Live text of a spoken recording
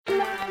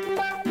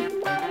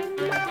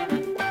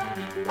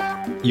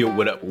Yo,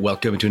 what up?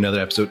 Welcome to another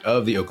episode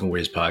of the Oakland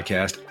Warriors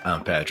podcast.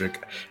 I'm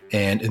Patrick.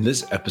 And in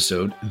this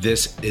episode,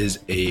 this is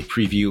a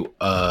preview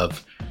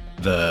of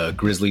the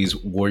Grizzlies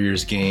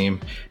Warriors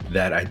game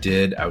that I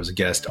did. I was a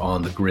guest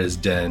on the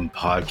Grizz Den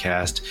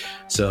podcast.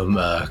 Some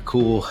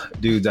cool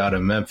dudes out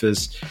of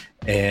Memphis.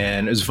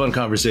 And it was a fun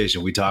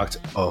conversation. We talked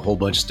a whole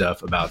bunch of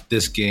stuff about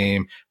this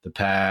game, the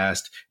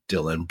past,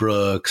 Dillon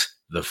Brooks,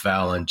 the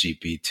foul on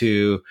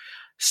GP2,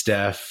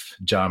 Steph,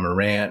 John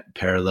Morant,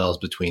 parallels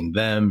between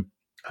them.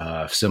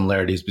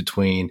 Similarities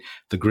between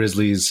the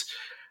Grizzlies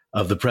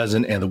of the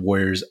present and the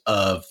Warriors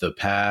of the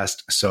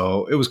past.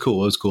 So it was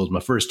cool. It was cool. It was my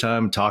first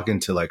time talking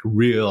to like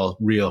real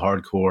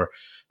hardcore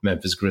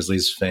Memphis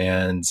Grizzlies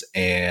fans,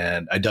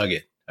 and I dug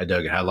it. I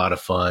had a lot of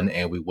fun,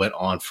 and we went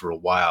on for a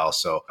while.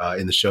 So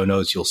in the show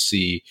notes, you'll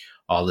see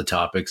all the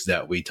topics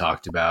that we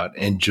talked about.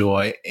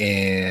 Enjoy,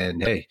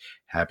 and hey,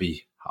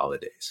 happy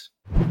holidays.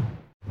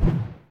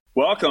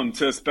 Welcome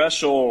to a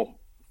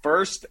special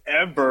first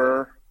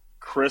ever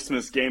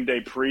Christmas game day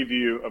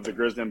preview of the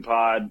Grizz Den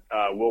pod.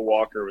 Will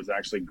Walker was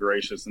actually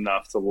gracious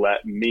enough to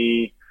let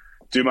me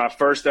do my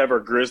first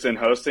ever Grizz Den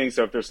hosting.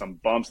 So if there's some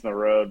bumps in the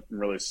road, I'm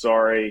really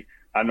sorry.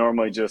 I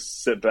normally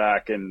just sit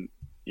back and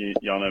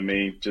y'all know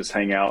me, just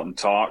hang out and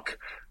talk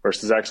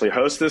versus actually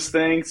host this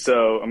thing.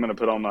 So I'm going to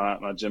put on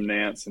my Jim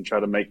Nance and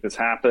try to make this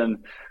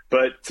happen.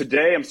 But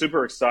today I'm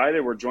super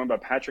excited. We're joined by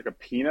Patrick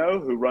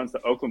Apino, who runs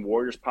the Oakland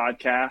Warriors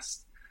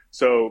podcast.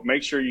 So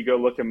make sure you go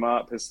look him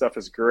up. His stuff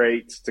is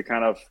great to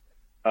kind of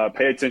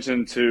pay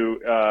attention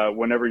to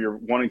whenever you're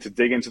wanting to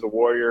dig into the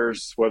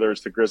Warriors, whether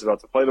it's the Grizz about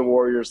to play the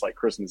Warriors like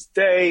Christmas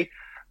Day,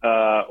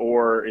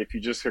 or if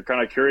you just are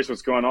kind of curious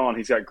what's going on.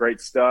 He's got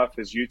great stuff.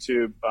 His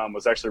YouTube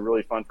was actually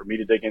really fun for me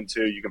to dig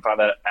into. You can find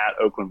that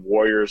at Oakland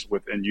Warriors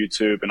within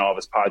YouTube, and all of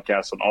his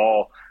podcasts on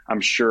all, I'm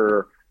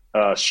sure,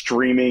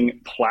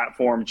 streaming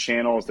platform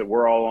channels that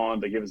we're all on.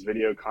 They give his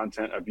video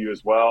content a view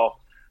as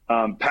well.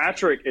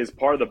 Patrick is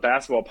part of the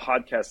Basketball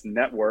Podcast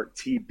Network,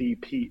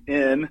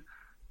 TBPN,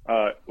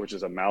 which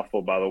is a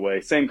mouthful, by the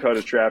way. Same code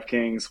as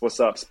DraftKings.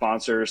 What's up,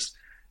 sponsors?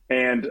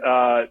 And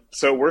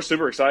so we're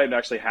super excited to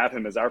actually have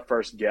him as our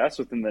first guest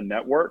within the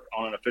network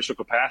on an official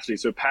capacity.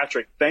 So,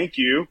 Patrick, thank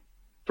you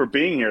for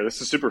being here.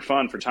 This is super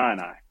fun for Ty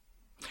and I.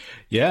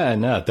 Yeah,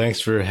 no, thanks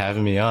for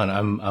having me on.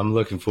 I'm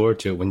looking forward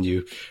to it. When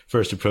you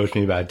first approached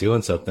me about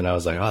doing something, I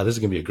was like, oh, this is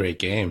going to be a great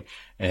game.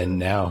 And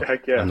now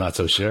I'm not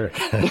so sure.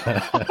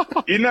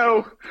 You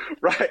know,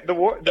 right,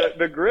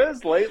 the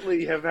Grizz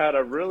lately have had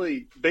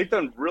they've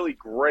done really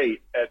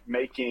great at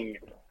making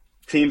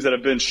teams that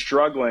have been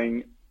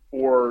struggling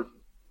or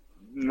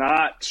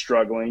not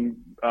struggling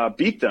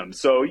beat them.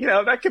 So, you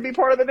know, that could be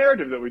part of the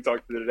narrative that we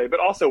talked about today. But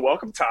also,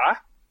 welcome, Ty.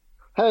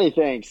 Hey,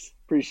 thanks.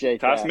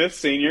 Appreciate Ty that. Smith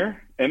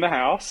Sr. in the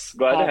house.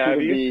 Glad to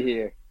have you. Be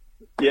here.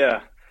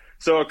 Yeah.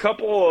 So a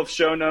couple of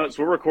show notes.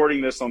 We're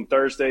recording this on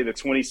Thursday, the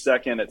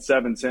 22nd at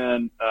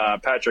 7:10.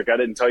 Patrick, I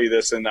didn't tell you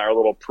this in our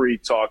little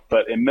pre-talk,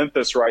 but in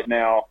Memphis right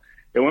now,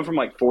 it went from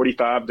like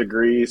 45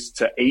 degrees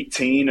to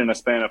 18 in a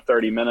span of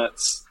 30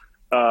 minutes.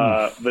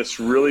 This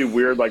really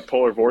weird like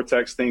polar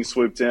vortex thing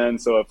swooped in.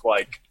 So if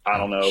like, I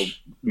don't know,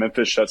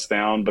 Memphis shuts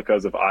down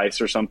because of ice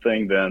or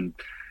something, then,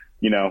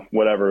 you know,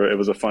 whatever. It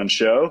was a fun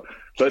show.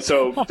 But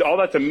so all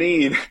that to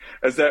mean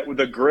is that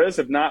the Grizz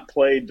have not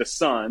played the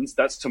Suns.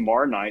 That's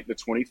tomorrow night, the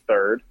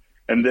 23rd.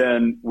 And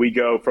then we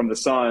go from the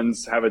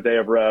Suns, have a day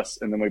of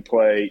rest, and then we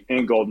play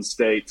in Golden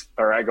State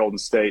or at Golden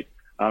State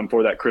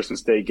for that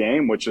Christmas Day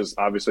game, which is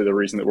obviously the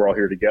reason that we're all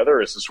here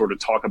together, is to sort of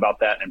talk about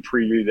that and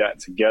preview that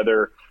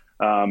together.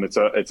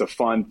 It's a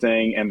fun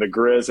thing. And the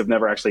Grizz have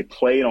never actually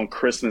played on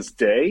Christmas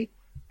Day.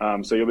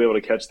 So you'll be able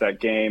to catch that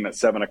game at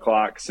 7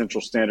 o'clock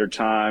Central Standard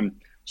Time,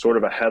 sort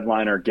of a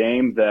headliner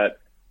game that,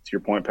 to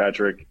your point,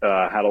 Patrick,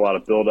 had a lot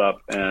of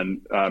buildup,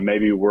 and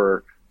maybe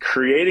we're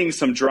creating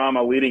some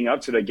drama leading up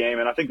to the game.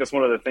 And I think that's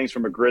one of the things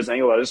from a Grizz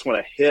angle I just want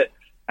to hit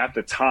at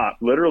the top.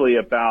 Literally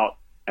about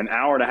an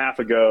hour and a half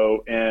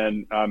ago,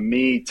 and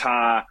me,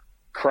 Ty,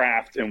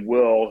 Kraft, and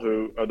Will,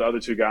 who are the other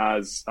two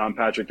guys,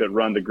 Patrick, that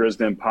run the Grizz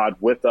Den pod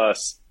with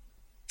us,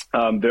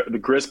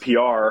 the Grizz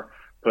PR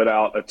put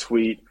out a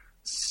tweet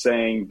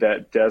saying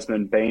that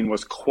Desmond Bane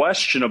was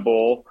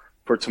questionable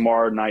for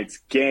tomorrow night's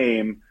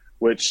game,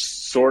 which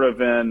sort of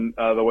in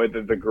the way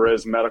that the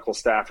Grizz medical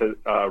staff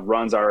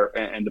runs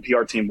and the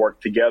PR team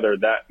work together,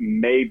 that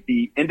may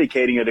be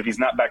indicating that if he's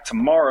not back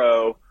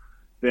tomorrow,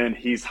 then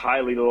he's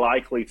highly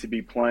likely to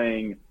be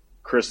playing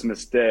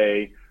Christmas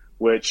Day,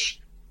 which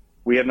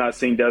we have not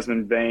seen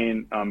Desmond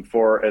Bane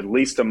for at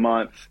least a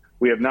month.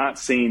 We have not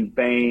seen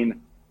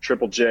Bane,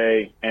 Triple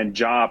J, and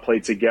Ja play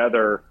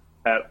together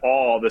at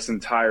all this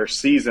entire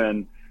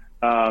season.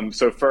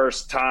 So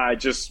first, Ty,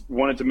 just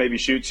wanted to maybe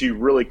shoot to you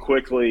really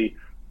quickly.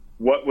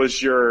 What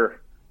was your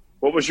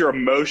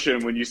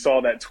emotion when you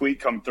saw that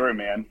tweet come through,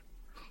 man?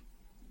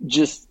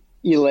 Just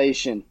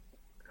elation.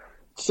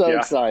 So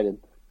excited.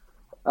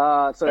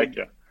 Thank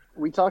you.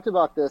 We talked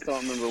about this, I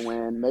don't remember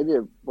when. Maybe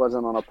it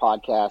wasn't on a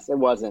podcast. It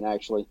wasn't,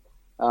 actually.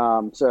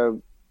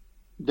 So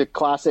the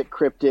classic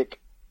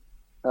cryptic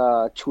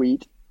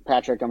tweet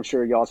Patrick, I'm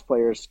sure y'all's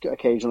players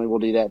occasionally will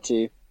do that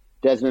too.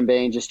 Desmond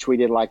Bain just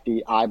tweeted like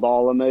the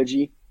eyeball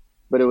emoji,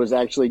 but it was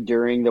actually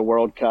during the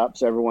World Cup.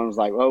 So everyone was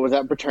like, oh, was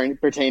that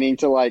pertaining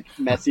to like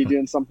Messi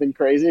doing something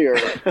crazy, or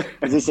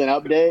is this an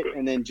update?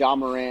 And then Ja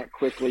Morant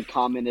quickly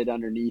commented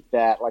underneath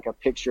that, like a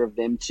picture of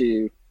them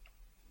two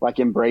like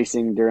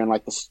embracing during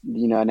like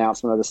the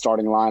announcement of the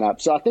starting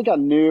lineup. So I think I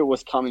knew it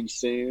was coming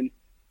soon.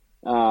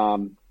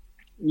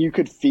 You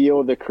could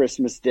feel the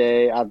Christmas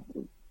Day. I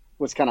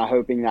was kind of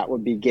hoping that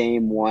would be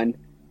game one.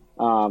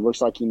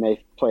 Looks like he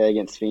may play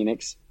against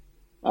Phoenix.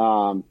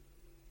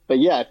 But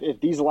yeah,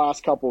 if these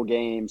last couple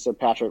games, so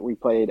Patrick, we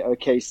played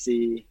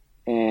OKC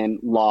and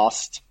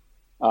lost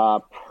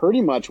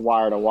pretty much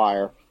wire to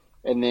wire,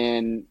 and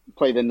then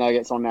played the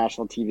Nuggets on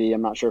national TV.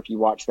 I'm not sure if you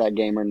watched that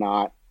game or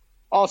not.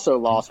 Also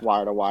lost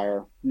wire to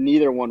wire.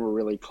 Neither one were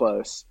really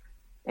close.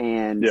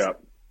 And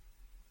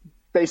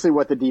basically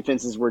what the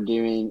defenses were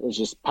doing is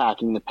just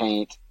packing the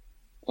paint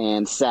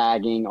and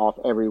sagging off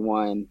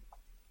everyone.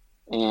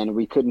 And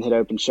we couldn't hit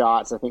open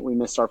shots. I think we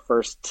missed our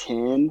first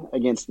 10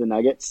 against the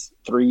Nuggets,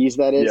 threes,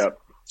 that is. Yep.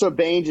 So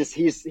Bain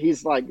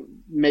he's like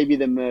maybe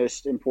the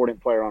most important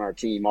player on our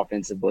team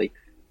offensively.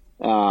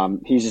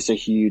 He's just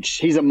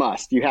he's a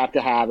must. You have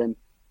to have him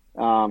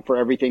for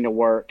everything to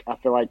work. I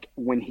feel like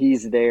when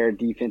he's there,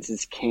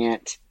 defenses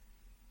can't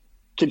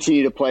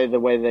continue to play the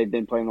way they've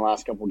been playing the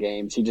last couple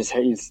games.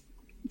 He's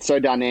so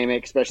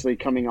dynamic, especially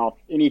coming off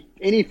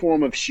any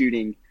form of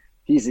shooting.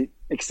 He's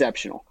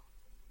exceptional.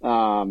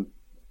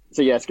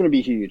 So, yeah, it's going to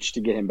be huge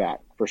to get him back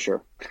for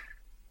sure.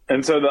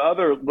 And so the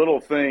other little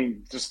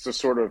thing, just to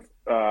sort of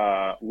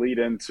lead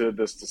into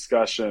this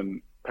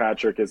discussion,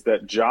 Patrick, is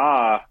that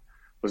Ja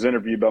was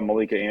interviewed by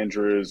Malika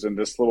Andrews, and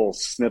this little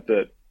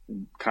snippet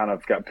kind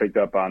of got picked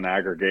up on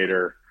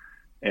Aggregator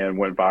and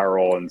went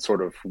viral, and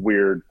sort of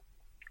weird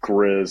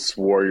Grizz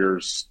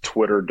Warriors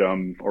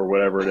Twitterdom or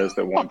whatever it is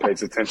that one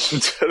pays attention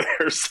to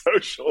their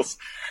socials.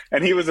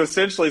 And he was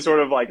essentially sort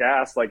of like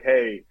asked, like,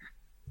 hey,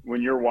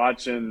 when you're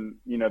watching,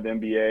 the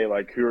NBA,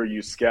 like, who are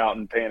you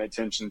scouting, paying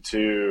attention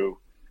to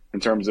in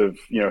terms of,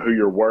 who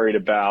you're worried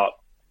about?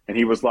 And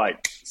he was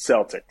like,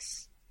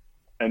 Celtics.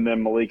 And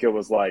then Malika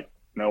was like,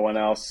 no one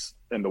else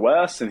in the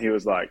West? And he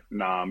was like,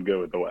 nah, I'm good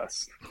with the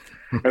West.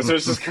 And so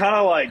it's just kind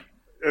of like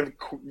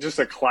just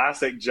a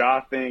classic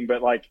Ja thing.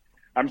 But, like,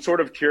 I'm sort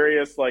of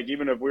curious, like,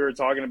 even if we were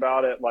talking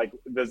about it, like,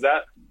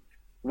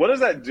 what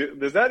does that do?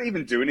 Does that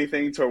even do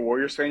anything to a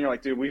Warriors fan? You're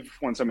like, dude, we've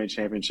won so many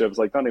championships.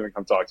 Like, don't even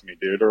come talk to me,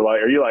 dude. Or like,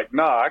 are you like,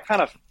 no, I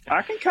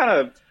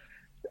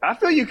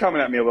feel you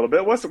coming at me a little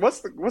bit. What's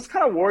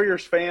kind of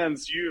Warriors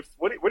fans?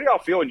 What do y'all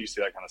feel when you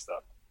see that kind of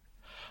stuff?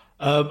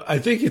 I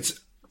think it's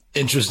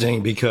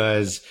interesting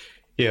because,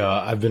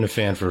 I've been a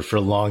fan for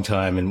a long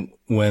time. And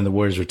when the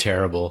Warriors were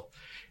terrible,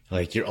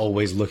 like, you're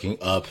always looking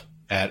up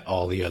at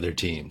all the other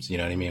teams. You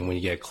know what I mean? When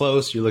you get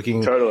close, you're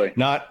looking totally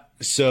not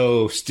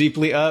so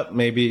steeply up,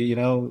 maybe,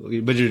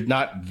 but you're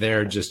not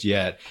there just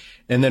yet.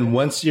 And then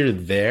once you're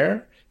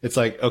there, it's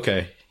like,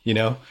 okay,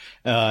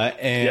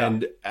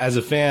 as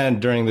a fan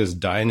during this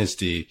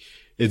dynasty,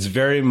 it's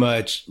very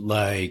much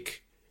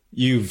like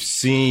you've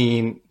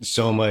seen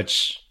so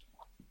much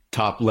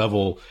top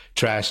level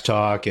trash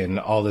talk and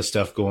all this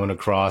stuff going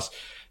across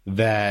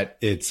that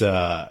it's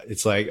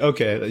like,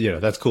 okay,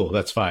 that's cool.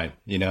 That's fine.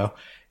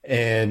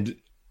 And,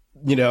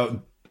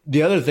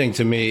 the other thing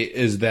to me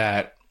is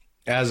that,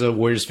 as a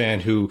Warriors fan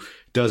who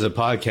does a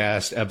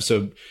podcast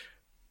episode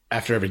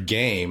after every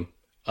game,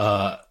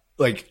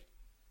 like,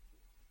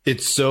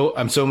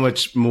 I'm so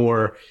much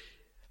more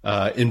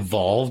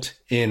involved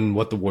in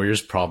what the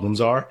Warriors'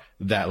 problems are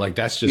that, like,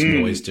 that's just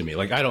noise to me.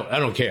 Like, I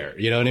don't care.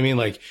 You know what I mean?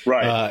 Like,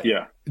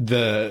 right.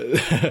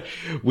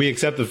 We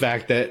accept the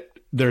fact that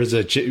there's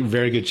a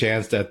very good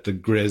chance that the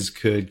Grizz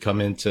could come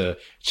into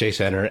Chase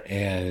Center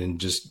and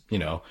just,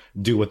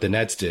 do what the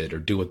Nets did or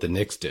do what the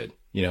Knicks did.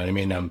 You know what I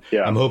mean? I'm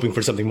hoping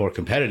for something more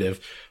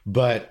competitive,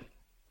 but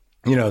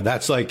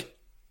that's like,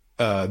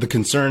 the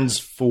concerns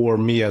for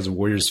me as a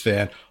Warriors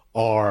fan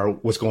are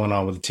what's going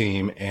on with the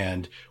team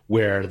and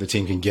where the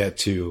team can get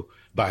to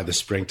by the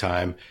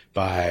springtime,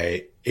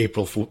 by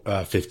April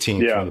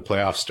 15th when the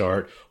playoffs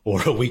start,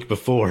 or a week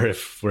before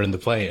if we're in the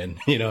play-in.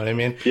 You know what I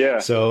mean? Yeah.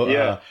 So,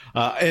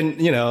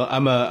 and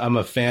I'm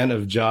a fan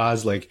of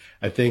Jaws. Like,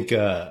 I think,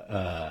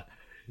 I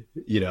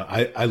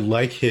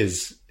like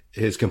his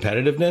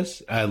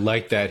competitiveness. I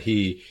like that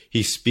he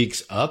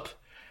speaks up.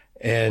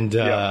 And,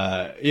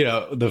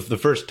 the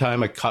first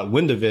time I caught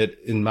wind of it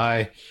in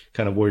my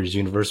kind of Warriors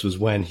universe was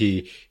when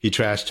he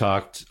trash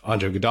talked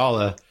Andre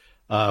Iguodala,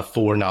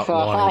 for not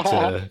wanting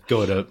to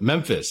go to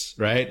Memphis.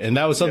 Right. And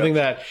that was something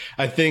that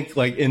I think,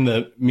 like, in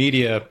the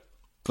media,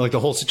 like, the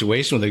whole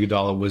situation with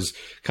Iguodala was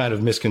kind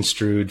of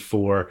misconstrued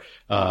for,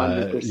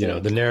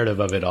 the narrative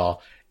of it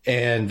all.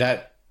 And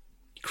that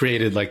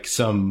created, like,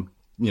 some,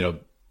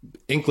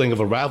 inkling of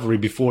a rivalry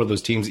before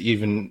those teams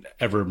even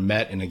ever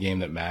met in a game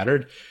that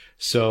mattered.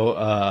 So,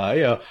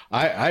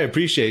 I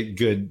appreciate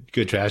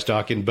good trash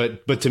talking,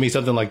 but to me,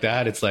 something like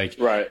that, it's like,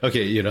 right.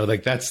 Okay,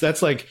 like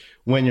that's like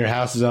when your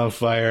house is on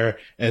fire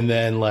and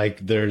then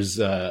like there's,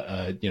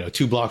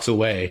 2 blocks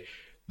away,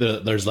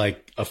 there's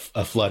like a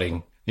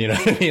flooding, you know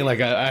what I mean?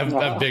 Like I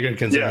have bigger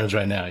concerns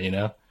right now,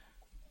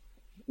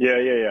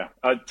 Yeah.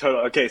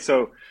 Totally. Okay.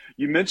 So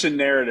you mentioned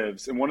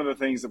narratives, and one of the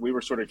things that we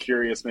were sort of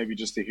curious, maybe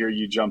just to hear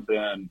you jump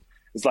in,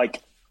 is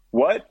like,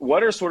 what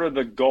are sort of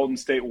the Golden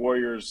State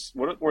Warriors?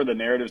 What were the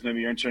narratives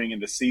maybe you're entering in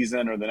the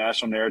season, or the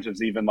national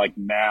narratives even like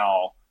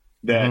now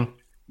that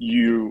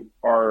you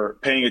are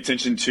paying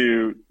attention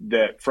to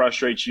that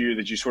frustrates you,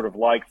 that you sort of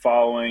like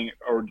following,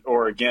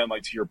 or again,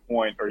 like to your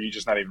point, are you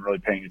just not even really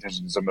paying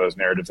attention to some of those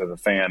narratives as a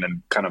fan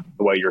and kind of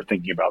the way you're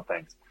thinking about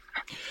things?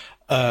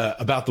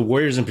 About the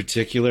Warriors in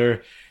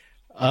particular,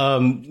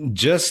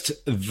 just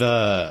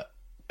the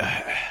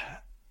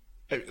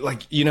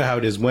like, you know how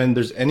it is when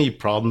there's any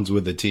problems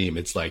with the team,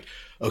 it's like,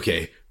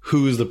 okay,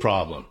 who's the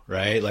problem,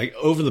 right? Like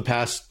over the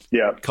past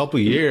couple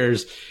of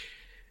years,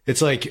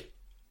 it's like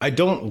I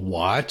don't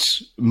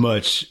watch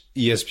much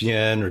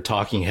ESPN or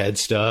talking head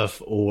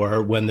stuff,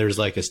 or when there's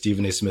like a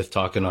Stephen A. Smith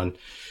talking on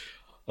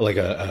like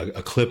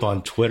a clip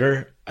on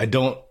Twitter, I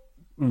don't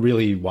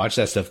really watch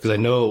that stuff because I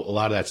know a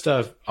lot of that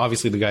stuff.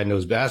 Obviously, the guy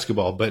knows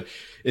basketball, but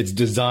it's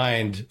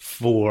designed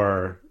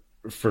for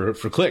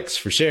clicks,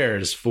 for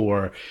shares,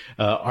 for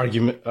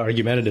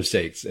argumentative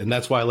sakes, and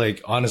that's why,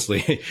 like,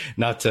 honestly,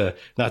 not to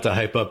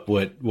hype up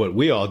what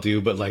we all do,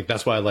 but like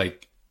that's why I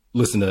like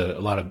listen to a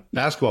lot of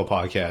basketball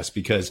podcasts,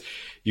 because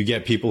you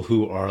get people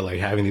who are like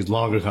having these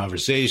longer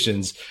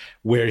conversations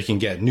where you can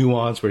get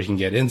nuance, where you can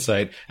get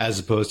insight, as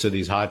opposed to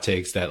these hot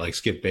takes that like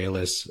Skip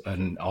Bayless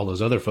and all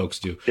those other folks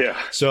do. Yeah.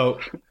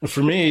 So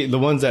for me, the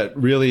ones that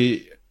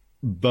really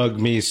bug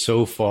me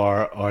so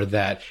far are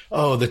that,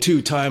 the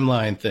 2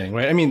 timeline thing,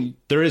 right? I mean,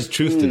 there is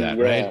truth to that,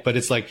 right? But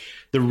it's like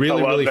they're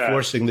really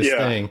forcing this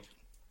thing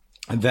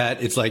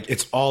that it's like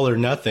it's all or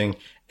nothing.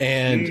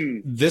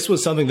 And this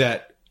was something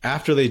that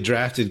after they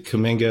drafted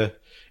Kuminga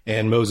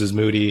and Moses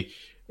Moody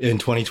in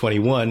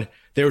 2021,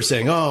 they were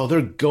saying,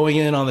 they're going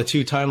in on the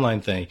 2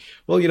 timeline thing.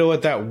 Well, you know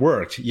what? That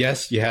worked.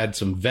 Yes, you had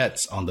some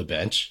vets on the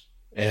bench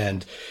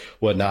and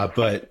whatnot,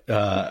 but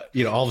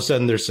all of a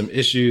sudden there's some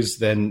issues.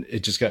 Then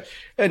it just got,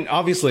 and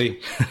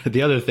obviously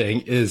the other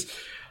thing is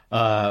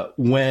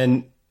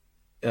when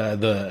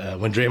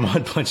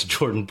Draymond punched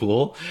Jordan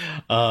Poole,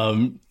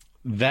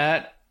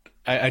 that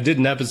I did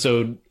an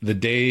episode the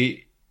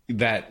day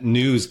that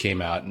news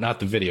came out, not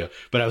the video,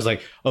 but I was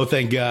like, oh,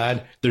 thank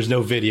God there's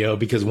no video,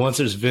 because once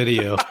there's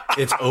video,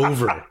 it's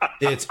over.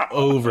 It's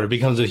over. It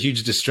becomes a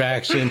huge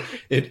distraction.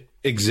 It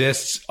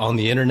exists on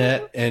the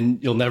internet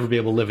and you'll never be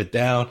able to live it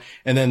down.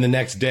 And then the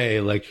next day,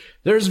 like,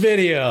 there's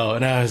video.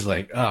 And I was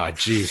like,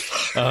 geez.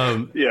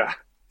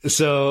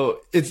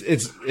 So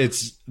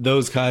it's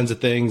those kinds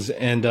of things.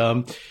 And,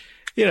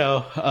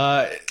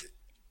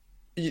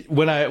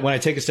 when I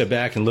take a step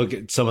back and look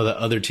at some of the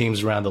other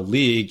teams around the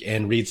league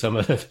and read some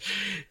of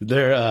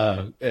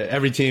their,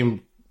 every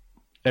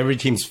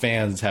team's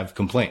fans have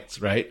complaints,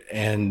 right?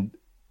 And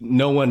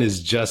no one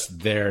is just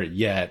there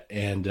yet.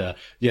 And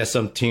yes,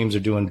 some teams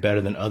are doing better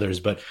than others,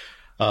 but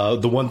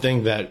the one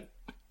thing that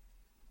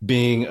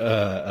being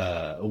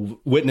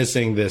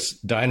witnessing this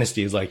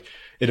dynasty is like,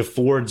 it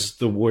affords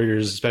the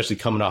Warriors, especially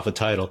coming off a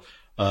title,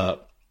 an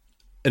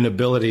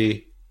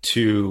ability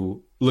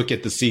to look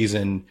at the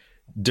season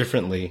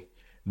differently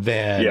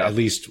than at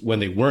least when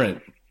they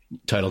weren't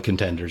title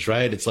contenders,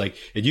 right? It's like,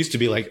 it used to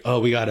be like,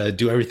 we got to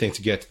do everything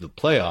to get to the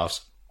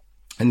playoffs.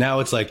 And now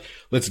it's like,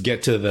 let's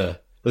get to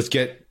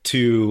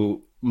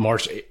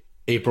March,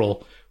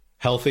 April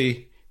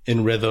healthy,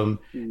 in rhythm,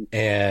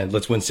 and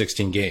let's win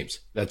 16 games.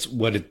 That's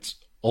what it's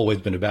always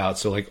been about.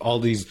 So like all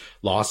these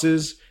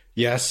losses,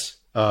 yes,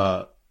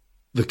 the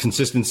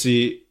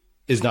consistency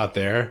is not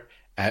there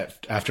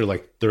after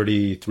like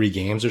 33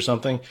 games or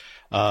something.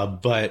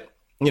 But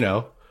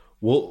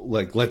we'll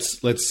like,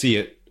 let's see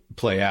it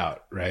play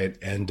out. Right.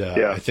 And,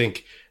 I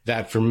think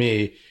that for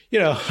me,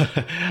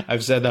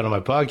 I've said that on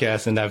my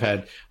podcast and I've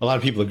had a lot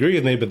of people agree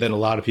with me, but then a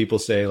lot of people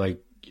say like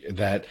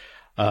that,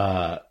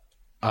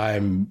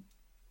 I'm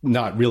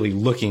not really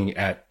looking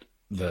at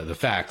the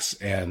facts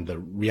and the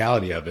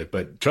reality of it.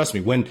 But trust me,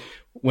 when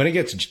it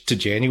gets to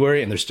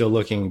January and they're still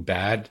looking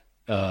bad,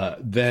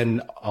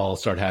 then I'll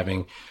start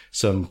having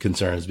some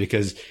concerns,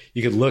 because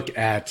you could look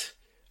at,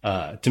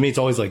 to me, it's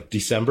always like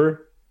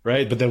December,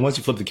 right? But then once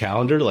you flip the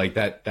calendar, like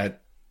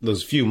that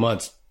those few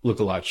months look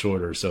a lot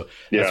shorter. So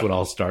that's what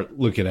I'll start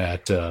looking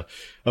at.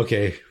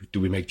 Okay, do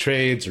we make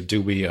trades, or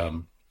do we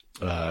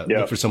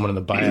look for someone in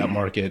the buyout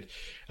market,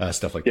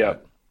 stuff like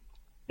that.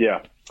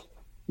 Yeah.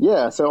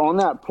 So on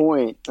that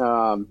point,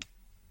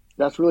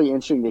 that's really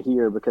interesting to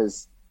hear,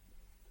 because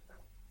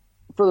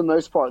for the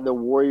most part, the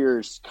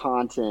Warriors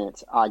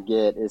content I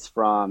get is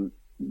from,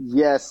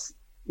 I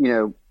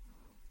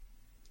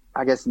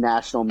guess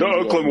national media. The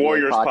Oakland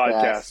Warriors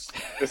podcast.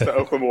 It's the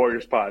Oakland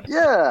Warriors pod.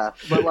 Yeah.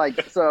 But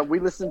like, so we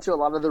listen to a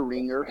lot of the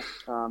Ringer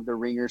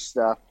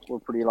stuff. We're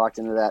pretty locked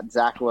into that.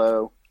 Zach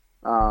Lowe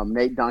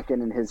Nate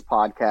Duncan and his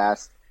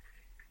podcast.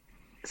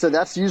 So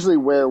that's usually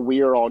where we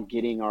are all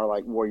getting our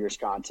like Warriors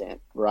content,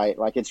 right?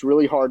 Like it's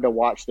really hard to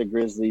watch the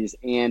Grizzlies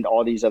and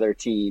all these other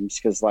teams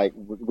because like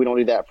we don't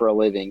do that for a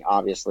living,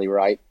 obviously,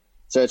 right?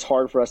 So it's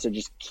hard for us to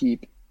just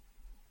keep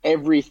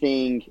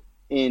everything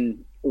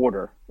in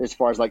order as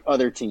far as like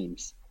other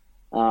teams.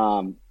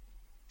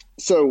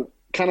 So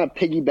kind of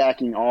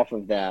piggybacking off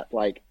of that,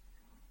 like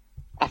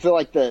I feel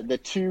like the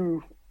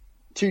two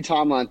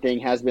timeline thing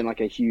has been like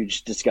a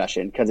huge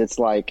discussion because it's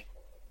like,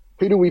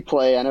 who do we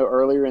play? I know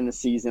earlier in the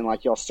season,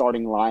 like y'all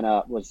starting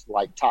lineup was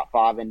like top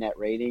 5 in net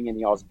rating, and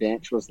y'all's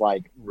bench was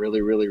like really,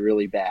 really,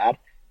 really bad.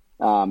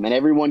 And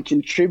everyone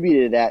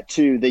contributed that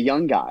to the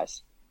young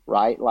guys,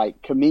 right?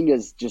 Like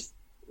Kuminga's just,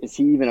 is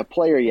he even a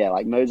player yet?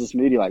 Like Moses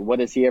Moody, like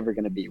what is he ever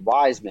going to be?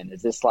 Wiseman,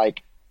 is this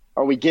like,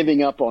 are we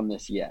giving up on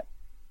this yet?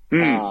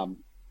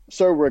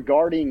 So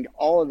regarding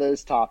all of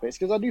those topics,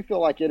 because I do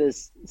feel like it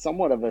is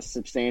somewhat of a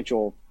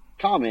substantial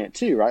comment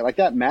too, right? Like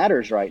that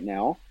matters right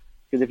now.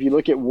 Because if you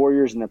look at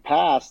Warriors in the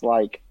past,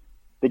 like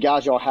the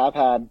guys y'all have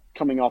had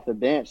coming off the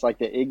bench, like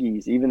the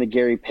Iggy's, even the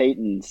Gary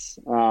Paytons.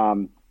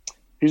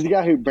 Who's the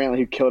guy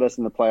who killed us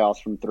in the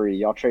playoffs from 3?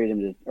 Y'all traded him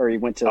to, or he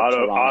went to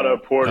Otto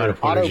Porter.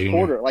 Otto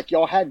Porter. Like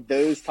y'all had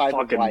those type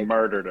fucking of like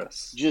murdered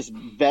us. Just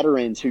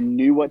veterans who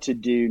knew what to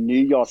do, knew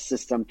y'all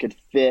system could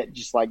fit,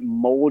 just like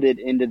molded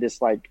into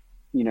this like,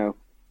 you know,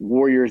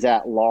 Warriors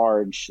at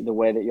large, the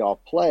way that y'all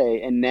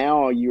play. And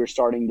now you are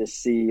starting to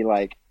see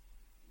like,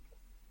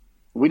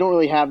 we don't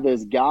really have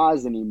those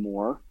guys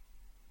anymore,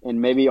 and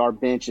maybe our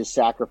bench is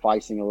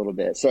sacrificing a little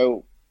bit.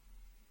 So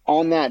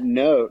on that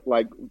note,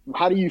 like,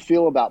 how do you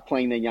feel about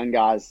playing the young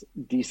guys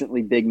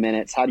decently big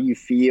minutes? How do you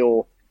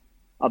feel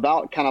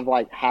about kind of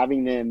like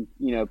having them,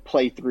 you know,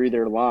 play through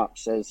their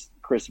lumps, as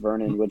Chris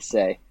Vernon would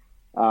say,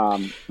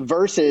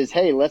 versus,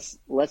 hey, let's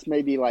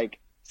maybe like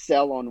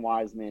sell on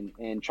Wiseman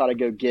and try to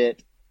go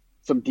get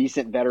some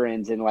decent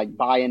veterans and like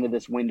buy into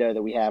this window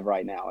that we have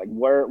right now? Like,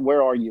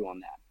 where are you on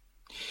that?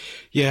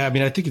 Yeah, I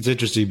mean, I think it's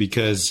interesting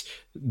because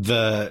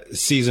the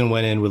season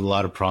went in with a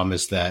lot of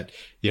promise that,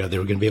 you know, they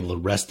were going to be able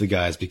to rest the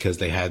guys because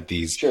they had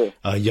these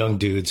young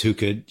dudes who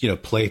could, you know,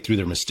 play through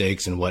their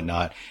mistakes and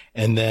whatnot.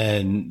 And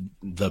then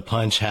the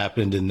punch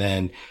happened, and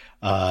then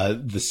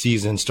the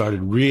season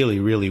started really,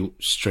 really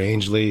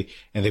strangely,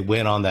 and they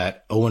went on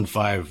that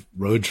 0-5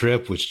 road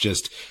trip, which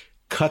just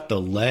cut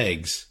the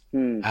legs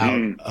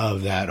out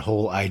of that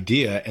whole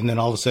idea. And then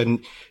all of a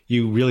sudden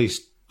you really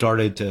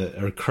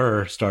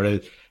Kerr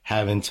started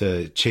having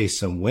to chase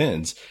some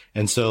wins.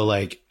 And so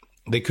like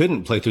they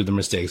couldn't play through the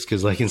mistakes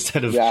because like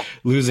instead of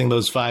losing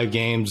those 5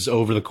 games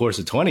over the course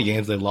of 20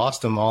 games, they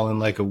lost them all in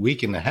like a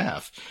week and a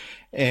half.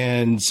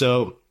 And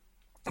so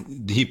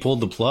he pulled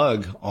the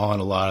plug on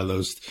a lot of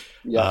those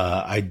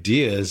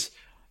ideas.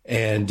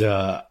 And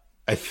I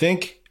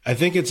think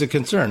it's a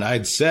concern.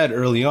 I'd said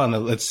early on that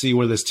let's see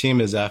where this team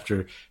is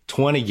after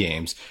 20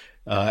 games,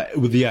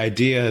 with the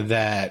idea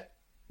that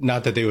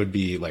not that they would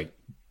be like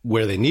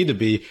where they need to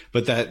be,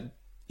 but that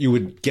you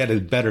would get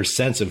a better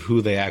sense of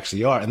who they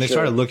actually are. And they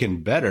started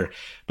looking better.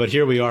 But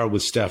here we are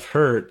with Steph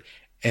hurt,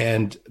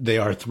 and they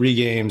are 3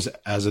 games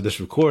as of this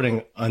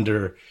recording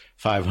under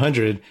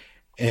 500.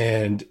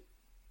 And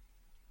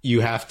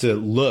you have to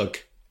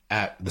look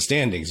at the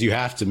standings. You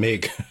have to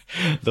make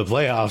the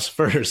playoffs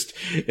first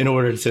in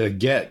order to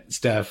get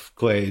Steph,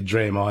 Clay,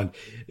 Draymond,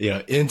 you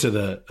know, into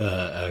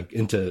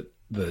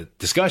the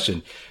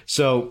discussion.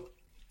 So,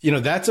 you know,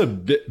 that's a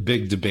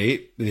big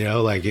debate, you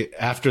know, like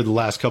after the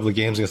last couple of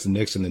games against the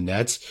Knicks and the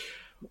Nets,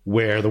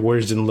 where the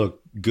Warriors didn't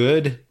look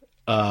good.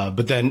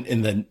 But then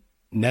in the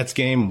Nets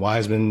game,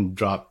 Wiseman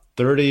dropped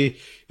 30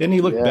 and he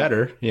looked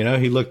better. You know,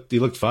 he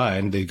looked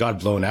fine. They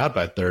got blown out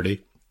by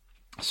 30.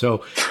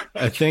 So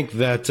I think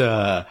that,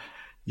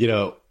 you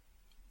know,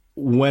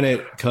 when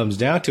it comes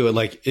down to it,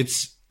 like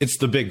it's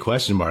the big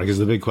question mark, is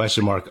the big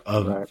question mark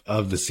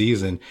of the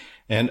season.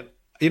 And,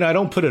 you know, I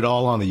don't put it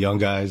all on the young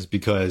guys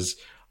because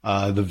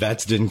the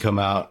vets didn't come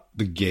out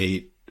the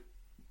gate,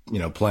 you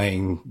know,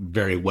 playing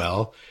very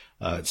well.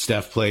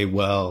 Steph played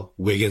well.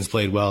 Wiggins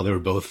played well. They were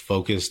both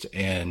focused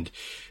and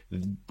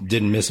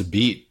didn't miss a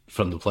beat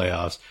from the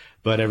playoffs.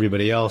 But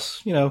everybody else,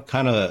 you know,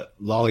 kind of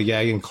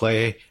lollygagging.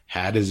 Clay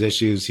had his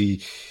issues. He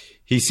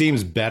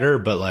seems better,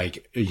 but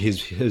like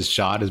his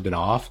shot has been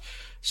off.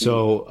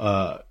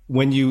 So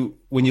when you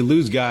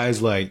lose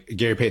guys like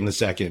Gary Payton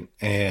II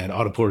and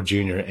Otto Porter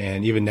Jr.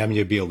 and even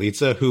Nemanja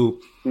Bjelica,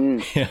 who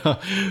you know,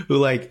 who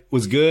like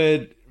was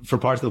good for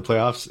parts of the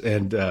playoffs,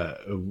 and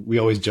we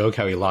always joke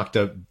how he locked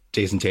up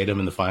Jason Tatum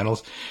in the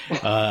finals.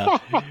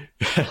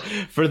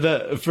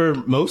 For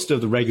most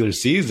of the regular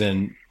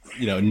season,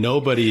 you know,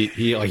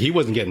 he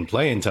wasn't getting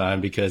playing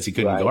time because he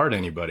couldn't guard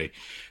anybody.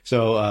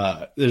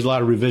 So there's a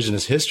lot of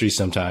revisionist history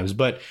sometimes.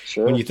 But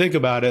when you think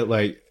about it,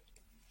 like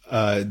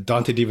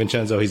Dante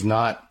DiVincenzo, he's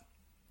not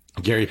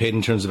Gary Payton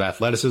in terms of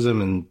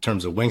athleticism, in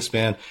terms of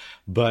wingspan,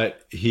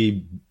 but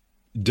he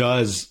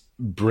does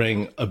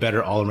bring a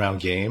better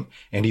all-around game,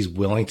 and he's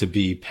willing to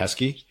be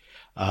pesky.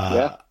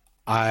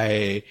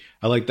 I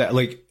like that.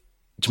 Like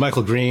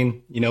JaMychal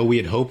Green, we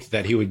had hoped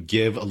that he would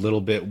give a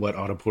little bit what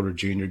Otto Porter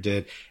Jr.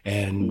 did.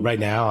 And right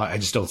now, I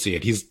just don't see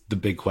it. He's the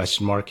big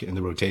question mark in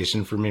the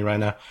rotation for me right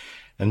now.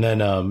 And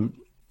then,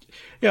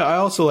 I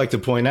also like to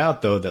point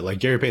out, though, that like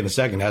Gary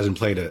Payton II hasn't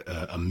played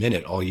a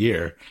minute all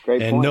year.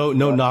 Great and point.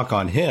 no knock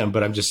on him,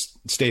 but I'm just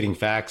stating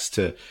facts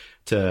to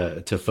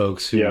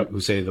folks who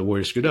say the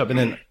Warriors screwed up. And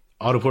then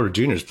Otto Porter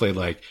Jr. has played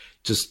like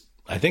just,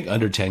 I think,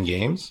 under 10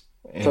 games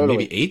and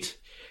maybe 8.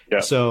 Yeah.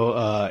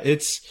 So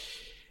it's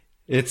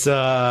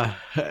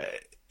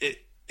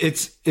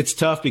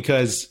tough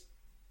because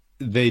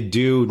they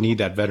do need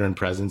that veteran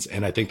presence,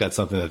 and I think that's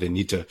something that they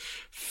need to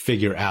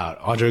figure out.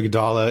 Andre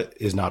Iguodala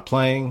is not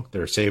playing;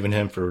 they're saving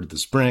him for the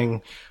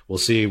spring. We'll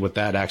see what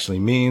that actually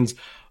means.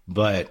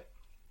 But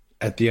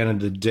at the end of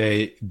the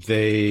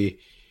day,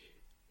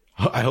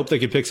 I hope they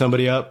could pick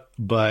somebody up,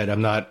 but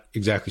I'm not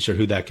exactly sure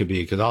who that could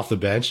be because off the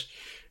bench,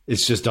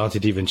 it's just Dante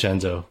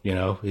DiVincenzo.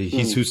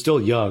 Who's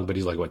still young, but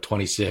he's like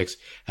 26,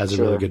 has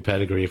a really good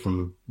pedigree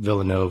from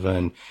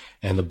Villanova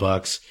and the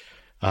Bucks.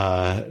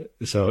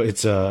 So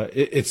it's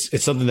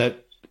something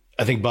that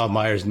I think Bob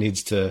Myers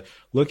needs to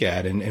look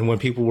at. And when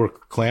people were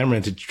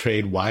clamoring to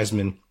trade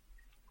Wiseman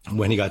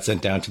when he got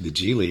sent down to the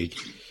G League,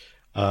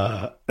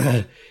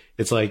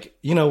 it's like,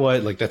 you know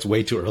what? Like, that's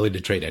way too early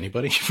to trade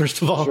anybody,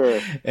 first of all. Sure.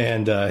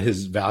 And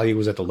his value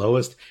was at the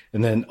lowest.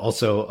 And then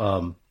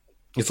also,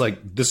 it's like,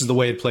 this is the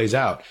way it plays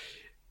out.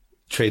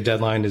 Trade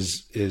deadline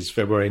is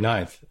February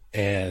 9th.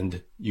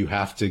 And you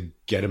have to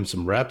get him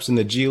some reps in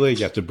the G League.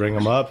 You have to bring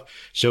him up,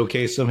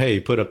 showcase him. Hey,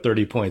 you put up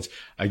 30 points.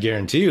 I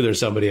guarantee you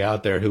there's somebody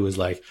out there who is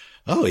like,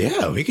 oh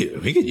yeah, we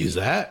could use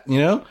that,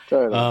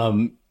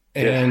 Totally.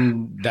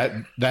 And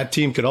that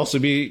team could also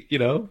be,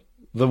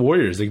 the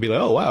Warriors. They could be like,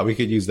 oh wow, we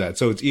could use that.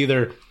 So it's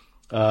either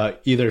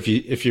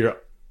if you're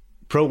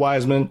pro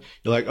Wiseman,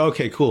 you're like,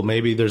 okay, cool.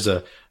 Maybe there's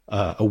a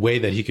way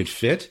that he could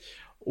fit.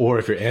 Or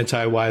if you're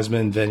anti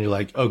Wiseman, then you're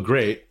like, oh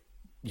great.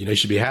 You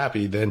should be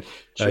happy. Then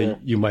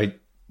you might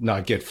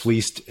not get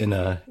fleeced in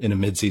a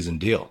midseason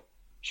deal.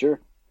 Sure.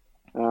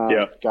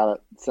 Got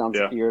it. Sounds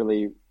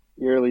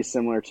eerily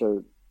similar to,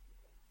 a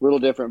little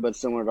different, but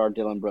similar to our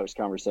Dillon Brooks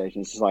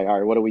conversation. It's just like, all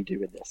right, what do we do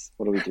with this?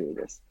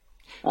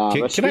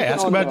 Can I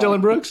ask about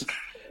Dillon Brooks?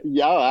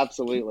 Yeah,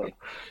 absolutely.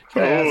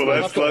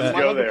 Let's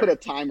go there. Put a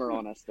timer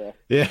on us there.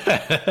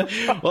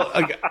 Yeah. Well,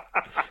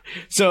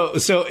 so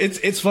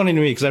it's funny to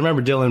me because I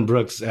remember Dillon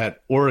Brooks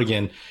at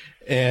Oregon,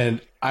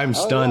 and I'm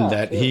stunned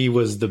that he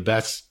was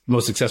the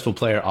most successful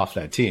player off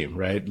that team,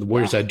 right? The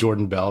Warriors had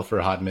Jordan Bell for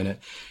a hot minute,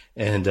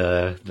 and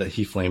that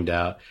he flamed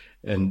out.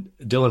 And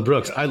Dillon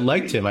Brooks, I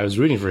liked him. I was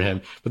rooting for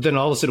him. But then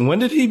all of a sudden, when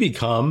did he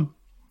become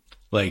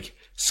like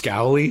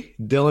Scowly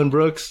Dillon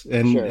Brooks?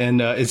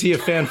 And is he a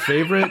fan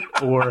favorite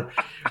or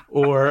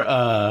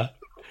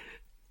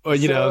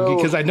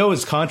because I know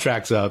his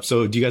contract's up.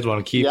 So do you guys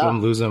want to keep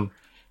him, lose him?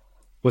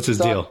 What's his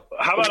deal?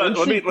 How about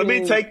let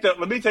me take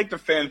the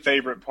fan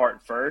favorite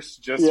part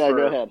first, just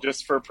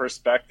for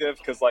perspective,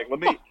 because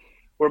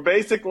we're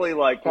basically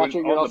like,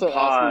 Patrick, you're also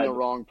asking the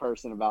wrong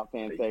person about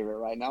fan favorite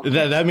right now.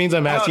 That means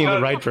I'm asking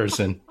the right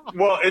person.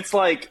 Well, it's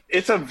like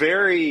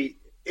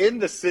in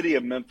the city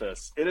of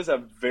Memphis, it is a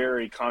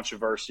very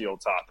controversial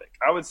topic.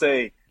 I would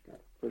say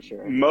for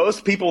sure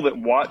most people that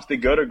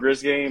go to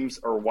Grizz games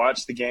or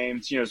watch the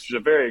games, it's a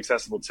very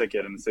accessible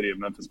ticket in the city of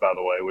Memphis, by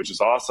the way, which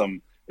is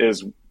awesome.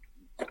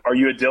 Are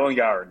you a Dillon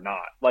guy or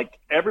not? Like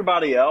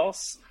everybody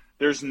else,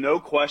 there's no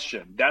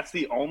question. That's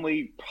the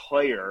only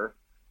player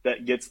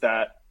that gets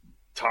that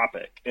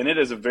topic. And it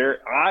is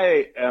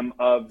I am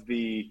of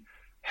the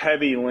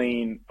heavy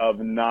lean of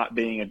not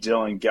being a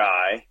Dillon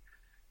guy,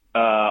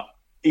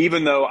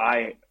 even though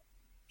I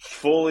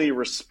fully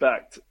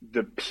respect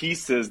the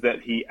pieces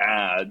that he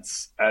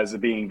adds as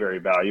being very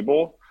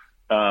valuable.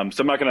 So I'm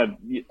not going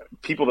to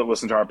 – people that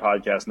listen to our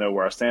podcast know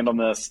where I stand on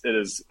this. It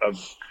is –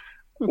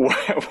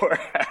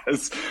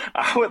 whereas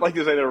I would like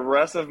to say the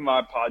rest of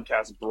my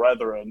podcast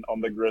brethren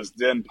on the Grizz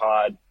Den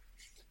pod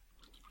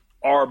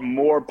are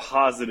more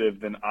positive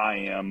than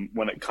I am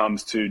when it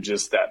comes to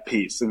just that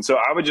piece. And so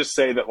I would just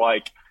say that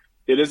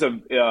it is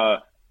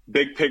a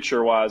big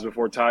picture wise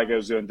before Ty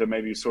goes into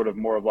maybe sort of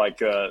more of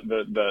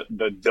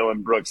the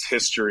Dillon Brooks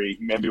history.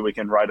 Maybe we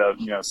can write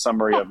a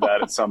summary of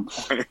that at some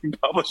point and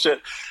publish it.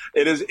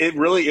 It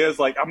really is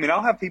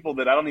I'll have people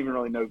that I don't even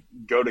really know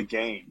go to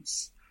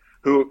games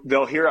who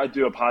they'll hear I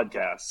do a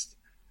podcast.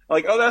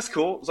 Like, oh, that's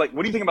cool. It's like,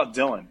 what do you think about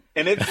Dillon?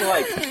 And it's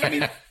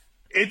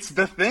it's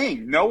the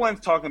thing. No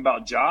one's talking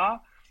about Ja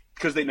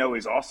because they know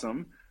he's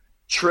awesome.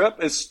 Trip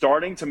is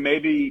starting to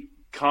maybe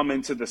come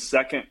into the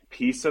second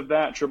piece of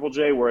that, Triple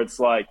J, where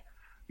it's like,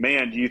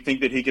 man, do you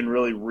think that he can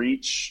really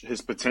reach his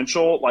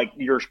potential? Like,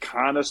 you're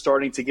kind of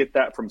starting to get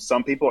that from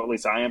some people, or at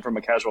least I am from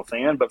a casual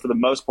fan. But for the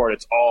most part,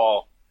 it's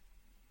all,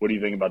 what do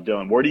you think about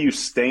Dillon? Where do you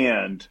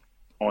stand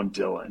on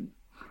Dillon?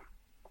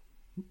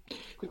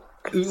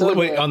 So,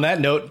 wait, on that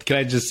note, can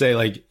I just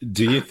say,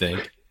 do you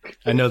think,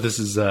 I know this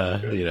is,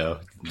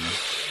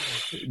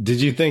 did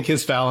you think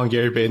his foul on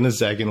Gary Payton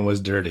II was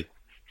dirty?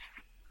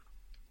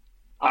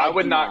 I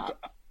would not.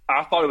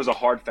 I thought it was a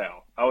hard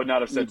foul. I would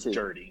not have said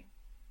dirty.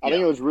 I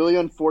think it was really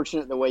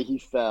unfortunate the way he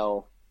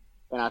fell.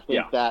 And I think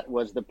that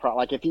was the problem.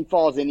 Like, if he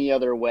falls any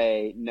other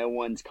way, no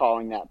one's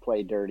calling that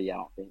play dirty, I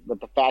don't think. But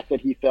the fact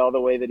that he fell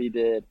the way that he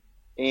did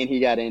and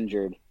he got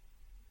injured,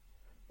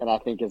 and I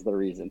think is the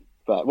reason.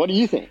 But what do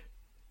you think?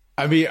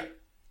 I mean,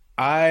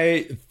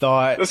 I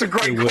thought that's a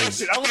great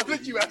question. I love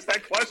that you asked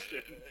that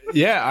question.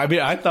 Yeah, I mean,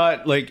 I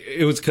thought like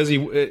it was because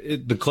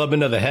the club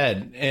into the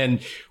head, and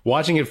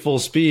watching it full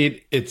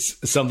speed,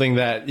 it's something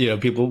that, you know,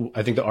 people,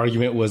 I think the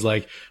argument was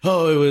like,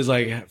 oh, it was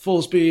like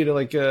full speed,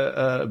 like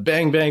a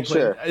bang bang play.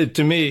 Sure.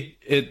 To me,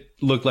 it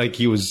looked like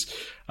he was,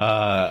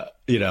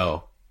 you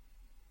know,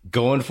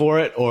 going for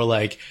it, or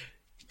like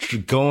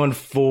going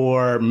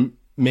for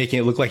making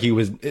it look like he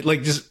was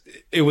like, just,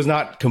 it was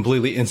not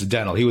completely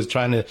incidental. He was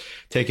trying to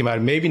take him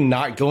out, maybe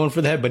not going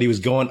for the head, but he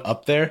was going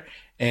up there.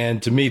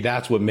 And to me,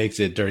 that's what makes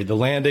it dirty. The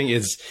landing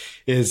is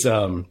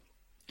a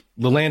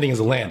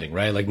landing,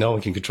 right? Like, no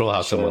one can control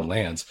how someone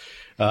lands.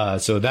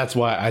 So that's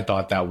why I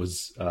thought that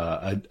was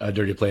a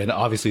dirty play. And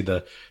obviously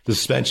the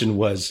suspension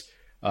was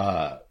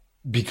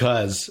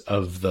because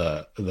of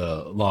the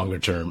longer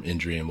term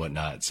injury and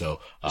whatnot. So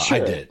I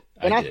did.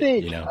 I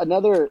think, you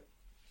know?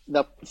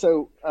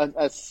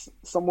 As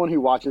someone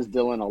who watches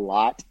Dylan a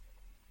lot,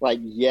 like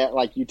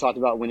you talked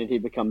about, when did he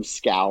become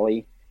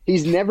scowly?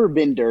 He's never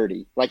been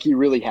dirty. Like, he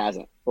really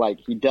hasn't. Like,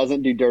 he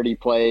doesn't do dirty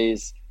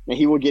plays. And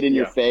he will get in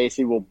your face.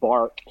 He will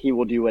bark. He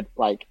will do it,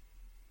 like,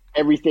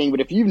 everything.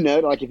 But if you know,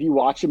 like, if you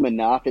watch him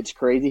enough, it's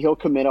crazy. He'll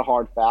commit a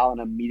hard foul and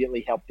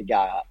immediately help the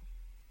guy up.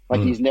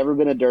 Like, he's never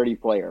been a dirty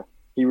player.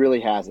 He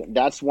really hasn't.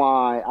 That's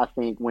why I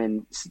think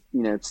when,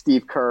 you know,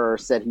 Steve Kerr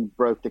said he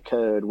broke the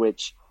code,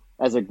 which,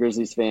 as a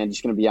Grizzlies fan,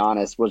 just going to be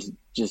honest, was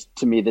just,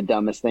 to me, the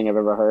dumbest thing I've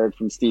ever heard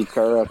from Steve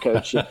Kerr, a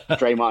coach of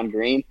Draymond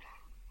Green.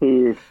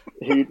 Who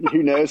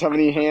knows how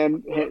many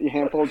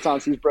handful of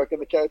times he's broken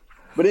the code.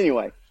 But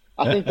anyway,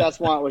 I think that's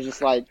why it was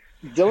just like,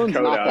 Dylan's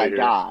not that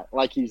guy.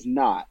 Like, he's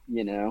not,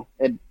 you know.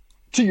 And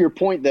to your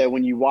point, though,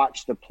 when you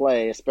watch the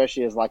play,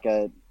 especially as like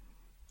a,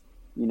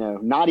 you know,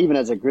 not even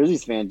as a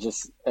Grizzlies fan,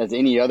 just as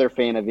any other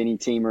fan of any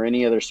team or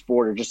any other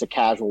sport, or just a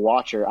casual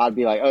watcher, I'd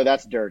be like, oh,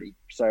 that's dirty.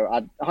 So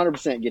I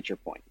 100% get your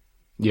point.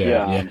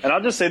 Yeah. And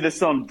I'll just say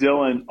this on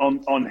Dylan,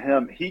 on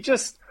him. He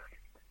just,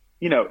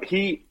 you know,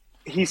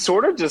 he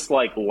sort of just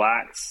like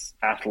lacks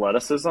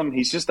athleticism.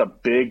 He's just a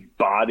big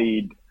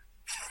bodied,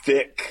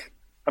 thick.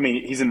 I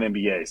mean, he's in the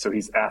NBA, so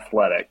he's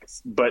athletic.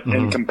 But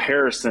in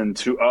comparison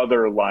to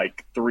other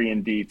like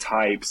 3-and-D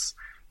types,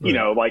 you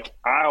know, like,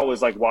 I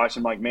always like watch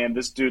him, like, man,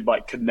 this dude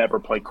like could never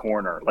play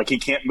corner. Like, he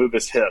can't move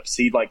his hips.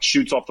 He like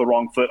shoots off the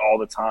wrong foot all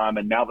the time.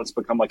 And now that's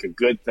become like a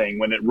good thing,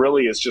 when it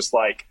really is just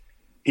like,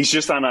 he's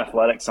just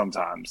unathletic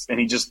sometimes. And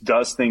he just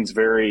does things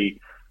very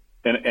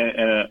in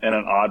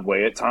an odd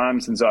way at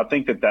times. And so I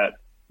think that,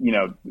 you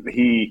know,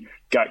 he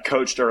got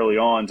coached early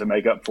on to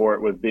make up for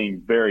it with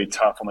being very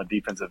tough on the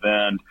defensive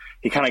end.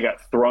 He kind of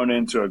got thrown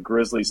into a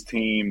Grizzlies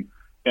team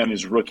in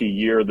his rookie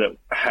year that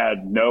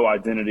had no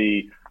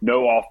identity,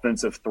 no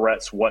offensive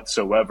threats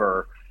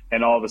whatsoever.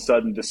 And all of a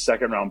sudden, the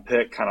second round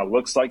pick kind of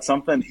looks like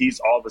something. He's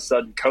all of a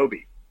sudden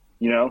Kobe,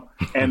 you know,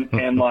 and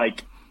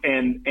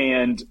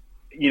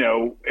you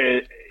know,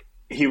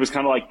 he was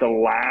kind of like the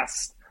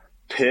last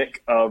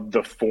pick of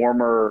the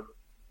former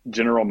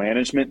general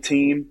management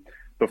team,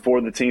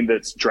 before the team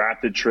that's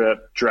drafted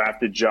Tripp,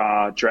 drafted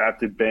Ja,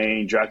 drafted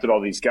Bane, drafted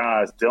all these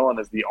guys. Dylan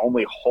is the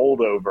only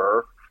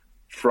holdover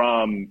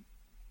from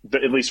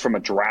at least from a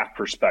draft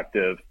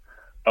perspective,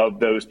 of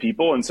those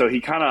people. And so he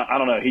kind of, I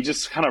don't know, he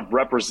just kind of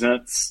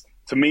represents,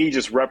 to me,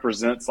 just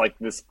represents like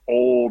this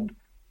old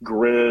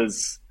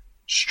Grizz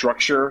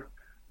structure.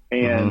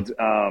 And,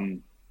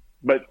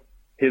 but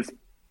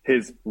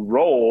his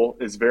role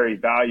is very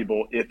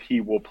valuable if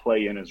he will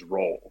play in his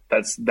role.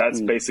 That's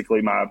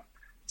basically my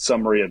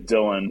summary of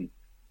Dylan.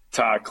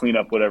 Ty, clean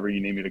up whatever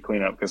you need me to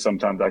clean up, because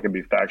sometimes I can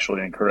be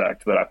factually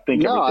incorrect, but I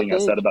think everything I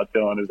said about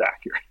Dylan is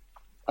accurate.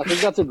 I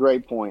think that's a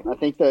great point. I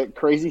think the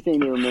crazy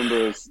thing to remember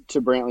is,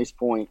 to Brantley's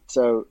point,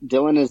 so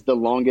Dylan is the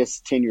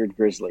longest tenured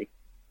Grizzly.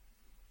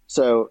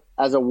 So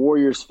as a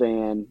Warriors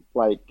fan,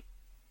 like,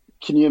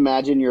 can you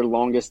imagine your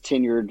longest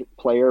tenured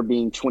player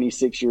being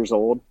 26 years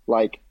old?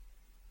 Like,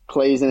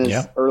 Clay's in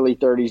his early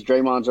 30s,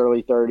 Draymond's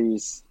early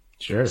 30s,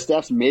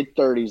 Steph's mid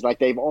 30s. Like,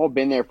 they've all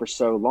been there for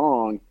so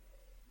long.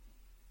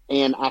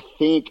 And I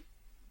think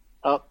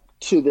up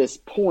to this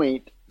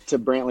point, to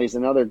Brantley's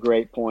another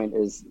great point,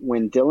 is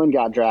when Dylan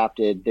got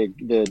drafted,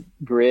 the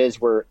Grizz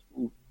were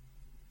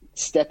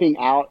stepping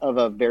out of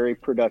a very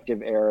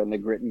productive era in the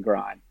grit and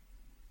grind.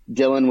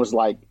 Dylan was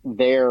like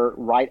there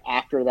right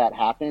after that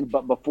happened,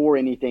 but before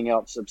anything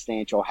else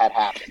substantial had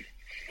happened.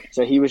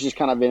 So he was just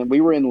kind of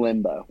we were in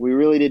limbo. We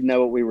really didn't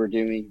know what we were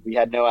doing. We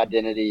had no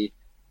identity.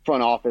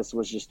 Front office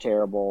was just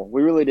terrible.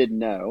 We really didn't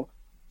know.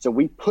 So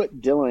we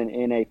put Dylan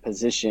in a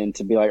position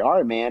to be like, all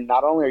right, man,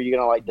 not only are you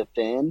going to like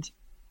defend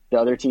the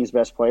other team's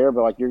best player,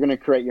 but like, you're going to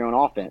create your own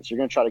offense. You're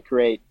going to try to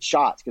create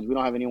shots, because we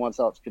don't have anyone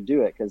else could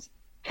do it, because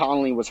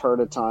Conley was hurt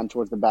a ton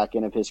towards the back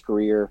end of his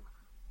career.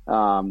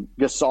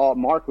 Gasol,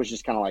 Mark was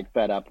just kind of like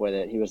fed up with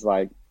it. He was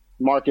like,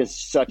 Mark is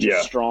such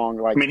a strong,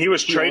 like, I mean, he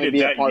was traded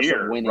that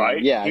year,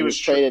 right? Yeah, he was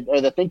traded, or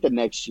I think the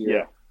next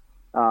year.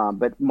 Yeah.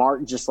 But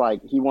Mark just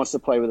like, he wants to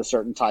play with a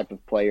certain type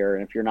of player.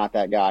 And if you're not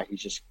that guy,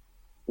 it's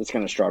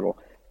going to struggle.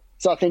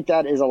 So I think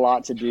that is a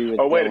lot to do with.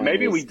 Oh, wait,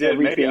 maybe we did.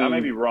 Maybe I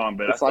may be wrong,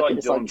 but it's I like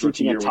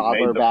teaching a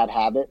toddler bad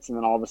habits. And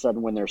then all of a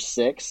sudden when they're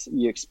 6,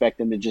 you expect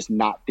them to just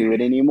not do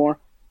it anymore.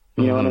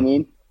 You know what I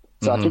mean?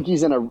 So I think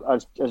he's in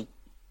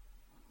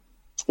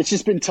it's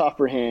just been tough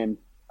for him,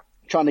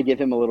 trying to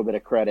give him a little bit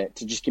of credit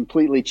to just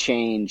completely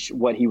change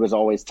what he was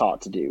always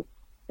taught to do.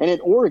 And at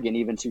Oregon,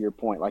 even to your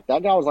point, like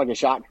that guy was like a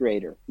shot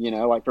creator,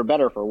 like for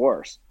better or for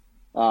worse.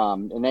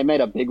 And they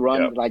made a big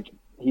run. Yep. Like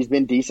he's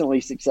been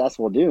decently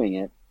successful doing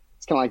it.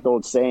 It's kind of like the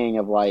old saying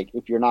of like,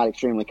 if you're not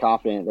extremely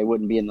confident, they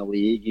wouldn't be in the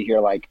league. You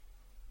hear like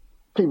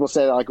people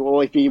say like,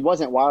 well, if he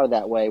wasn't wired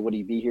that way, would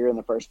he be here in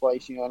the first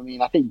place? You know what I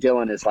mean? I think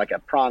Dylan is like a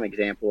prime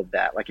example of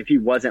that. Like if he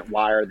wasn't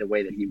wired the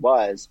way that he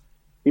was,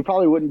 he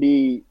probably wouldn't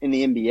be in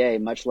the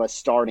NBA, much less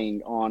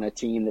starting on a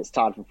team that's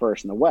tied for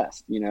first in the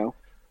West,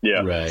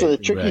 Yeah. Right, so the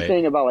tricky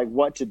thing about like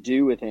what to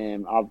do with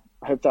him, I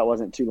hope that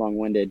wasn't too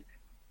long-winded.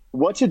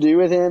 What to do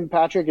with him,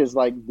 Patrick, is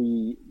like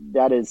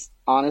that is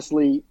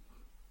honestly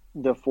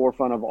the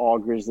forefront of all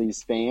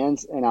Grizzlies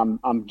fans, and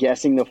I'm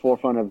guessing the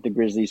forefront of the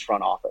Grizzlies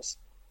front office.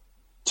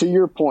 To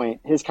your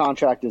point, his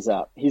contract is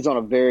up. He's on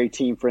a very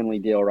team-friendly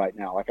deal right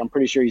now. Like I'm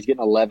pretty sure he's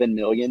getting $11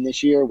 million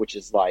this year, which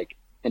is like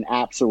an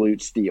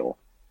absolute steal.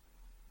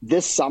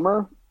 This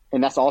summer,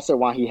 and that's also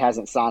why he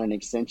hasn't signed an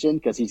extension,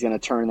 because he's going to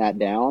turn that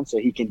down so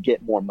he can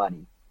get more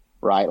money,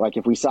 right? Like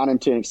if we sign him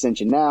to an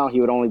extension now, he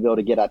would only be able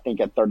to get, I think,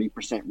 a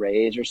 30%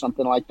 raise or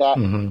something like that.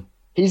 Mm-hmm.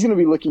 He's going to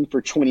be looking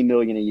for $20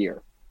 million a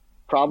year,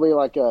 probably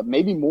like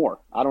maybe more.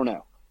 I don't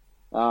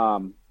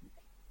know.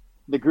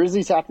 The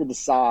Grizzlies have to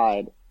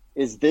decide,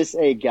 is this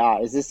a guy?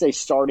 Is this a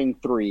starting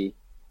 3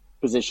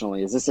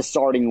 positionally? Is this a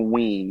starting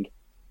wing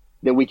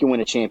that we can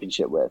win a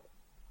championship with?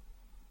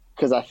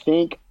 Because I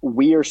think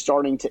we are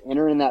starting to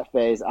enter in that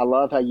phase. I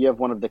love how you have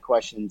one of the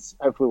questions.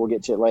 Hopefully we'll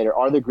get to it later.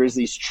 Are the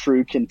Grizzlies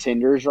true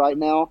contenders right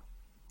now?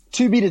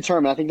 To be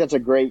determined. I think that's a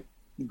great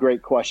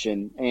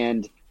question.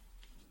 And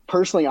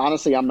personally,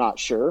 honestly, I'm not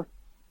sure.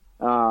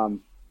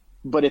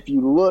 But if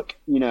you look,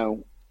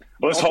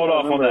 let's hold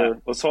off on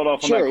that. Let's hold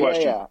off on that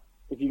question. Yeah.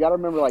 If you got to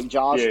remember, like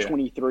Ja's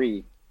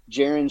 23,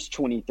 Jaren's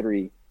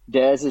 23,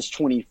 Dez is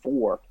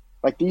 24.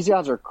 Like these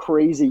guys are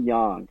crazy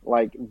young,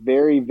 like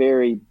very,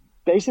 very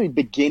basically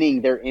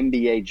beginning their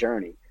NBA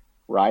journey,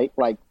 right?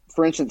 Like,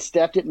 for instance,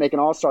 Steph didn't make an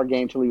All-Star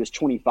game till he was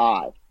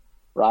 25,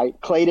 right?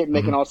 Clay didn't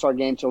make an All-Star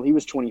game till he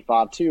was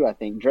 25 too, I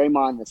think.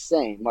 Draymond the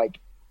same. Like,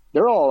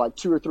 they're all like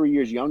 2 or 3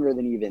 years younger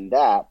than even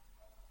that.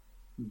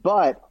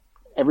 But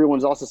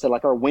everyone's also said,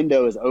 like, our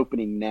window is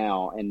opening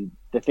now. And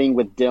the thing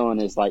with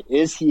Dylan is, like,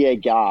 is he a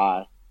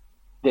guy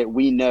that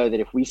we know that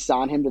if we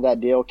sign him to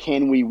that deal,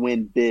 can we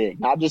win big?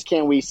 Not just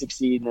can we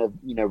succeed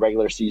in the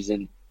regular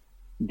season,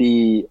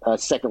 be a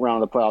second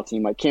round of the playoff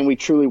team. Like, can we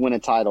truly win a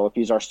title if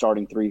he's our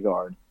starting 3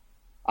 guard?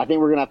 I think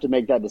we're going to have to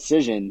make that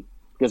decision,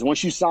 because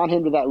once you sign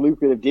him to that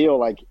lucrative deal,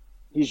 like,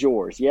 he's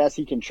yours. Yes,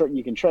 you can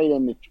trade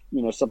him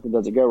if, something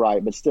doesn't go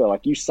right, but still,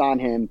 like, you sign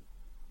him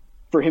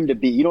for him to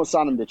be, you don't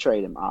sign him to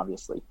trade him,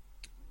 obviously.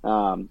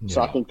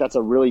 So I think that's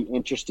a really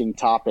interesting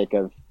topic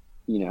of,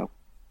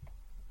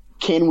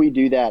 can we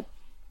do that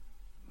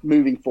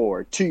moving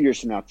forward 2 years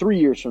from now, 3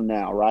 years from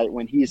now, right?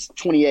 When he's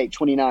 28,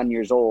 29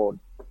 years old,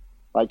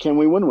 like, can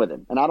we win with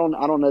him? And I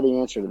don't know the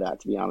answer to that,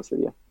 to be honest with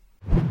you.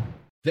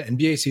 The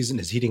NBA season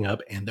is heating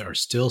up, and there are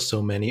still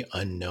so many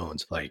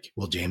unknowns. Like,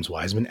 will James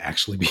Wiseman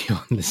actually be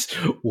on this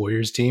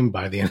Warriors team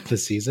by the end of the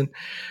season?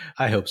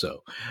 I hope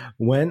so.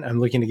 When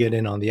I'm looking to get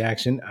in on the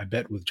action, I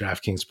bet with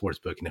DraftKings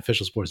Sportsbook, an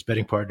official sports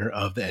betting partner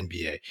of the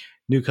NBA.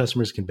 New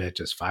customers can bet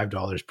just $5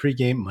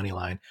 pregame money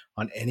line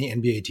on any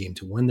NBA team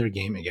to win their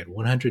game and get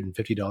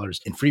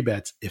 $150 in free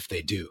bets if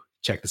they do.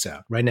 Check this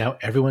out. Right now,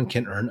 everyone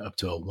can earn up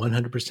to a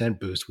 100%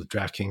 boost with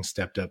DraftKings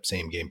stepped up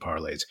same game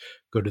parlays.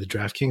 Go to the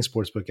DraftKings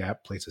Sportsbook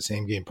app, place a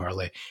same game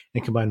parlay,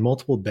 and combine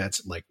multiple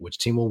bets like which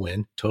team will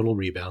win, total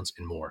rebounds,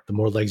 and more. The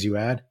more legs you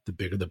add, the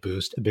bigger the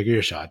boost, the bigger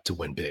your shot to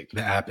win big.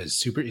 The app is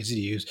super easy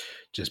to use.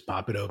 Just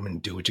pop it open,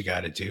 do what you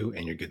got to do,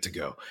 and you're good to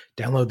go.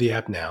 Download the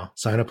app now,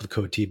 sign up with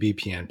code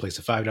TBPN, place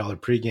a $5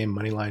 pregame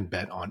moneyline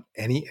bet on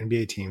any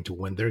NBA team to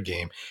win their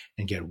game,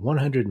 and get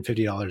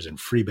 $150 in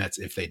free bets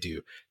if they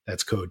do.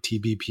 That's code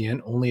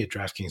TBPN only at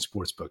DraftKings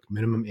Sportsbook.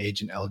 Minimum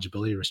age and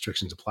eligibility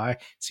restrictions apply.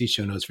 See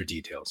show notes for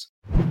details.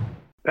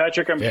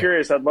 Patrick, I'm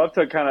curious. I'd love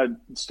to kind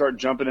of start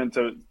jumping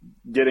into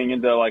getting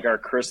into like our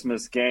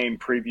Christmas game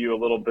preview a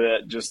little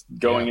bit, just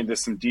going into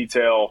some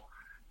detail.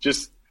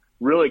 Just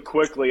really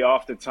quickly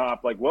off the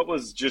top, like what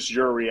was just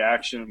your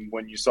reaction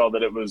when you saw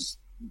that it was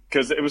 –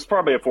 because it was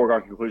probably a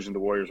foregone conclusion the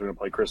Warriors were going to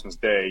play Christmas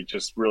Day,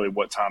 just really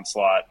what time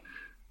slot.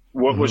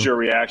 What was your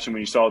reaction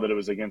when you saw that it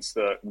was against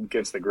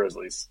the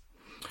Grizzlies?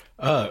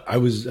 I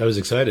was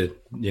excited.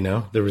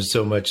 There was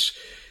so much.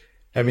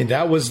 I mean,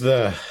 that was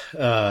the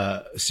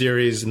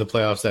series in the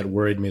playoffs that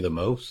worried me the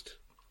most,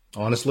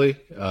 honestly.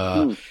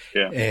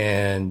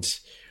 And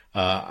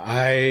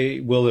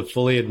I will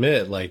fully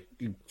admit, like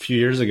a few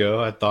years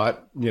ago, I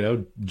thought,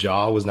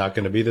 Ja was not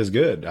going to be this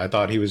good. I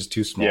thought he was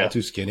too small,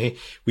 too skinny.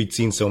 We'd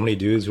seen so many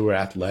dudes who were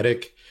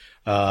athletic.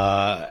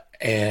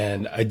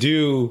 And I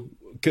do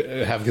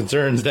have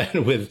concerns that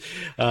with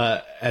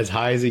as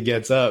high as he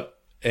gets up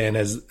and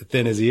as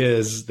thin as he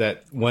is,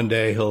 that one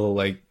day he'll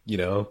I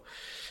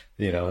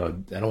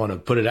don't want to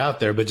put it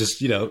out there, but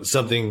just,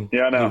 something,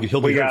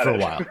 he'll be hurt for a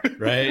while,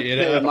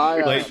 right?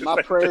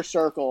 My prayer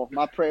circle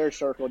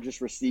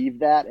just received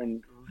that,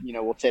 and,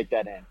 we'll take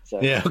that in.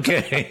 So. Yeah.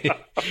 Okay.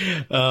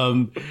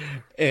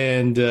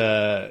 And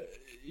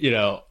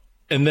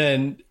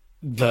then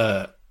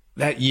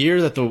that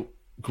year that the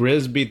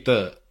Grizz beat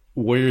the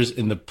Warriors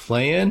in the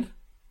play-in,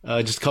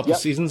 just a couple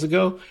seasons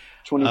ago,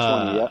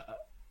 2020.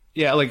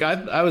 Yeah. Like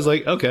I was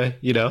like, okay,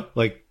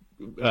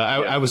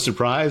 I was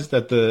surprised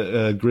that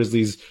the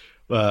Grizzlies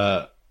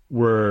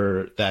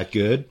were that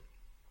good.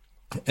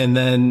 And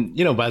then,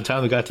 by the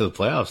time we got to the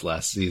playoffs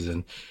last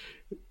season,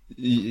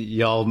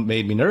 y'all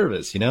made me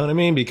nervous, you know what I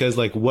mean? Because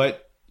like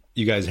what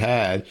you guys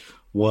had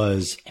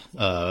was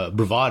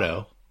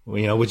bravado,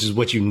 which is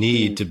what you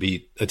need to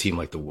beat a team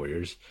like the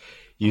Warriors.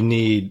 You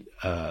need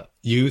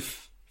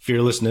youth,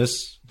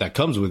 fearlessness that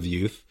comes with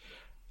youth,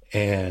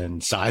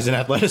 and size and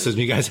athleticism.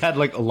 You guys had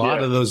like a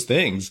lot of those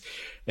things.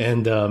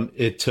 And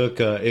it took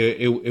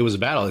it was a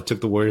battle. It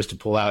took the Warriors to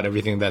pull out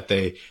everything that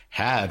they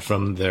had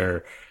from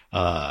their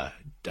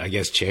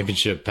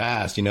championship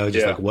past,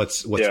 like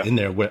what's in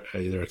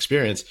their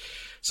experience.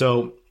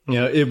 So,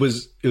 it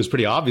was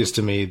pretty obvious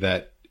to me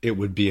that it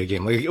would be a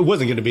game. Like it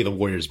wasn't going to be the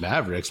Warriors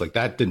Mavericks. Like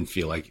that didn't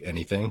feel like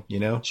anything,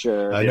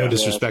 Sure. No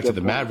disrespect to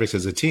the Mavericks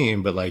as a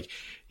team, but like,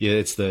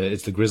 it's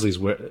the Grizzlies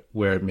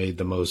where it made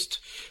the most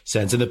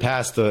sense. In the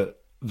past, the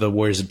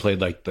Warriors had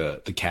played like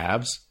the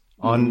Cavs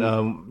on,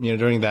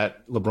 during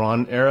that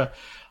LeBron era.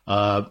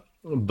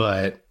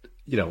 But,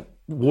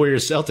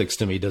 Warriors Celtics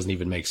to me doesn't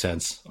even make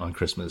sense on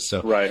Christmas.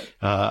 So, right.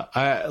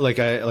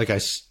 I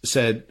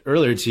said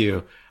earlier to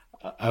you,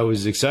 I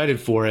was excited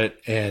for it.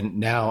 And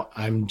now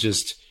I'm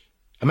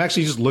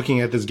actually just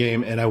looking at this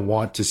game and I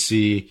want to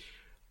see,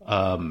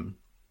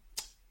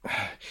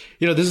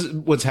 this is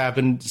what's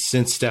happened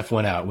since Steph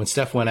went out. When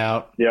Steph went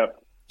out,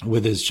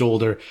 with his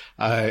shoulder,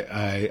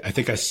 I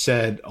think I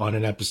said on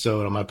an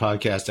episode on my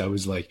podcast, I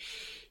was like,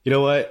 you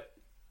know what?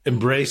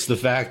 Embrace the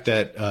fact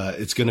that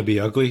it's going to be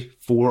ugly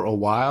for a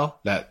while,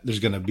 that there's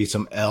going to be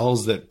some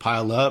L's that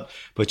pile up,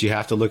 but you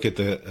have to look at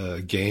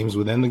the games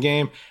within the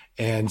game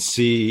and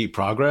see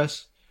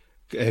progress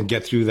and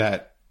get through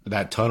that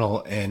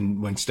tunnel.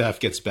 And when Steph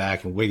gets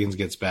back and Wiggins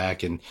gets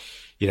back and,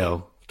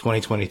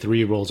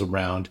 2023 rolls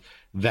around,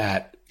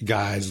 that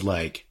guys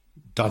like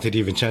Dante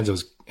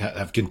DiVincenzo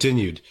have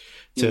continued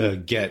to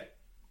get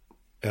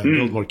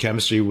build more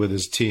chemistry with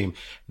his team,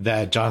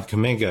 that Jonathan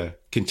Kuminga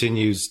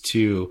continues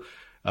to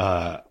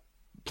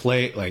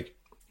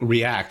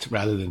react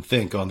rather than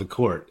think on the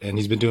court. And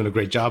he's been doing a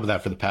great job of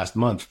that for the past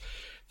month.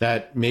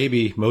 That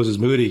maybe Moses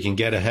Moody can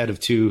get ahead of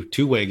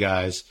two-way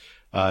guys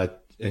and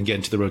get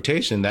into the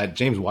rotation, that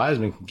James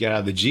Wiseman can get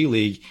out of the G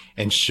League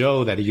and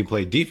show that he can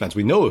play defense.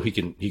 We know he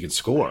can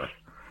score.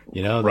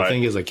 The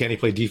thing is, like, can he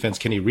play defense?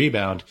 Can he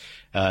rebound?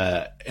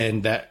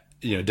 And that,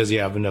 does he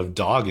have enough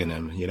dog in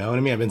him? You know what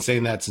I mean? I've been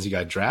saying that since he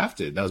got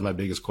drafted. That was my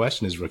biggest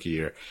question his rookie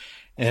year.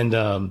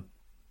 And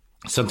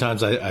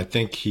sometimes I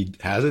think he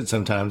has it.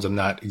 Sometimes I'm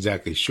not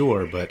exactly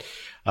sure, but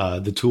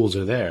the tools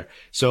are there.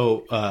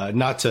 So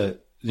not to,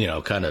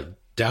 kind of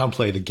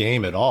downplay the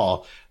game at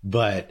all,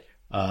 but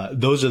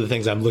those are the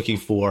things I'm looking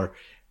for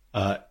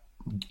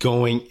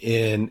going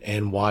in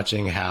and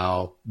watching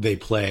how they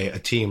play a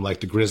team like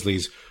the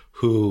Grizzlies,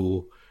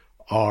 who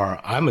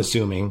are, I'm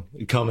assuming,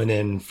 coming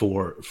in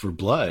for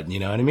blood. You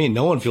know what I mean?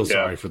 No one feels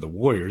sorry for the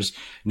Warriors.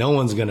 No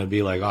one's going to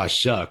be like, oh,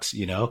 shucks,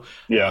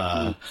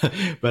 Yeah.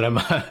 But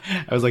I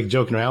was like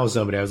joking around with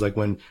somebody. I was like,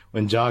 when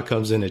Ja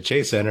comes in at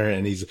Chase Center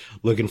and he's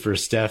looking for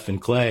Steph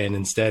and Clay, and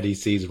instead he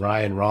sees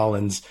Ryan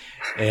Rollins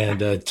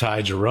and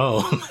Ty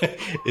Jerome,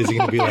 is he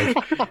going to be like,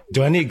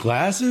 do I need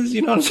glasses?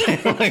 You know what I'm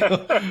saying? Like,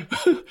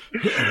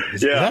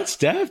 is that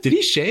Steph? Did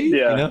he shave?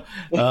 Yeah.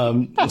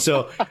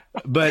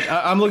 But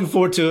I'm looking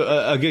forward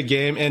to a good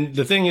game. And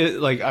the thing is,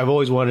 like, I've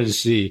always wanted to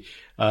see,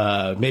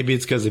 maybe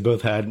it's because they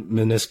both had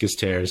meniscus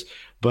tears,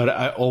 but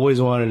I always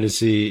wanted to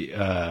see,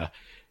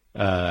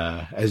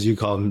 as you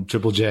call him,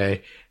 Triple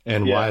J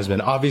and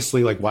Wiseman.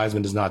 Obviously, like,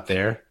 Wiseman is not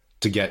there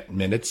to get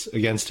minutes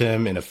against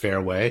him in a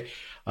fair way.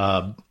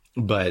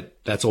 But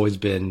that's always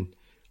been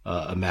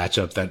a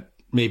matchup that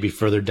maybe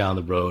further down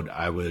the road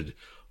I would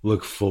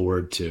look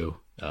forward to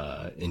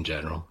in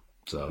general.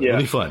 So it'll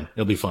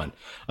be fun.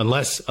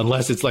 Unless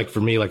it's like, for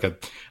me, like a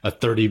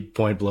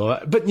 30-point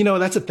blowout. But,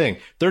 that's the thing.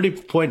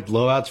 30-point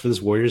blowouts for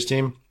this Warriors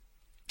team.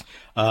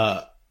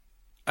 I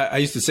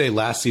used to say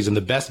last season,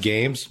 the best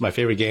games, my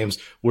favorite games,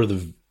 were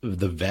the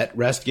vet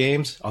rest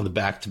games on the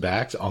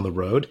back-to-backs on the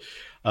road,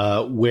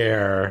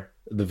 where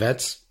the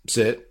vets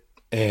sit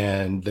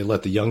and they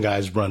let the young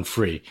guys run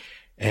free.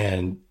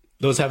 And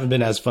those haven't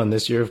been as fun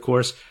this year, of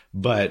course,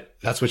 but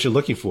that's what you're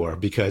looking for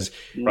because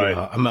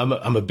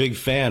I'm a big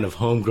fan of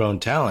homegrown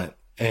talent.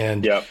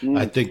 And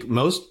I think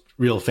most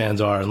real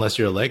fans are, unless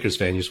you're a Lakers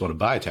fan, you just want to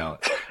buy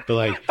talent. But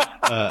like,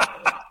 I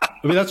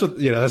mean, that's what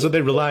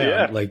they rely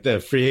on, like the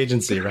free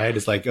agency, right?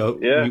 It's like,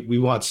 we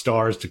want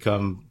stars to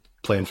come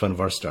play in front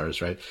of our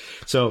stars, right?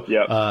 So,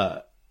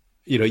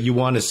 you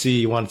want to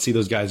see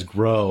those guys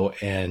grow,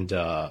 and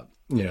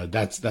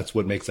that's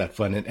what makes that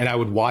fun. And I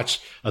would watch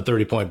a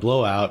 30-point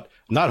blowout,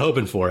 not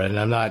hoping for it, and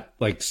I'm not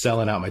like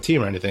selling out my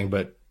team or anything,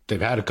 but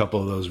they've had a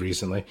couple of those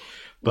recently.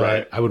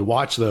 But I would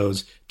watch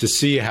those to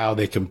see how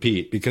they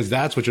compete, because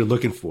that's what you're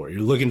looking for.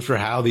 You're looking for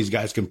how these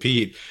guys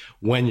compete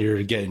when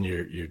you're getting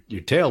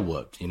your tail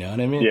whooped. You know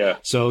what I mean? Yeah.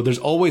 So there's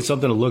always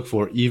something to look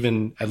for,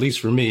 even at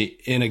least for me,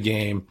 in a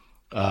game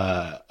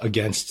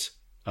against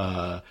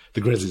the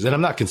Grizzlies. And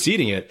I'm not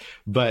conceding it,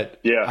 but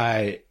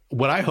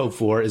what I hope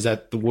for is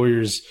that the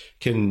Warriors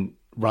can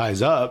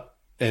rise up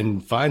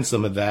and find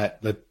some of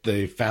that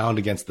they found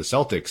against the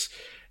Celtics.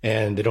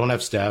 And they don't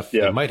have Steph.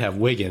 They might have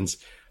Wiggins,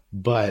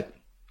 but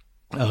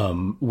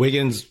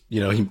Wiggins,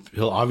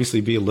 he'll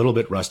obviously be a little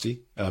bit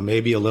rusty,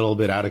 maybe a little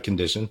bit out of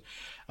condition.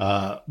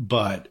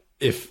 But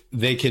if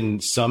they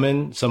can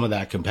summon some of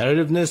that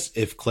competitiveness,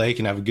 if Klay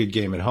can have a good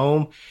game at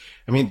home,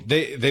 I mean,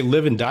 they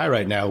live and die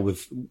right now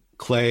with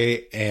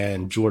Klay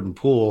and Jordan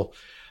Poole,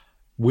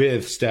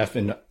 with Steph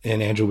and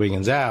Andrew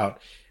Wiggins out.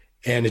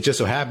 And it just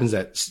so happens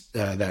that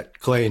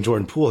Klay and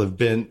Jordan Poole have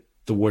been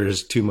the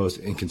Warriors' two most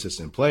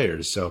inconsistent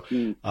players. So,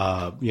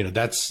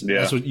 that's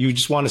what you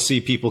just want to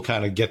see, people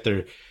kind of get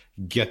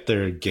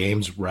their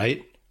games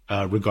right,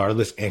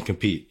 regardless, and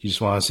compete. You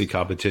just want to see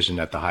competition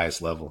at the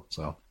highest level.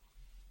 So,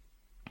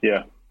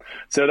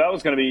 so that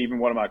was going to be even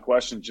one of my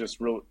questions.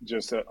 Just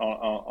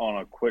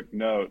on a quick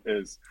note,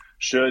 is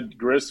should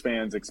Grizz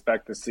fans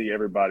expect to see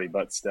everybody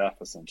but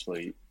Steph,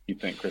 essentially, you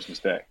think, Christmas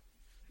Day?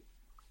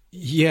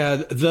 Yeah,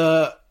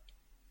 the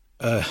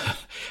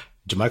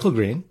JaMychal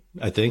Green,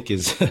 I think,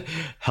 is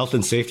health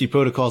and safety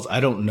protocols. I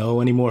don't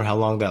know anymore how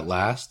long that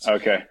lasts.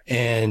 Okay.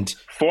 And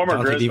former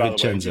Grizz, by the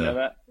way, do you know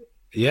that?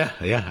 Yeah,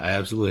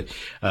 absolutely.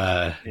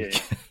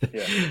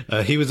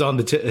 He was on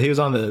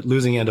the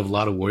losing end of a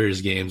lot of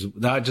Warriors games,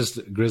 not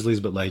just Grizzlies,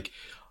 but like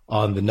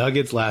on the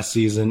Nuggets last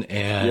season,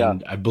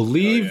 and I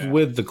believe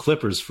with the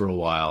Clippers for a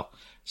while.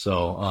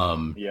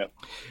 So,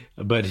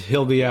 but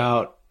he'll be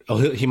out.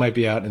 He might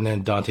be out, and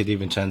then Dante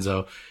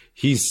DiVincenzo,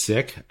 he's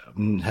sick.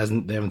 They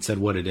haven't said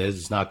what it is.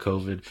 It's not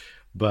COVID,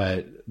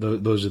 but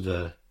those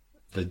are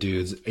the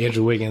dudes.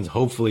 Andrew Wiggins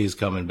hopefully is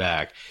coming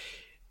back.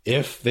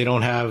 If they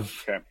don't have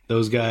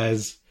those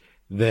guys,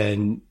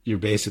 then you're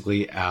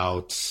basically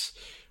out,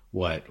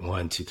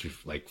 1, 2, 3,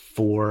 like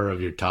 4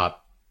 of your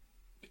top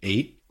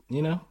 8,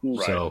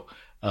 Right. So,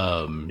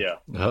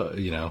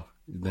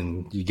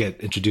 then you get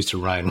introduced to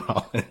Ryan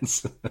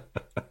Rollins.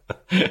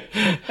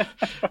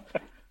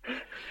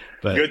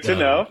 But, good to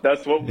know.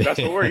 That's what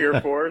we're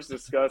here for, is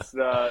discuss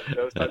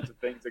those types of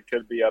things that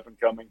could be up and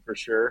coming for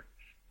sure.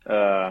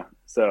 Ty,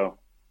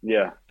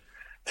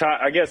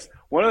 I guess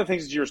one of the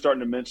things that you were starting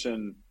to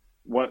mention,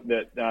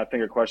 I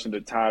think a question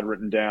that Ty had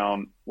written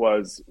down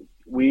was,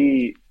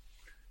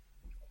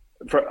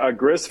 for a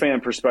Grizz fan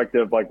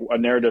perspective, like a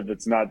narrative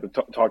that's not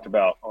talked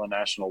about on a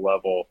national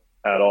level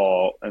at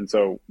all, and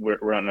so we're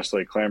not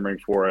necessarily clamoring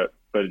for it,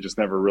 but it just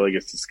never really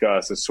gets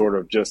discussed. It's sort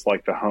of just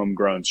like the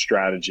homegrown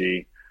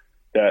strategy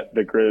that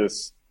the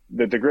Grizz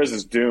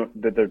is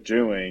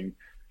doing,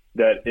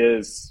 that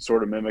is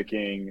sort of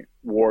mimicking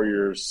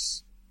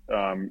Warriors'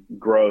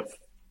 growth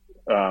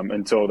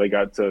until they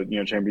got to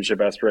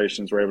championship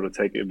aspirations, were able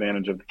to take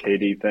advantage of the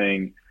KD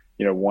thing,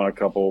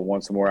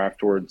 won some more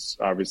afterwards,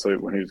 obviously,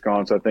 when he was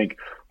gone. So I think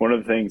one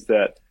of the things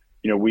that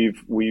we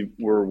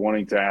were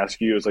wanting to ask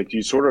you is, like, do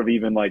you sort of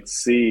even like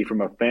see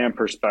from a fan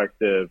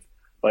perspective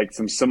like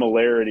some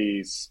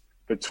similarities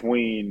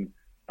between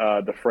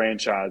the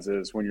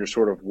franchises when you're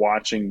sort of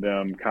watching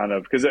them, kind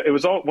of, because it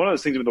was all one of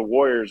those things with the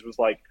Warriors was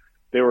like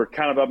they were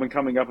kind of up and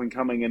coming,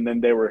 and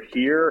then they were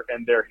here,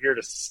 and they're here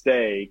to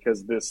stay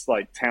because this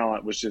like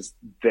talent was just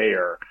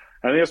there.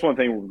 And I think that's one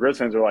thing Grizz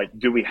fans are like,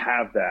 do we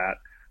have that?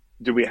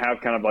 Do we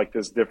have kind of like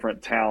this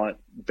different talent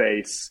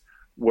base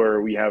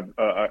where we have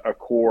a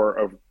core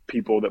of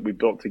people that we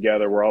built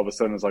together, where all of a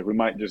sudden it's like we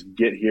might just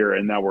get here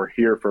and now we're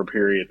here for a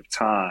period of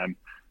time?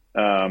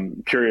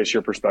 Curious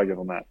your perspective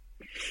on that.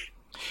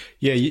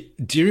 Yeah.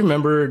 Do you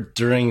remember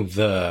during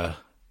the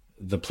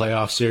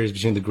playoff series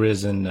between the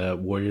Grizz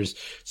and Warriors,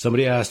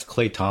 somebody asked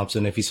Klay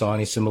Thompson if he saw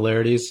any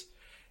similarities,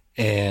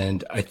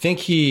 and I think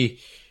he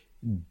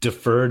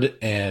deferred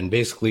and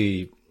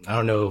basically, I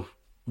don't know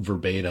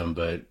verbatim,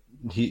 but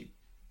he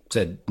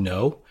said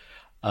no.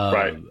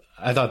 Right.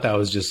 I thought that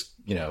was just,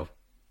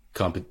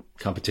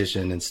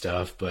 competition and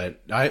stuff,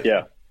 but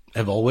I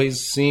have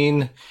always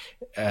seen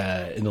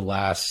in the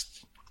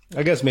last,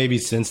 I guess maybe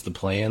since the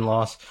play-in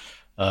loss,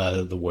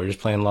 the Warriors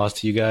play-in loss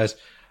to you guys,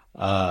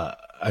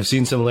 I've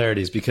seen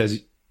similarities, because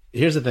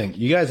here's the thing.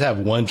 You guys have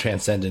one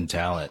transcendent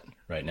talent,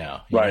 right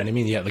now. You know what I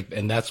mean? Yeah, like,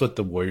 and that's what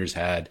the Warriors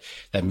had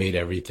that made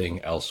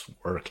everything else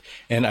work.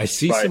 And I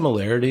see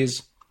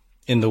similarities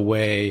in the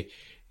way.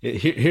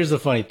 Here's the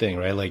funny thing,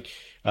 right? Like,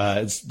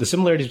 it's the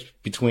similarities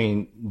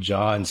between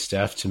Ja and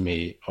Steph to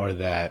me are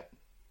that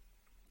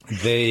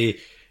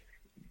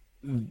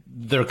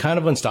they're kind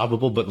of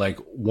unstoppable, but like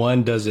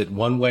one does it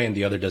one way and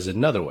the other does it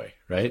another way,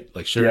 right?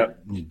 Like, sure,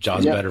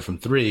 Ja's better from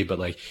three, but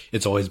like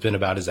it's always been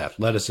about his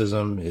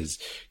athleticism, his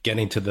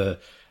getting to the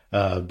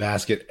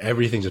basket,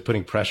 everything, just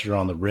putting pressure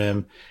on the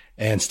rim.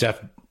 And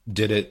Steph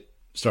did it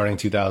starting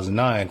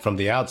 2009 from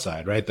the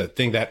outside, right? The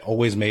thing that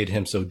always made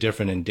him so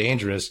different and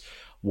dangerous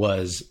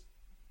was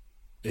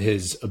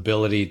his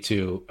ability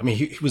to, I mean,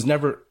 he was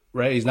never,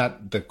 right? He's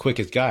not the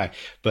quickest guy,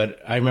 but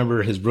I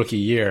remember his rookie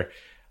year,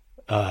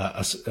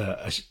 a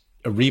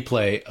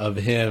replay of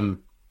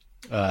him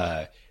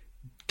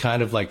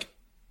kind of like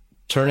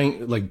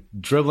turning, like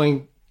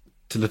dribbling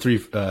to the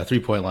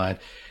 3-point line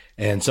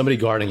and somebody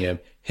guarding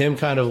him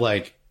kind of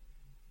like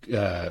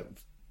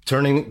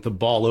turning the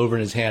ball over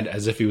in his hand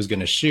as if he was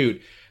going to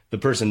shoot, the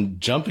person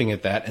jumping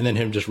at that, and then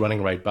him just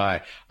running right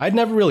by. I'd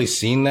never really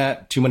seen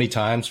that too many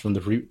times from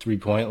the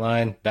 3-point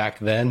line back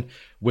then,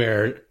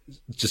 where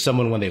just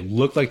someone, when they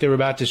looked like they were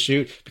about to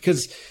shoot,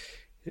 because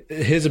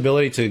his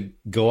ability to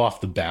go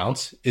off the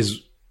bounce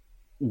is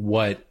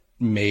what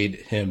made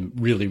him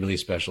really, really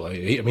special.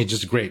 I mean,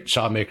 just a great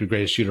shot maker,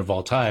 greatest shooter of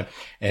all time.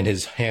 And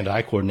his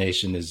hand-eye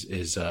coordination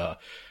is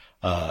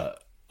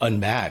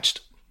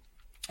unmatched,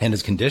 and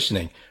his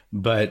conditioning.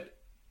 But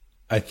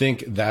I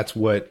think that's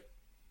what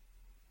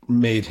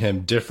made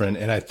him different.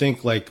 And I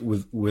think like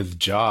with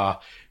Ja,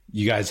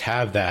 you guys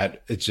have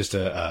that. It's just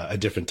a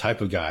different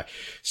type of guy.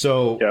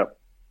 So,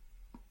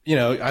 you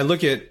know, I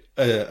look at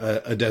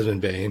a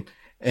Desmond Bane,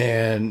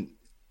 and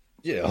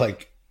you know,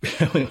 like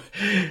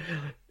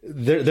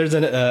there's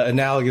an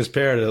analogous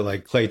pair to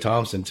like Klay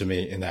Thompson to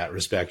me in that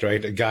respect,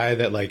 right? A guy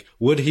that like,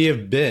 would he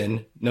have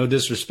been, no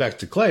disrespect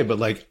to Klay, but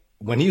like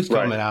when he was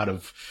coming out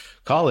of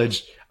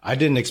college, I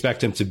didn't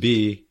expect him to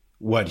be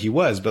what he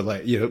was. But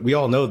like, you know, we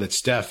all know that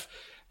Steph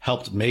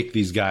helped make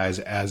these guys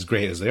as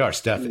great as they are.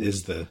 Steph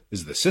is the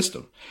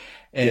system.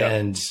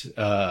 And,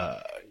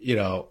 you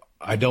know,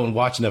 I don't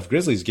watch enough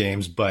Grizzlies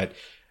games, but,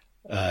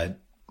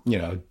 you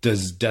know,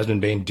 does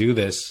Desmond Bane do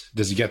this?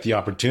 Does he get the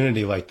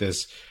opportunity like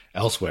this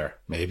elsewhere?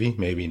 Maybe,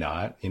 maybe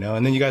not, you know?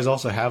 And then you guys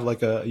also have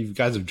like you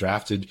guys have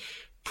drafted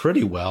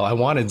pretty well. I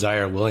wanted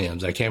Zaire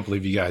Williams. I can't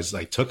believe you guys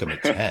like took him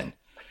at 10.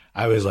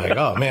 I was like,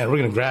 oh man, we're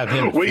going to grab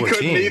him at 14. We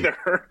couldn't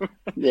either.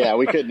 Yeah,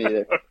 we couldn't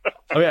either.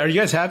 Okay, are you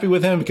guys happy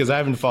with him? Because I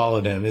haven't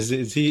followed him. Is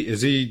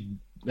he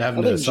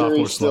having a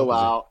sophomore slump? Still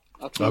out.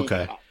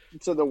 Okay.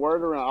 So the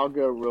word around, I'll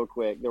go real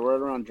quick. The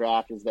word around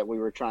draft is that we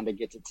were trying to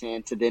get to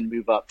 10 to then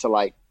move up to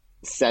like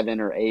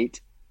 7 or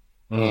 8.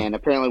 And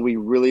apparently we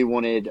really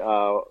wanted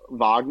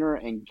Wagner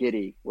and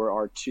Giddey were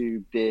our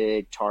two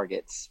big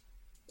targets.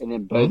 And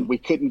then both we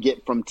couldn't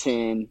get from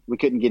 10. We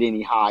couldn't get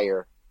any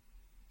higher.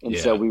 And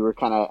so we were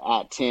kind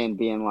of at 10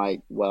 being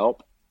like,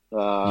 well,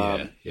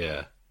 we're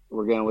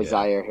going with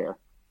Zaire here.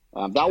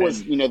 That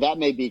was, you know, that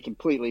may be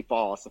completely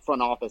false. The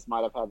front office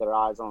might have had their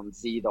eyes on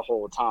Z the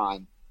whole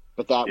time,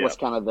 but that was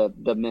kind of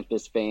the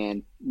Memphis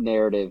fan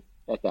narrative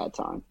at that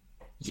time.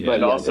 Yeah.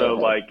 But also,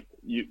 like,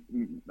 you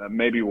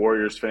maybe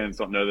Warriors fans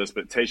don't know this,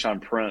 but Tayshaun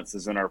Prince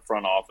is in our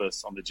front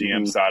office on the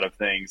GM side of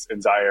things,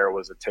 and Zaire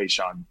was a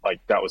Tayshaun,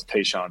 like that was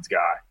Tayshaun's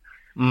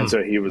guy, and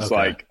so he was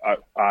like,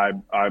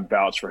 I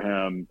vouch for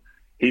him.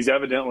 He's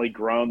evidently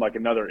grown like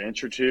another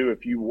inch or two.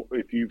 If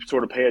you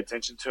sort of pay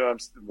attention to him,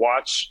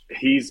 watch.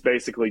 He's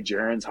basically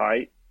Jaren's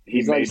height.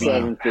 He's like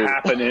maybe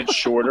half an inch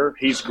shorter.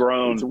 He's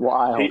grown. It's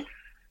wild.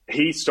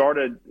 He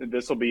started.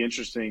 This will be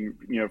interesting,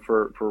 you know,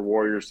 for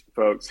Warriors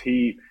folks.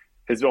 He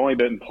has only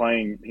been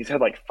playing. He's had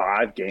like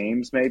 5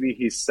 games, maybe.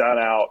 He's sat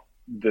out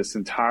this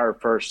entire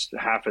first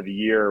half of the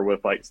year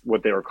with like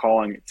what they were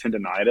calling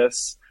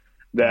tendonitis.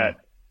 That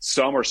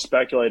some are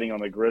speculating on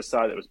the Grizz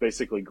side that was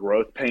basically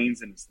growth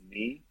pains in his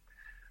knee.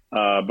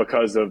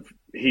 Because of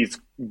he's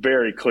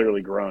very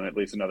clearly grown at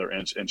least another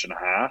inch and a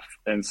half,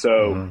 and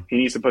so he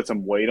needs to put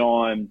some weight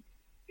on.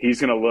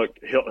 He's going to look.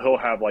 He'll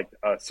have like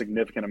a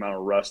significant amount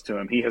of rust to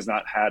him. He has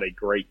not had a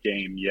great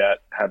game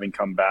yet, having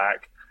come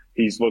back.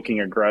 He's looking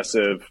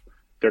aggressive.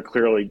 They're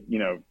clearly, you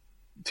know,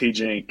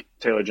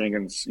 Taylor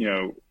Jenkins, you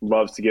know,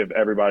 loves to give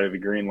everybody the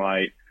green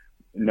light,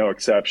 no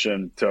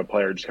exception to a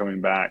player just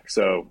coming back.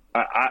 So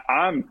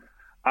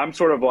I'm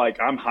sort of like,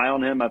 I'm high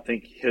on him. I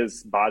think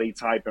his body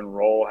type and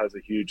role has a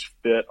huge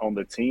fit on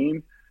the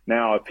team.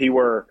 Now, if he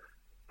were,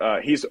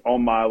 he's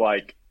on my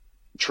like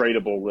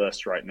tradable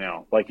list right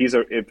now. Like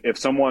if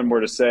someone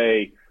were to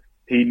say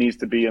he needs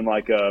to be in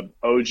like a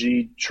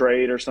OG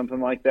trade or something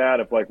like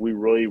that, if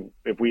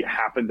we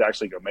happen to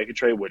actually go make a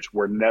trade, which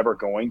we're never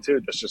going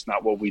to, that's just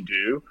not what we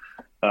do.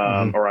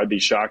 Or I'd be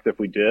shocked if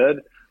we did.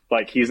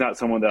 Like, he's not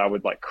someone that I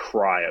would like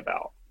cry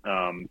about.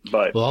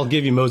 But well, I'll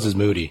give you Moses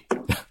Moody.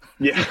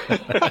 Yeah.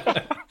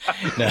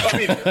 No. I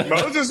mean,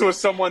 Moses was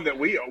someone that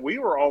we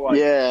were all like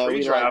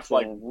pre-draft,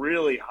 like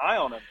really high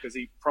on him because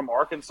he from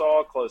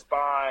Arkansas, close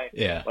by.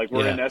 Yeah. Like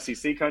we're in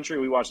SEC country.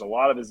 We watched a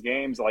lot of his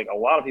games. Like a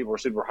lot of people were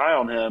super high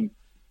on him.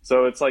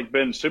 So it's like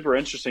been super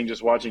interesting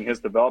just watching his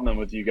development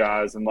with you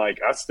guys. And like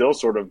I still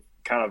sort of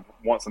kind of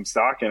want some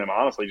stock in him,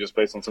 honestly, just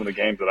based on some of the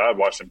games that I've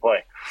watched him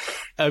play.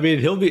 I mean,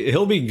 he'll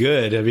be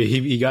good. I mean,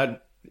 he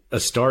got a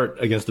start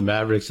against the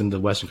Mavericks in the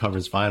Western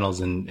Conference Finals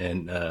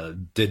and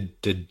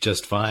did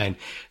just fine.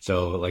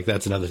 So like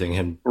that's another thing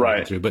him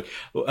right through. But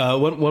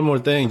one more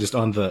thing, just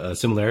on the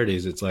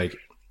similarities, it's like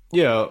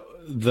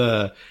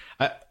the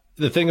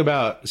thing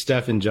about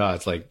Steph and Ja,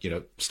 it's like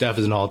Steph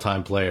is an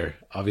all-time player.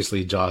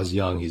 Obviously, Ja's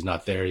young; he's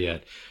not there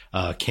yet.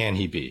 Can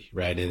he be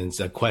right? And it's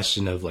a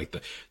question of like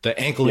the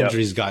ankle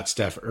injuries got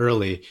Steph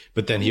early,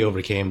 but then he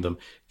overcame them.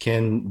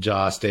 Can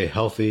Ja stay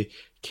healthy?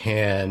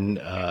 Can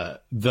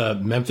the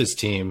Memphis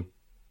team,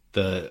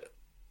 the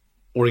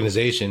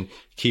organization,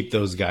 keep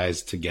those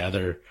guys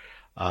together?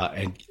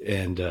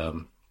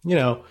 It's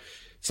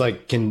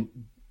like, can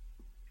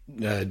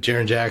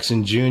Jaren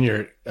Jackson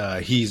Jr.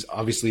 He's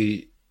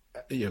obviously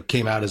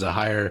came out as a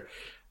higher,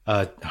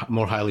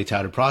 more highly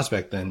touted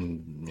prospect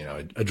than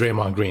a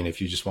Draymond Green.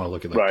 If you just want to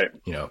look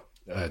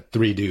at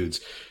three dudes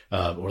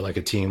or like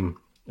a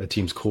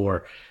team's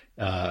core,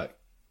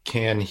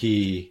 can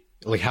he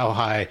how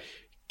high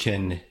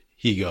can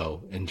he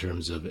go in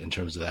terms of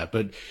that?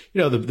 But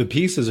the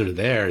pieces are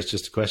there. It's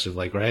just a question of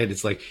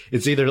it's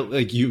either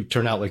like you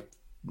turn out like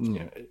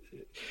you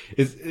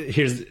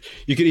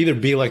could either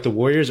be like the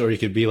Warriors or you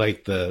could be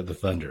like the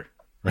Thunder,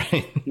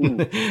 right?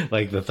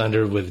 Like the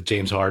Thunder with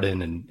James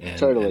Harden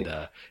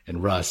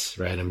and Russ,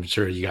 right? I'm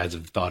sure you guys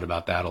have thought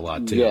about that a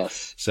lot too.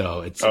 Yes.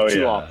 So it's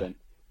too often.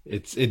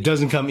 It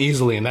doesn't come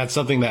easily, and that's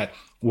something that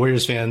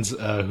Warriors fans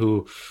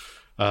who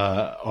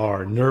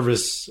are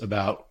nervous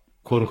about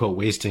quote unquote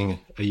wasting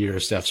a year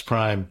of Steph's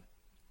prime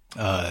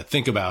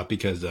think about,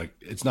 because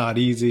it's not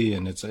easy,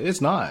 and it's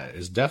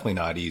definitely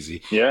not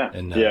easy. Yeah.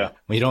 And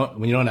when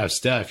you don't have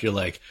Steph, you're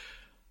like,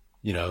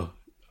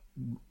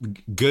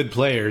 good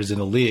players in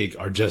the league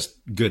are just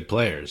good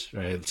players,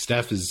 right?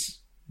 Steph is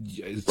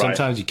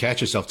sometimes you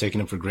catch yourself taking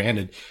him for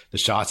granted, the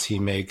shots he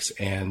makes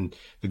and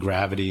the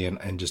gravity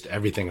and just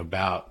everything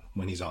about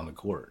when he's on the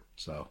court.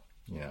 So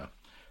yeah,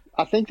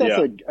 I think that's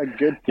a good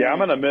point. Yeah, I'm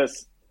gonna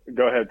miss.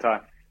 Go ahead,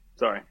 Ty.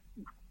 Sorry.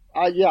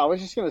 I was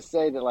just going to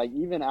say that, like,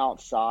 even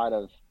outside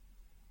of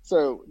 –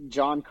 so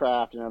John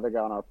Kraft, another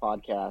guy on our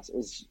podcast,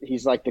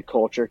 he's like the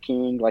culture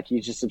king. Like,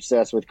 he's just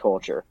obsessed with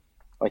culture.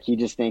 Like, he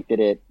just thinks that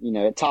it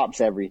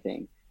tops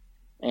everything.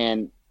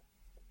 And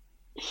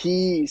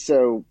he's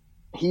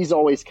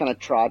always kind of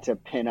tried to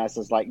pin us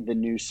as, like, the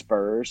new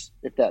Spurs,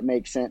 if that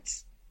makes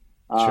sense.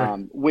 Sure.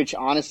 Which,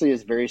 honestly,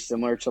 is very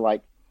similar to,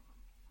 like,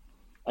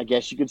 I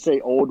guess you could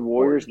say old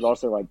Warriors, but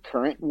also, like,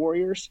 current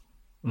Warriors.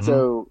 Mm-hmm.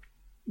 So –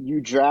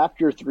 you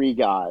draft your three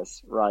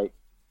guys, right?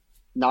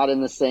 Not in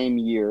the same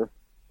year,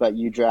 but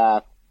you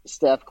draft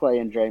Steph, Clay,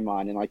 and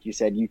Draymond, and like you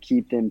said, you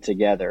keep them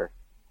together.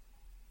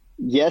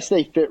 Yes,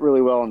 they fit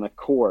really well on the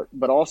court,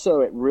 but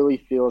also it really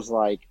feels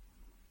like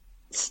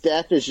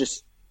Steph is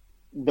just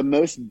the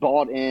most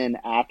bought-in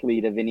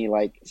athlete of any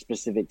like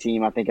specific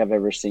team I think I've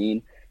ever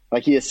seen.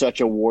 Like, he is such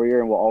a warrior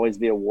and will always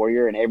be a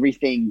warrior, and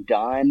everything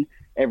done,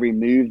 every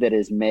move that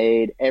is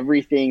made,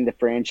 everything the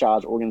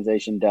franchise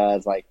organization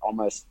does, like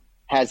almost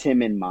has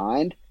him in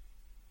mind.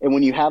 And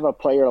when you have a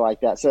player like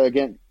that, so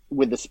again,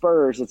 with the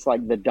Spurs, it's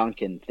like the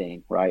Duncan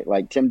thing, right?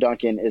 Like, Tim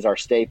Duncan is our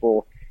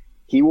staple.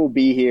 He will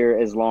be here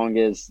as long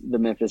as the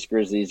Memphis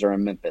Grizzlies are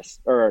in Memphis,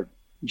 or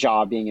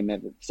Ja being in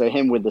Memphis. So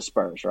him with the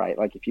Spurs, right?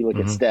 Like, if you look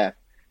at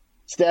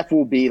Steph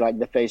will be like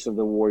the face of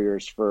the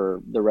Warriors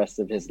for the rest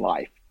of his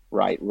life,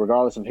 right?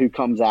 Regardless of who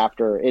comes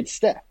after, it's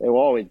Steph. It will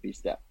always be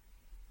Steph.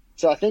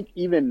 So I think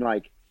even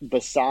like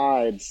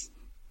besides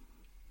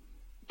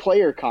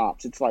player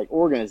comps, it's like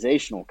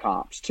organizational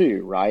comps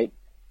too, right?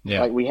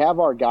 Yeah. Like, we have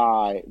our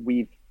guy,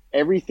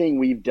 everything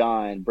we've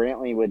done,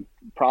 Brantley would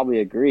probably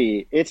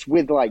agree, it's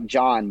with like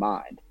Ja in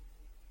mind,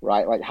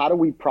 right? Like, how do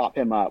we prop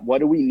him up? What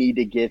do we need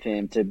to give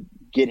him to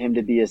get him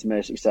to be his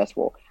most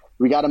successful?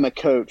 We got him a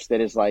coach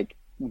that is like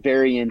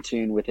very in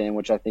tune with him,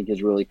 which I think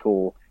is really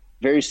cool.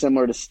 Very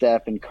similar to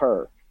Steph and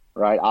Kerr,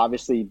 right?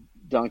 Obviously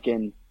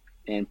Duncan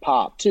and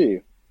Pop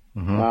too.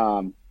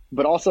 Mm-hmm.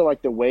 But also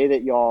like the way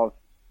that y'all,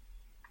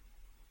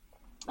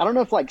 I don't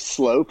know if like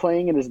slow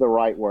playing it is the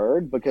right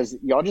word, because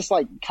y'all just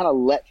like kind of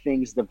let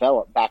things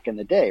develop back in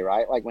the day,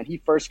 right? Like, when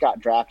he first got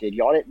drafted,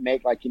 y'all didn't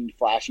make like any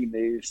flashy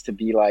moves to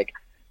be like,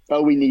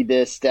 oh, we need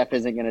this, Steph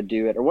isn't going to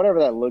do it, or whatever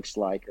that looks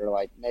like, or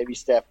like maybe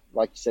Steph,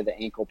 like you said, the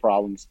ankle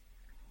problems.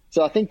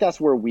 So I think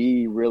that's where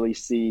we really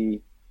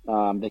see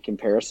the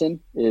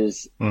comparison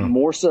is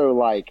more so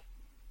like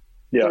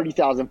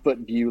 30,000 foot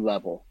view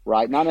level,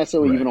 right? Not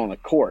necessarily even on the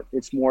court.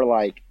 It's more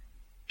like,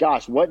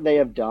 gosh, what they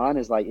have done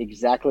is like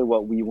exactly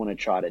what we want to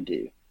try to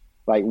do.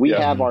 Like, we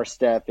have our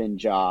Steph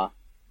and Ja,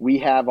 we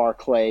have our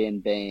Clay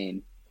and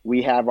Bane,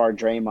 we have our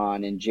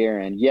Draymond and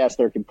Jaren. Yes,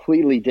 they're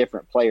completely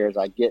different players.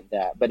 I get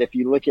that. But if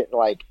you look at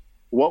like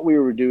what we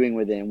were doing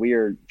with them. We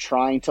are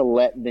trying to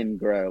let them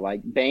grow.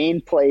 Like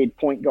Bane played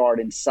point guard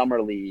in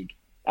summer league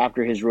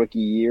after his rookie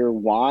year.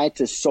 Why?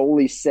 To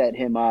solely set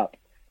him up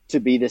to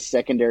be the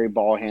secondary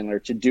ball handler,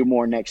 to do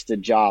more next to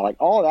Ja. Like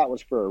all that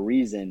was for a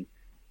reason.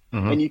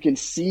 Mm-hmm. And you can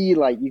see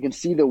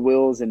the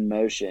wheels in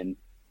motion.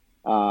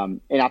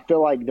 And I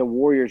feel like the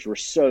Warriors were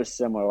so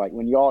similar. Like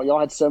when y'all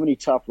had so many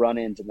tough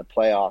run-ins in the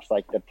playoffs,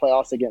 like the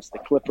playoffs against the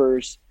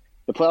Clippers,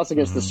 the playoffs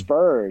against the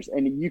Spurs,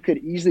 and you could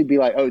easily be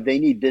like, oh, they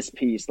need this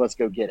piece, let's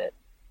go get it.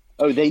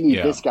 Oh, they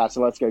need this guy,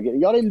 so let's go get it.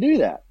 Y'all didn't do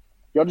that.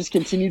 Y'all just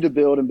continue to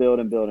build and build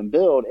and build and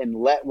build and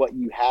let what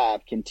you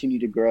have continue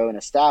to grow and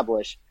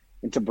establish.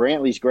 And to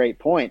Brantley's great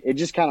point, it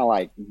just kind of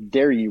like,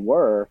 there you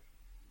were.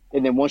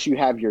 And then once you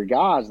have your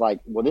guys, like,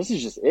 well, this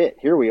is just it.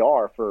 Here we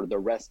are for the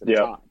rest of the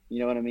time.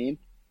 You know what I mean?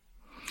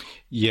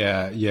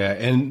 Yeah,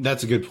 and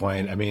that's a good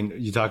point. I mean,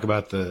 you talk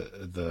about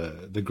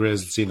the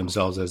Grizz see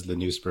themselves as the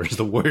new Spurs.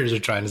 The Warriors are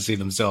trying to see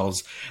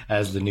themselves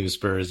as the new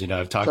Spurs. You know,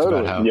 I've talked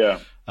about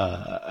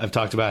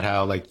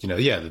how like, you know,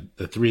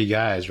 the three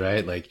guys,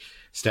 right? Like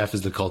Steph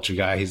is the culture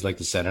guy. He's like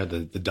the center,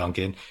 the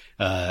Duncan,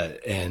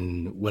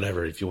 and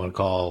whatever, if you want to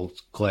call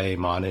Clay,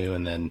 Manu,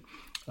 and then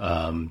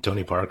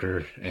Tony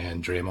Parker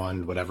and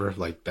Draymond, whatever,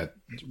 like that,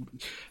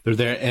 they're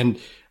there. And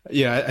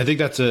yeah, I think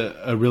that's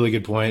a really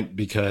good point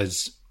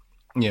because,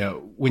 you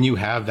know, when you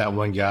have that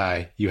one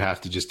guy, you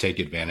have to just take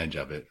advantage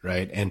of it,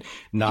 right? And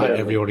not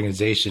every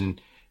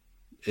organization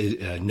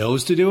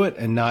knows to do it,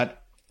 and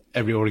not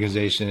every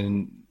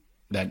organization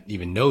that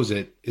even knows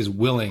it is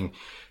willing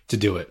to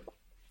do it.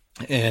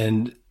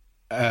 And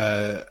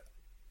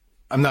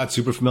I'm not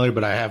super familiar,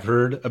 but I have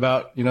heard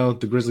about, you know,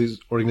 the Grizzlies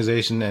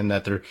organization and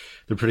that they're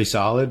pretty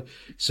solid.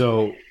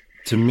 So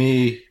to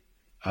me,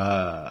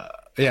 I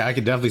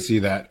could definitely see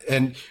that.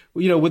 And,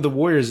 you know, with the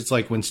Warriors, it's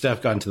like when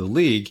Steph got into the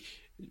league,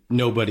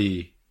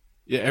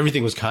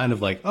 everything was kind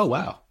of like, oh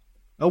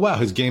wow,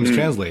 his game's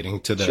translating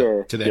to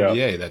the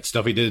NBA. That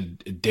stuff he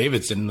did at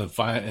Davidson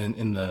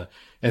in the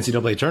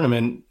NCAA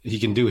tournament, he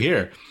can do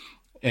here.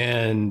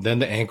 And then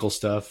the ankle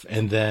stuff,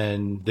 and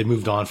then they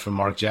moved on from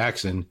Mark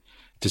Jackson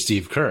to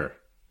Steve Kerr.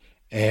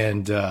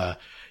 And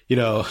you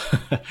know,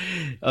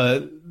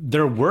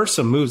 there were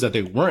some moves that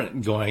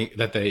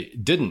they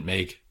didn't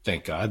make,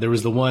 thank God. There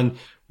was the one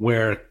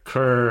where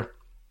Kerr,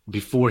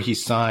 before he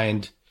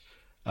signed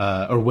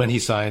when he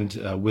signed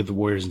with the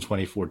Warriors in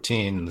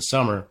 2014 in the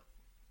summer.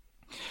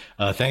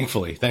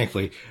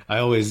 Thankfully, I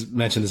always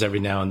mention this every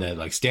now and then,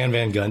 like Stan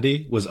Van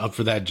Gundy was up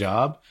for that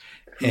job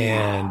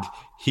and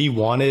he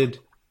wanted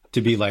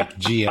to be like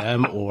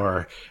GM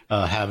or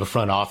have a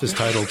front office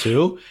title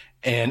too.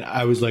 And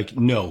I was like,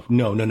 no,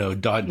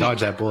 dodge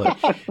that bullet.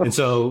 And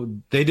so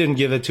they didn't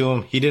give it to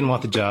him. He didn't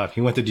want the job.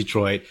 He went to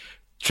Detroit,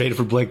 traded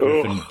for Blake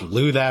Griffin,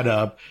 blew that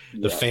up.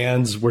 The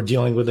fans were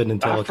dealing with it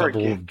until a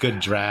couple of good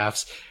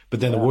drafts. But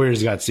then the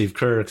Warriors got Steve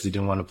Kerr because he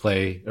didn't want to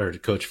play or to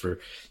coach for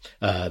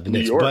the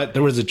Knicks. But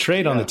there was a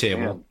trade on the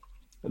table. Man.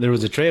 There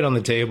was a trade on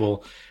the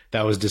table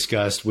that was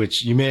discussed,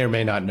 which you may or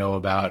may not know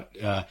about,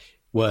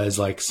 was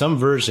like some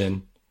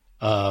version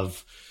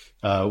of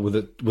with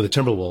the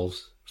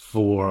Timberwolves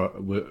for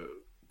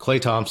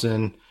Klay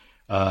Thompson,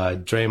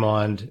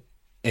 Draymond,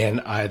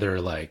 and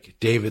either like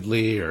David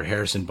Lee or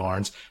Harrison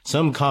Barnes,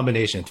 some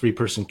combination,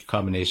 3-person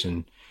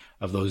combination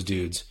of those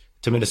dudes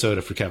to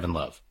Minnesota for Kevin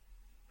Love.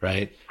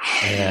 Right.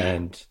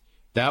 And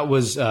that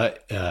was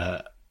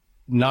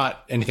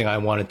not anything I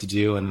wanted to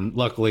do. And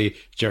luckily,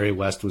 Jerry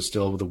West was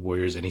still with the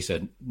Warriors and he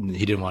said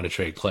he didn't want to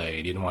trade Klay.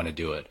 He didn't want to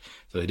do it.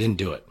 So they didn't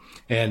do it.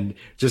 And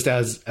just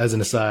as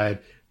an aside,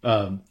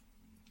 I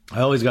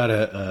always got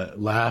to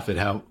laugh at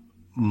how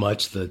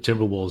much the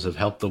Timberwolves have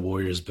helped the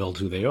Warriors build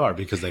who they are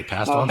because they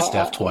passed on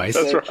Steph twice.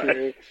 That's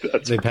right.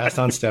 They passed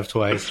on Steph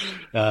twice.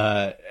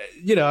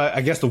 You know, I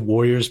guess the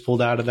Warriors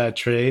pulled out of that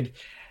trade.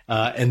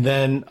 And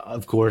then,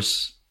 of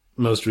course,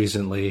 most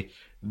recently,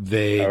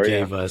 they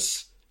gave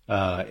us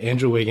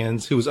Andrew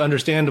Wiggins, who was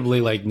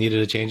understandably like needed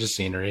a change of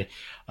scenery.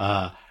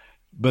 But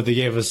they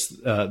gave us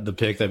the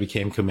pick that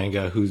became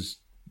Kuminga, who's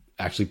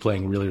actually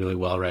playing really, really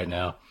well right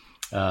now,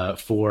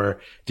 for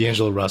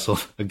D'Angelo Russell,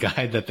 a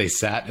guy that they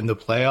sat in the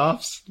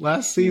playoffs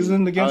last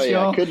season against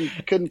y'all.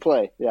 Couldn't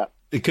play. Yeah.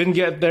 They couldn't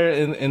get there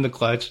in the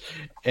clutch.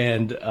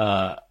 And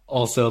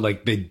also,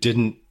 like, they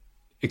didn't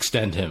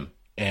extend him.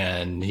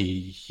 And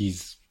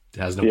he's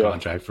has no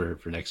contract for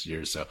next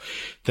year. So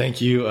thank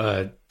you,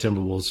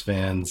 Timberwolves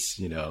fans.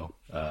 You know,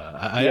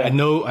 I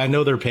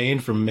know they're paying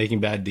from making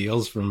bad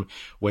deals from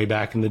way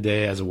back in the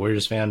day as a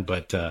Warriors fan,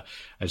 but I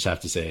just have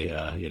to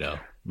say, you know,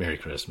 Merry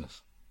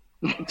Christmas.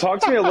 Talk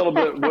to me a little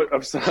bit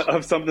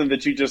of something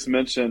that you just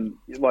mentioned.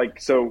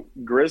 Like, so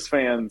Grizz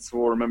fans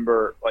will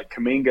remember, like,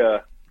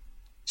 Kuminga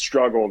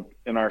struggled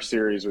in our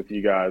series with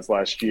you guys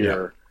last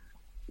year. Yeah.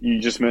 You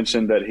just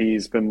mentioned that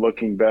he's been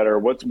looking better.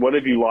 What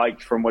have you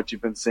liked from what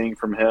you've been seeing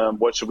from him?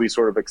 What should we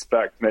sort of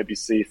expect, maybe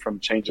see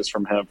from changes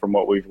from him from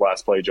what we've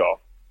last played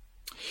y'all?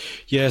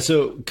 Yeah,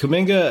 so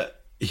Kuminga,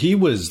 he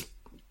was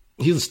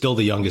still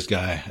the youngest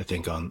guy, I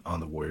think, on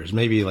the Warriors,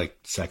 maybe like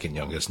second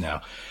youngest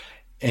now.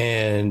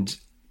 And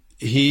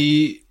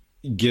he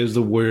gives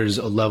the Warriors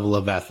a level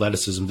of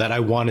athleticism that I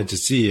wanted to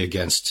see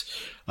against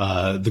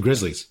the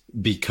Grizzlies,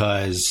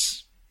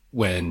 because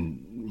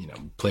when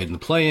played in the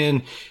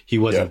play-in, he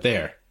wasn't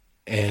there.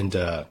 And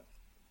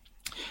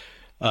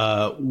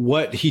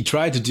what he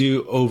tried to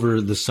do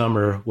over the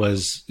summer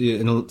was,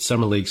 in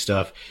summer league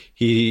stuff,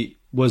 he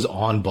was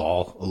on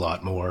ball a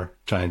lot more,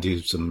 trying to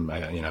do some,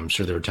 I'm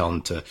sure they were telling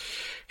him to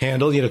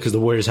handle, because the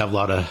Warriors have a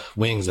lot of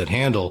wings that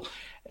handle,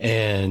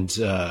 and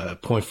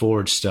point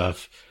forward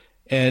stuff.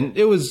 And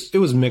it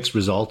was mixed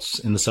results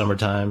in the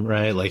summertime,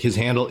 right? Like, his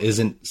handle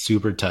isn't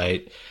super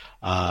tight.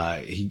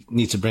 He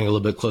needs to bring it a little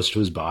bit closer to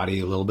his body,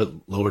 a little bit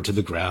lower to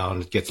the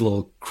ground, gets a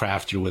little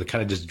craftier with it,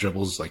 kind of just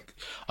dribbles like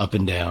up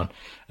and down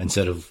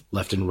instead of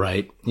left and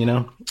right,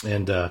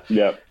 And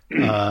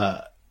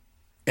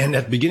and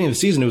at the beginning of the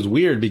season, it was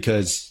weird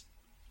because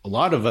a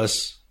lot of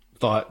us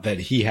thought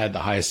that he had the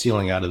highest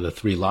ceiling out of the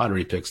 3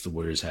 lottery picks the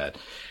Warriors had.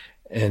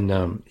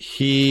 And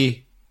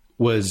he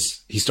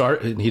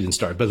didn't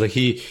start, but like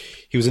he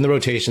was in the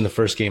rotation the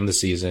first game of the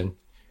season,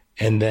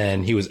 and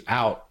then he was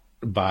out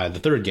by the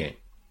third game.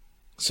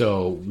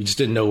 So we just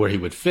didn't know where he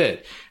would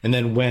fit. And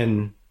then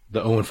when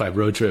the 0-5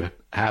 road trip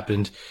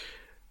happened,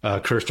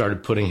 Kerr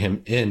started putting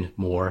him in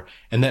more.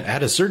 And then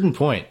at a certain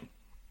point,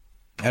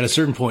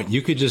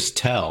 you could just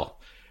tell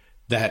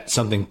that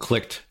something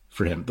clicked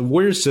for him. The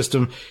Warriors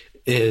system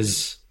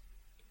is,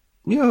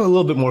 a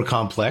little bit more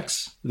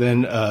complex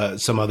than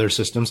some other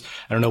systems.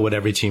 I don't know what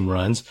every team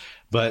runs,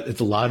 but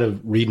it's a lot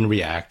of read and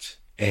react,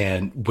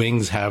 and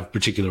wings have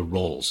particular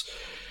roles.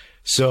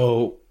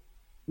 So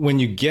when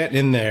you get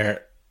in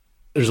there,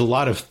 there's a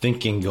lot of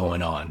thinking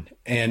going on.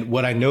 And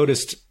what I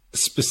noticed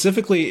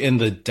specifically in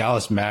the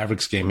Dallas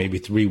Mavericks game, maybe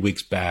 3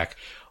 weeks back,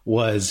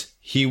 was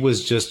he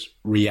was just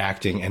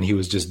reacting and he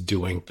was just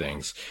doing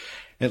things.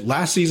 And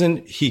last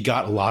season, he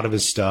got a lot of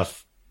his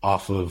stuff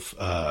off of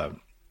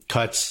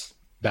cuts,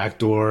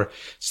 backdoor,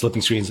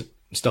 slipping screens,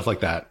 stuff like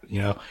that,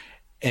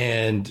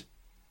 And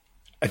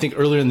I think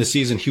earlier in the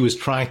season, he was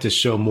trying to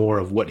show more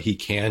of what he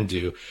can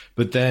do.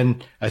 But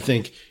then I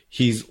think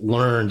he's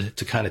learned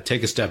to kind of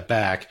take a step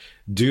back,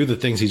 do the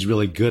things he's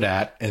really good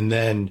at, and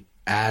then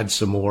add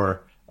some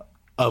more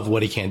of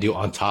what he can do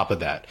on top of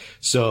that.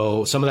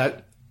 So some of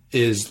that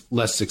is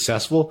less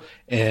successful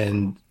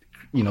and,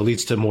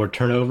 leads to more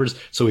turnovers.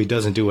 So he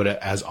doesn't do it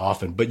as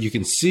often. But you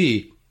can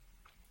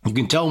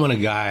tell when a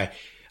guy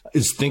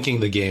is thinking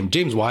the game.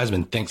 James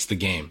Wiseman thinks the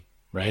game,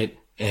 right?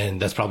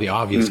 And that's probably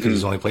obvious because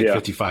he's only played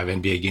 55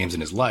 NBA games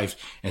in his life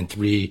and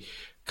 3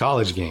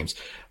 college games.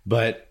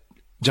 But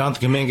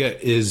Jonathan Kuminga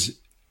is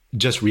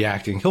just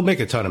reacting. He'll make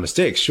a ton of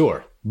mistakes,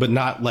 sure, but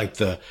not like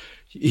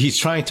he's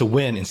trying to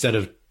win instead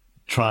of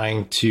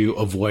trying to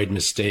avoid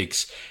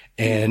mistakes.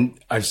 And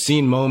I've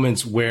seen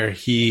moments where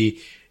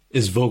he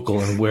is vocal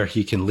and where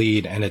he can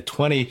lead. And at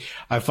 20,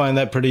 I find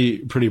that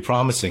pretty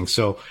promising.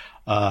 So,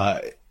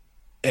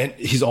 and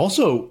he's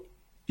also,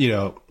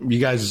 you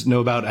guys know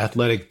about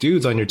athletic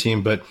dudes on your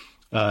team, but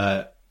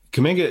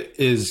Kuminga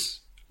is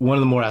one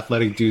of the more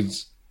athletic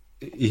dudes.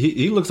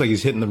 He looks like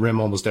he's hitting the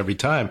rim almost every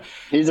time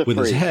with freak.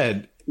 His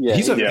head. Yeah,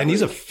 he's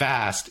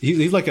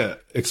like a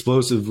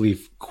explosively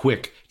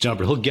quick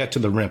jumper. He'll get to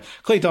the rim.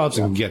 Klay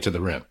Thompson can get to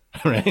the rim,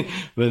 right?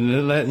 But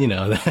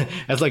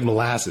that's like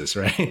molasses,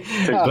 right?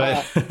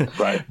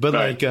 But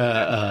like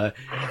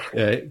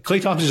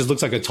Klay Thompson just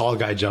looks like a tall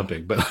guy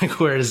jumping. But like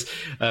whereas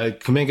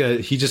Kuminga,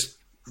 he just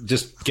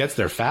gets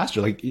there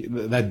faster. Like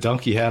that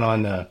dunk he had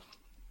on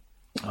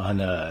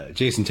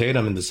Jason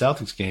Tatum in the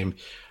Celtics game.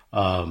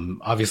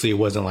 Obviously it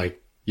wasn't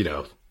like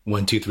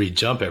 1, 2, 3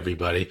 jump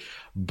everybody,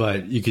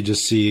 but you could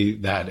just see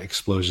that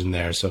explosion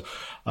there. So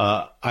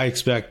I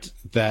expect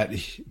that.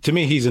 To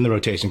me, he's in the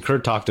rotation.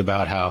 Kurt talked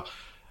about how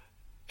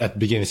at the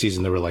beginning of the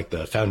season there were like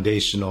the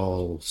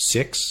foundational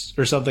 6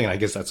 or something. I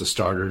guess that's the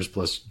starters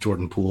plus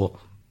Jordan Poole.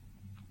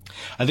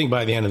 I think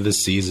by the end of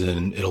this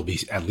season, it'll be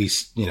at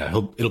least,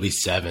 it'll be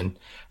 7.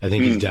 I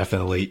think he's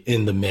definitely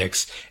in the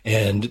mix.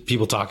 And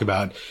people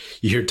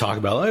you hear talk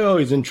about, like, oh,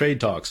 he's in trade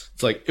talks.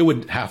 It's like, it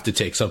would have to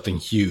take something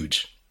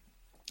huge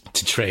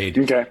to trade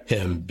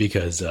him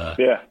because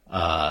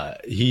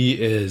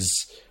he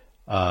is,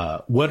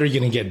 what are you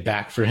going to get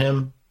back for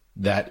him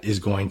that is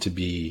going to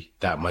be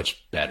that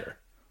much better,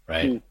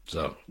 right?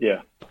 So,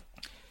 yeah,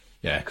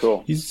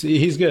 cool.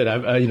 He's good.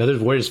 There's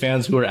Warriors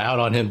fans who are out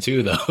on him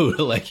too, though.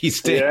 Like he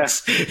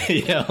stinks.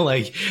 Yeah.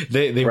 Like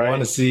they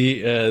want to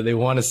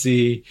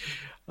see.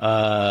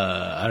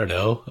 I don't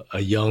know, a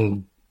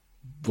young,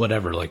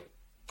 whatever. Like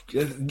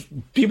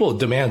people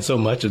demand so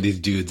much of these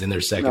dudes in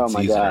their second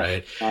season,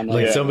 right?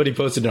 Like somebody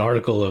posted an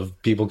article of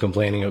people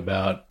complaining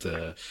about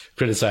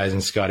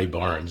criticizing Scotty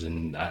Barnes,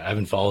 and I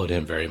haven't followed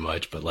him very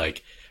much, but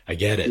like I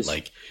get it.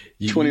 Like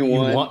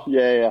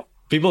 21.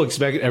 People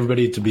expect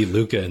everybody to be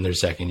Luka in their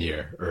second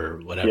year or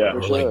whatever,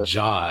 or like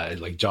Ja.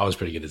 Like Ja was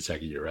pretty good in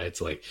second year, right?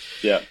 It's like,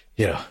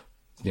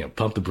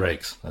 pump the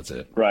brakes. That's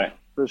it, right?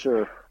 For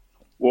sure.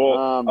 Well,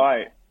 all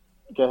right.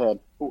 Go ahead.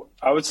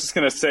 I was just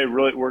gonna say,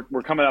 really,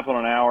 we're coming up on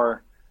an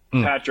hour.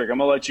 Patrick, I'm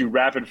gonna let you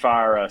rapid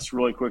fire us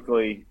really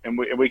quickly, and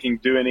we can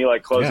do any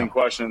like closing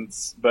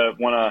questions, but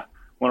want to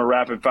want to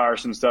rapid fire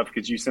some stuff,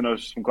 because you sent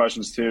us some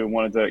questions too.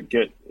 Wanted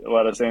to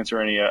let us answer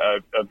any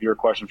of your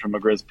questions from a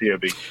Grizz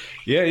POV.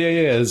 Yeah.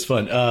 It's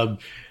fun.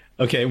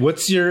 Okay,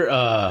 who's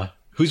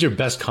your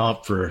best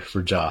comp for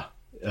Ja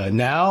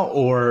now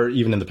or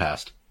even in the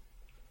past?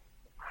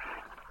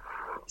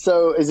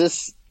 So is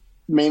this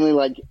mainly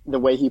like the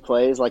way he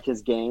plays, like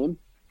his game?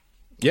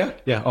 Yeah,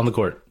 on the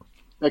court.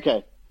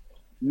 Okay,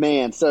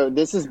 man. So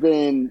this has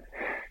been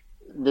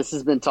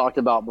talked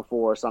about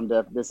before.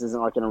 So this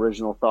isn't like an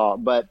original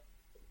thought, but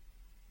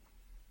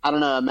I don't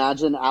know.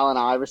 Imagine Allen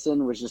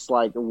Iverson was just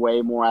like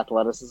way more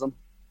athleticism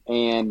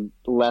and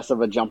less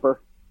of a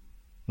jumper.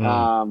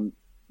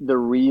 The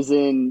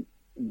reason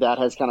that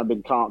has kind of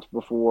been comped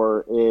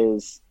before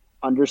is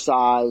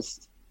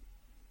undersized,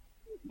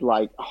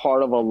 like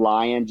heart of a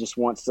lion, just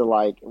wants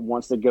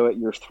to go at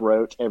your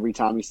throat every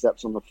time he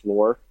steps on the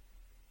floor.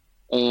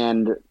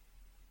 And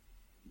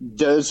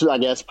those, I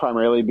guess,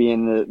 primarily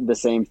being the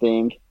same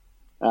thing.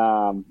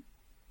 And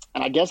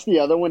I guess the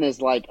other one is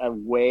like a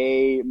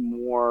way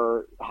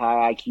more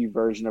high IQ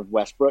version of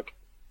Westbrook.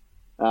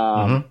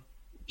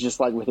 Just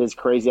like with his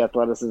crazy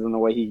athleticism and the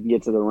way he can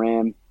get to the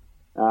rim.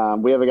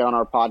 We have a guy on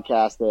our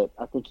podcast that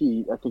I think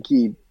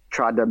he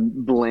tried to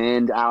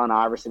blend Allen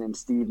Iverson and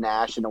Steve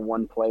Nash into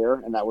one player,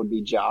 and that would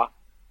be Ja.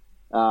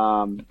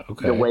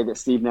 The way that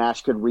Steve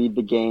Nash could read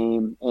the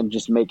game and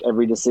just make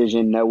every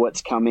decision, know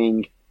what's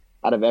coming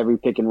out of every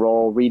pick and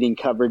roll, reading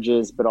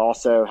coverages, but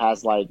also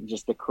has like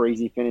just the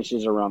crazy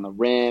finishes around the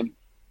rim,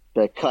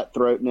 the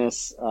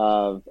cutthroatness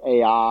of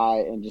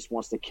AI, and just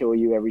wants to kill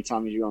you every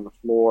time you're on the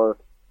floor.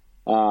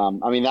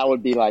 I mean, that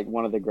would be like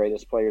one of the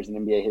greatest players in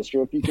NBA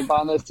history if you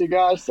combine those two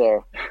guys.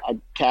 So a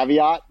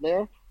caveat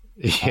there.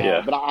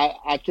 Yeah. But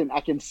I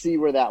can see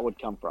where that would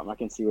come from. I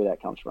can see where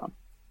that comes from.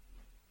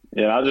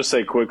 Yeah, I'll just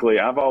say quickly,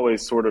 I've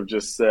always sort of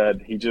just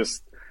said he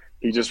just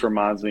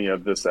reminds me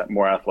of this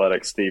more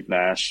athletic Steve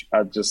Nash.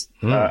 I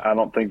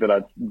don't think that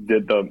I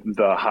did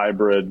the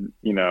hybrid,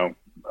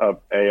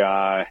 of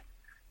AI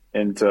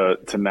into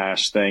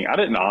Nash thing. I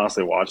didn't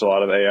honestly watch a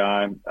lot of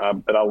AI,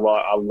 but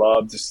I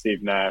loved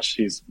Steve Nash.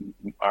 He's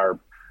our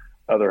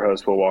other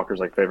host, Will Walker's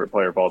favorite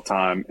player of all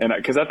time. And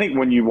because I think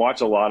when you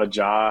watch a lot of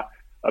Ja,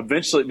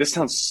 eventually, this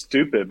sounds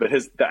stupid, but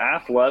the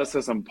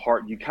athleticism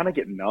part, you kind of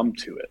get numb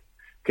to it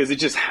because it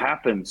just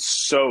happens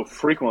so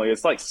frequently.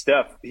 It's like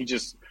Steph, he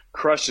just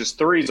crushes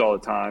threes all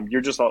the time. You're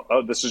just,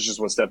 oh, this is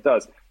just what Steph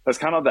does. That's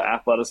kind of the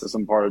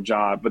athleticism part of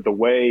Ja, but the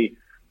way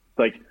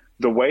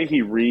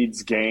he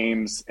reads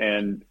games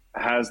and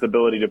has the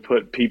ability to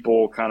put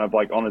people kind of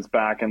on his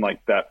back in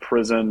that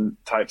prison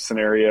type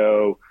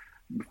scenario,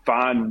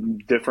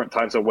 find different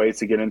types of ways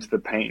to get into the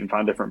paint and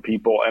find different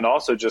people, and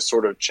also just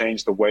sort of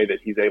change the way that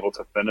he's able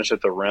to finish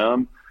at the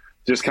rim.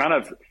 Just kind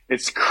of,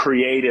 it's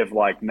creative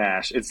like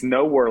Nash. It's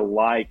nowhere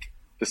like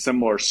the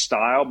similar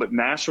style, but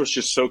Nash was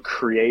just so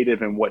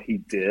creative in what he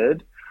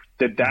did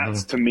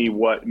that's to me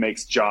what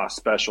makes Ja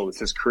special. It's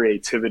his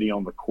creativity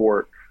on the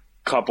court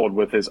coupled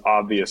with his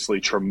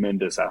obviously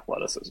tremendous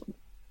athleticism.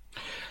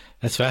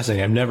 That's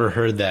fascinating. I've never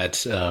heard that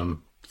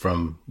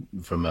from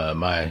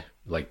my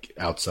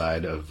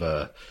outside of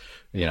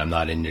I'm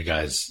not in your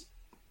guys'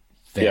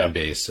 fan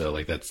base, so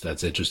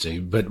that's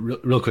interesting. But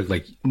real quick,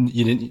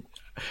 you didn't.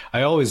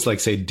 I always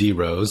say D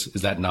Rose.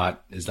 Is that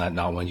not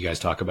one you guys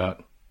talk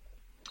about?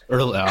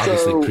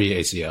 Obviously pre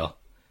ACL.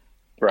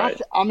 Right.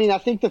 I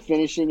think the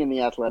finishing and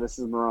the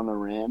athleticism are on the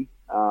rim.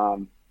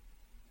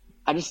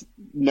 I just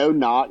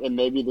and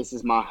maybe this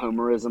is my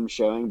homerism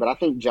showing, but I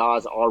think Ja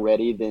is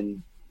already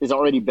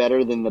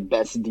better than the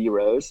best D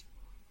Rose.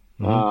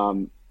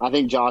 I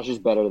think Josh is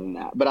better than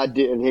that, but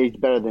he's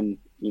better than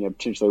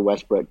potentially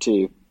Westbrook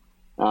too.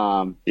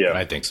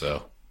 I think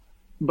so.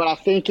 But I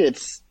think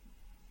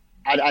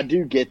I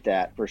do get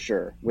that for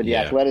sure with the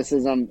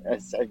athleticism,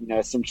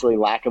 essentially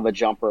lack of a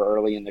jumper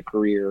early in the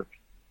career.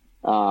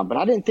 But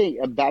I didn't think,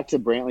 back to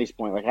Brantley's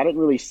point, I didn't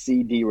really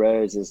see D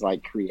Rose as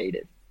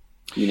creative.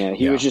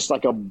 He was just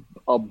like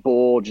a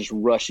bull just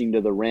rushing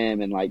to the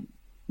rim and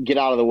get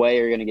out of the way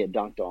or you're going to get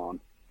dunked on.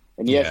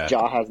 And yes,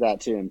 Ja has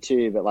that to him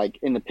too. But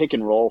in the pick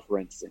and roll, for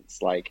instance,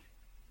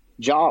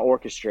 Ja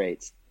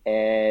orchestrates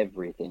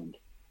everything.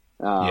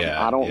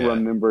 I don't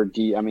remember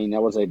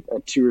that was a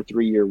 2 or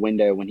 3 year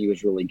window when he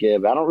was really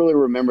good, but I don't really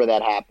remember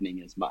that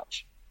happening as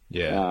much.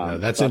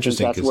 That's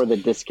interesting. That's where the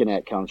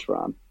disconnect comes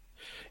from.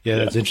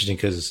 That's interesting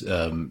because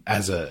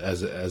as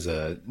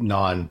a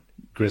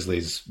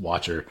non-Grizzlies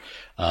watcher,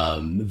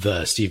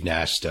 the Steve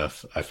Nash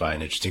stuff I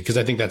find interesting because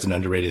I think that's an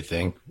underrated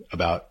thing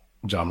about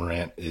Ja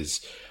Morant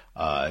is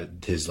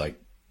his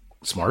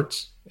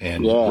smarts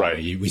and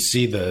we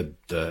see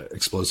the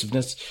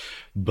explosiveness,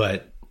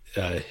 but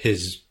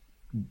his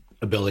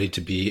ability to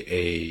be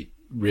a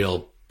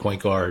real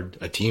point guard,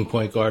 a team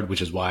point guard,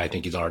 which is why I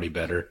think he's already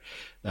better.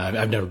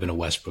 I've never been a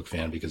Westbrook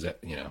fan because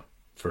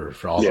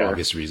for all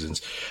obvious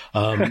reasons.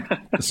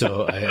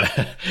 So I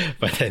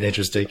find that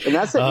interesting. And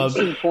that's an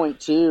interesting point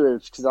too,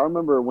 is because I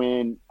remember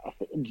when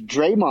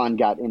Draymond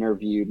got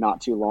interviewed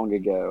not too long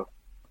ago,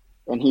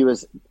 and he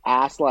was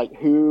asked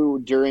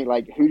who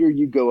do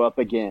you go up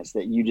against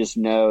that you just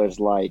know is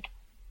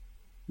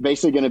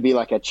basically going to be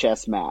like a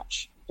chess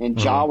match. And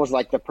Ja was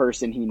like the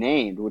person he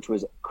named, which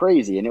was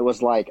crazy. And it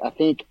was like, I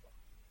think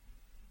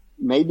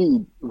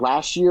maybe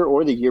last year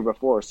or the year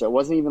before. So it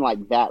wasn't even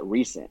like that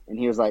recent. And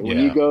he was like, when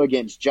you go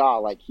against Ja,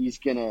 like he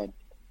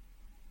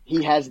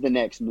has the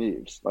next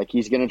moves. Like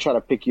he's going to try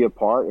to pick you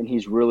apart, and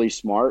he's really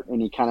smart,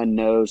 and he kind of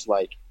knows,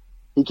 like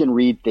he can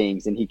read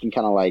things, and he can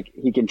kind of like,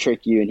 he can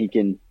trick you, and he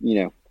can,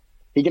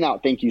 he can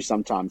outthink you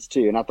sometimes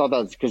too. And I thought that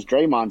was because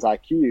Draymond's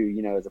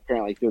IQ, is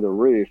apparently through the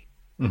roof.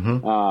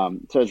 So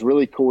it's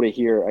really cool to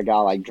hear a guy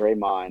like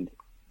Draymond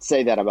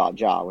say that about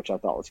Ja, which I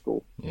thought was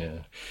cool.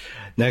 Yeah.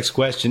 Next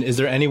question. Is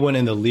there anyone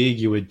in the league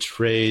you would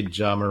trade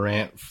Ja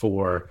Morant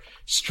for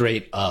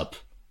straight up?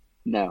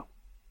 No.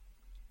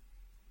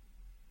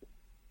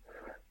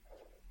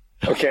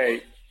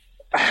 Okay.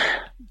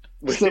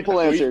 Simple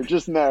answer.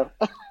 Just no.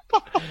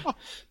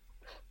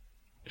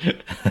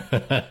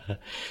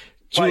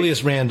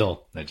 Julius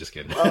Randle. No, just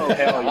kidding. Oh,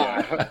 hell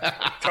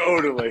yeah.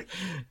 Totally.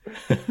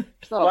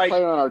 It's not a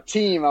player on our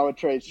team I would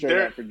trade straight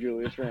up for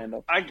Julius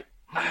Randle.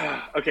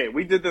 Okay,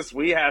 we did this.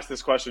 We asked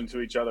this question to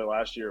each other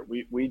last year.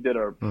 We did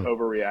our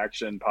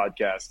overreaction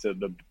podcast to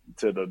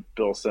the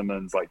Bill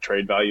Simmons like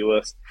trade value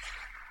list,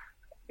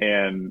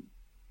 and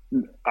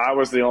I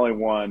was the only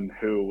one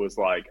who was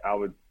like, I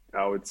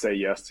would say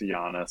yes to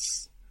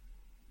Giannis,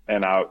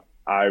 and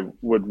I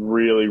would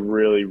really,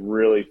 really,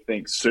 really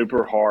think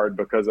super hard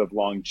because of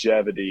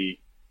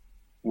longevity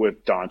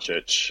with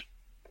Doncic.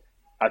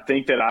 I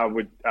think that I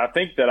would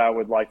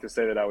like to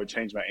say that I would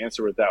change my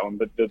answer with that one,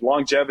 but the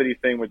longevity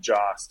thing with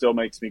Ja still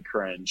makes me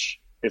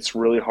cringe. It's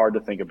really hard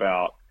to think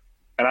about,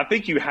 and I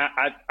think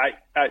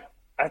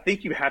I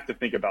think you have to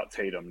think about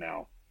Tatum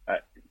now,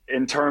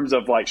 in terms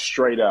of like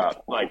straight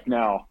up, like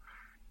now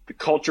the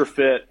culture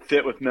fit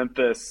with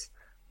Memphis.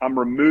 I'm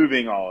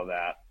removing all of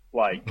that,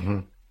 like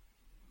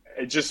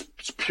it's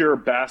just pure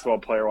basketball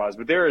player wise.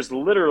 But there's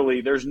no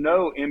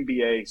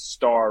NBA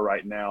star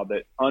right now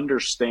that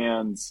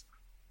understands.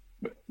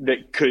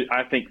 That could,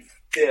 I think,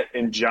 fit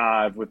and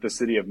jive with the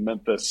city of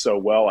Memphis so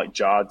well, like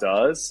Ja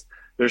does.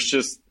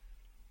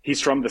 He's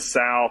from the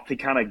South.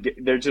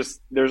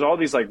 There's all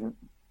these like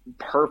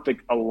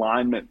perfect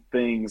alignment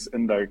things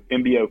in the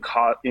NBA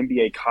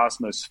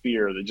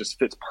cosmosphere that just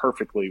fits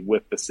perfectly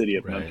with the city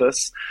of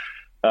Memphis.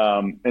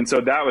 And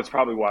so that was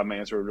probably why my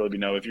answer would really be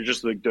no. If you're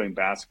just like doing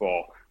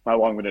basketball, my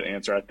long-winded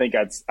answer, I think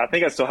I'd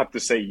still have to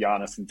say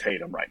Giannis and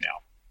Tatum right now.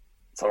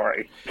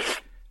 Sorry.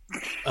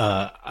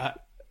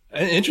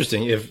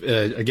 Interesting. If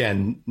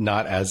again,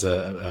 not as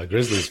a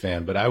Grizzlies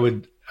fan, but I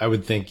would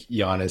think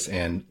Giannis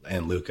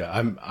and Luka.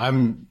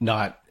 I'm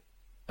not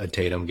a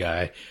Tatum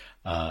guy.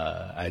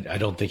 I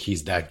don't think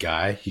he's that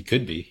guy. He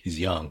could be. He's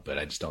young, but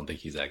I just don't think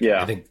he's that guy.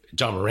 Yeah. I think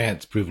Ja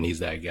Morant's proven he's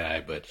that guy.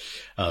 But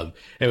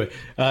anyway,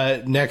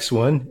 next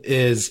one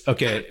is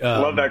okay.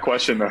 Love that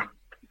question though.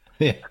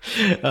 Yeah.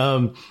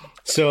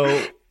 So,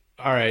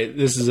 all right,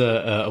 this is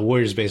a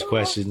Warriors-based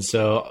question.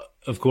 So,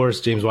 of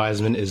course, James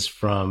Wiseman is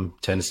from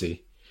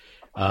Tennessee.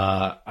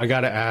 I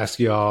got to ask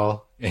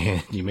y'all,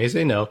 and you may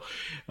say no,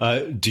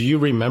 do you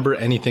remember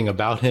anything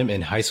about him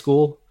in high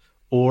school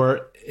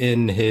or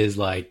in his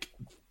like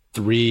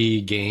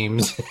 3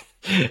 games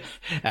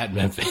at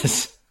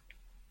Memphis?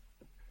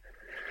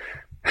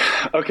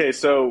 Okay,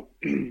 so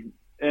in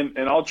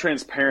all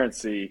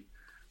transparency,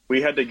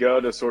 we had to go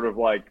to sort of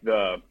like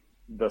the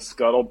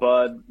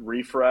scuttlebutt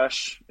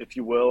refresh, if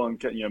you will,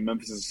 and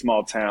Memphis is a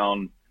small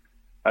town.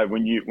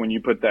 When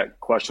you put that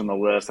question on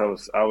the list, I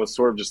was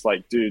sort of just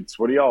like, dudes,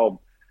 what do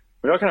y'all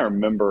kind of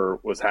remember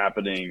was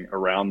happening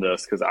around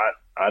this? Because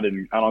I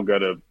don't go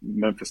to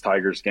Memphis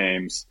Tigers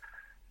games,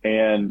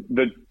 and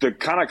the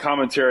kind of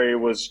commentary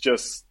was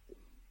just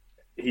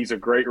he's a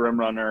great rim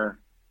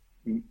runner,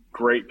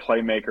 great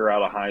playmaker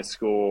out of high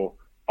school,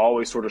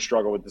 always sort of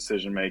struggle with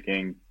decision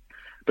making.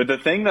 But the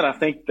thing that I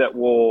think that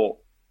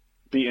will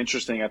be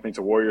interesting, I think,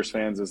 to Warriors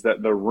fans is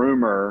that the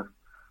rumor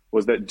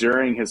was that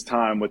during his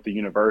time with the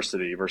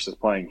university versus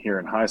playing here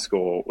in high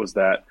school was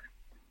that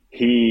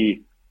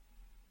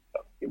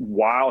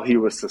while he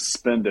was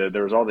suspended,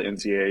 there was all the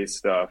NCAA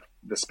stuff.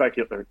 The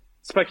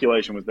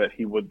speculation was that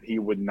he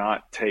would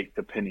not take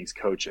to Penny's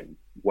coaching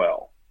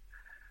well.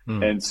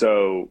 And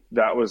so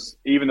that was,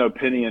 even though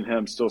Penny and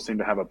him still seem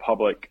to have a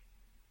public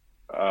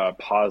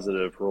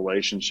positive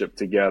relationship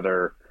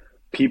together,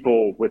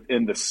 people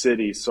within the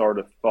city sort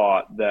of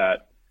thought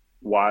that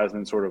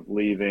Wiseman sort of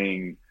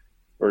leaving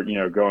or,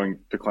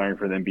 declaring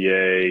for the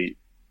NBA,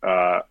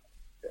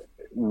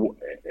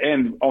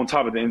 and on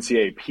top of the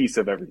NCAA piece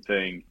of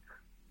everything,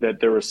 that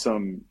there was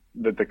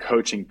that the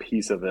coaching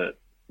piece of it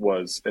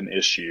was an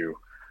issue.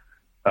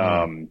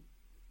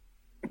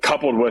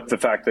 Coupled with the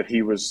fact that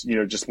he was,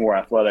 just more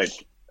athletic,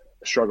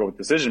 struggle with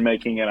decision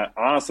making. And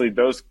honestly,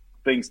 those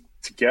things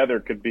together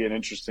could be an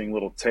interesting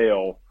little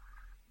tale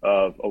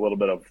of a little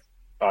bit of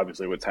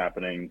obviously what's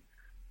happening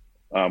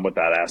with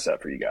that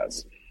asset for you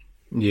guys.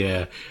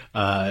 Yeah.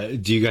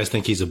 Do you guys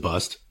think he's a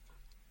bust?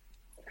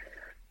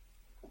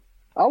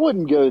 I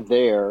wouldn't go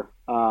there.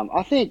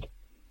 I think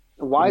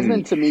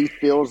Wiseman to me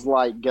feels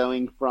like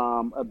going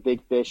from a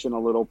big fish in a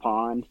little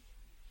pond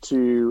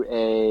to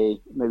a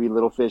maybe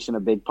little fish in a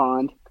big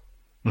pond.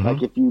 Mm-hmm.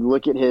 Like if you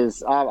look at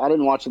his, I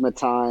didn't watch him a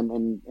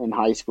ton in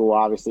high school.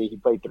 Obviously, he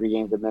played 3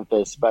 games at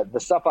Memphis, but the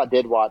stuff I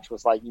did watch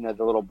was like,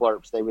 the little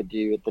blurps they would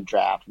do at the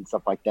draft and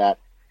stuff like that.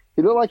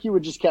 He looked like he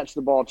would just catch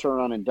the ball, turn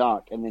around and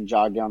dunk, and then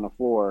jog down the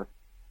floor,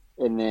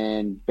 and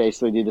then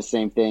basically do the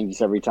same thing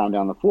just every time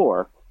down the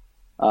floor.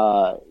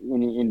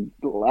 And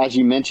as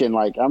you mentioned,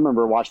 like I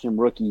remember watching him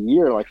rookie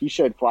year, like he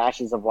showed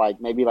flashes of like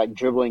maybe like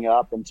dribbling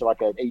up into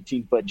like an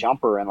 18-foot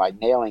jumper and like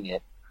nailing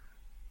it.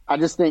 I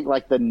just think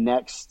like the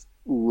next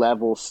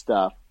level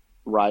stuff,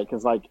 right?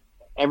 Because like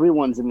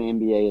everyone's in the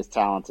NBA is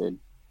talented.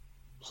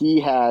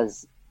 He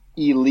has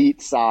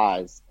elite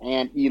size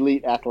and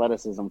elite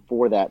athleticism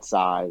for that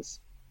size,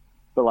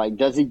 but like,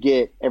 does he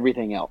get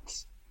everything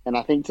else? And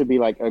I think to be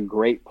like a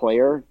great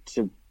player,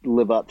 to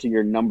live up to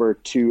your number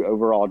 2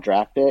 overall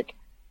draft pick,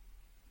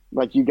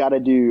 like you got to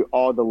do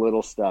all the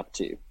little stuff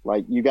too.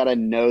 Like you got to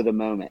know the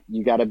moment.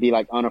 You got to be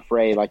like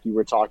unafraid, like you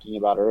were talking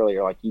about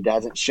earlier. Like he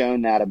hasn't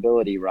shown that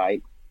ability,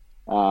 right?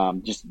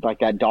 Just like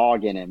that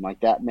dog in him,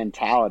 like that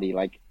mentality,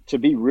 like to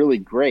be really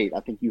great. I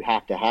think you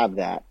have to have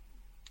that.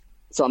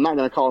 So I'm not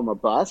going to call him a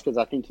bust because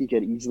I think he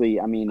could easily,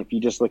 I mean, if you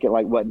just look at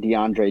like what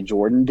DeAndre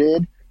Jordan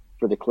did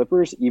for the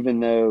Clippers, even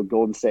though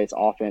Golden State's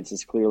offense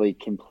is clearly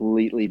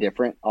completely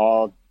different,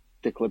 all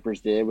the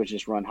Clippers did was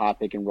just run high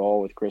pick and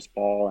roll with Chris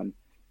Paul and,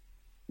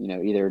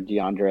 either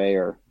DeAndre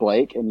or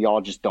Blake, and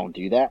y'all just don't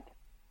do that.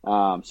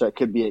 So it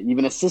could be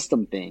even a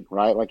system thing,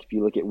 right? Like if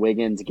you look at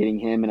Wiggins, getting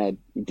him in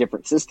a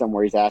different system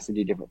where he's asked to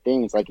do different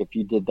things. Like if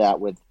you did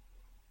that with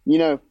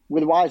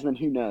Wiseman,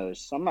 who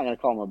knows? So I'm not going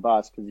to call him a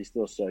bust because he's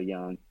still so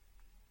young,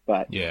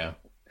 but yeah,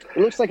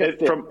 it looks like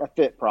a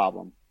fit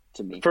problem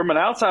to me. From an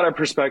outsider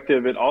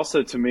perspective, it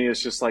also to me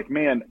is just like,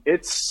 man,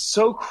 it's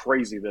so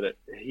crazy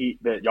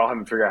that y'all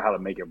haven't figured out how to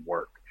make him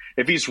work.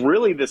 If he's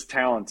really this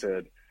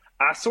talented,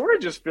 I sort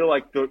of just feel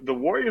like the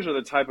Warriors are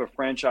the type of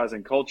franchise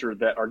and culture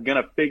that are going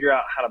to figure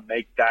out how to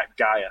make that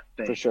guy a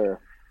thing. For sure.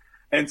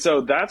 And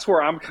so that's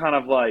where I'm kind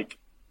of like,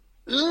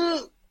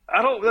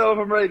 I don't know if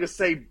I'm ready to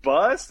say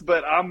bust,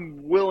 but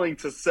I'm willing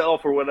to sell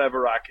for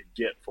whatever I could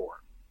get for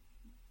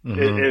him.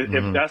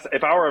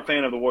 If I were a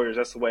fan of the Warriors,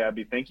 that's the way I'd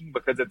be thinking,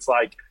 because it's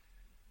like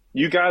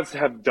you guys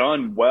have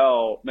done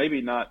well,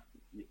 maybe not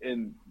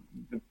in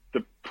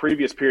the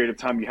previous period of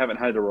time you haven't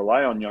had to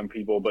rely on young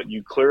people, but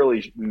you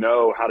clearly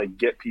know how to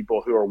get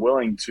people who are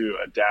willing to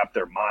adapt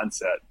their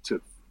mindset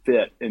to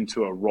fit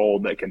into a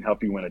role that can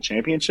help you win a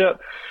championship.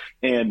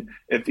 And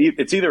if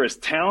it's either his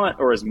talent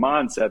or his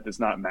mindset that's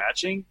not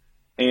matching,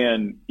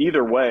 and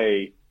either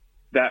way,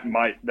 that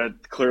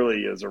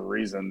clearly is a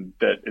reason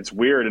that it's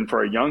weird. And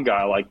for a young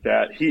guy like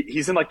that,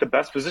 he's in like the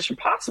best position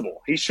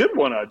possible. He should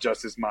want to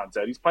adjust his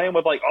mindset. He's playing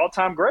with like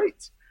all-time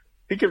greats.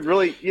 He could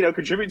really,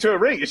 contribute to a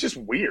ring. It's just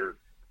weird.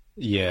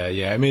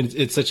 Yeah. I mean,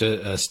 it's such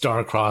a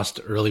star-crossed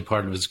early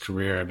part of his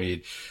career. I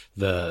mean,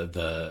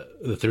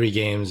 the 3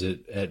 games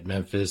at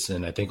Memphis,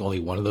 and I think only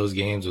one of those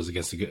games was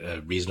against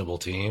a reasonable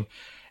team.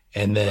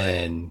 And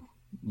then,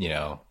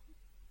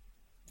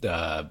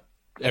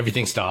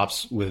 everything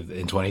stops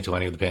in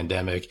 2020 with the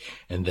pandemic.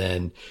 And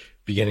then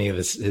beginning of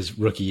his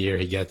rookie year,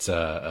 he gets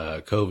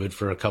COVID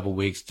for a couple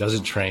weeks,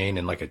 doesn't train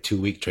in like a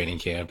 2-week training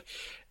camp.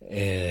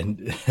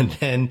 And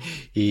then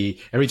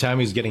every time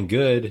he was getting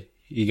good,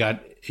 he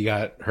got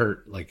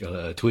hurt, like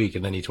a tweak,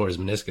 and then he tore his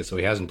meniscus, so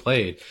he hasn't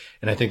played.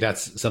 And I think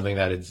that's something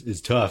that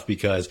is tough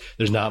because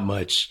there's not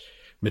much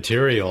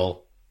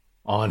material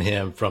on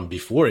him from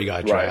before he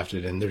got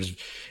drafted, and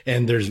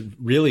there's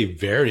really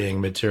varying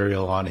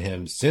material on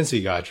him since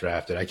he got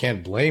drafted. I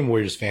can't blame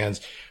Warriors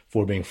fans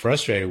for being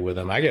frustrated with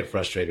him. I get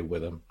frustrated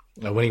with him.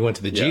 When he went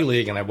to the G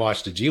League and I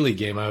watched the G League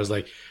game, I was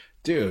like,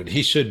 dude,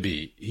 he should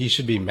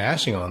be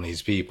mashing on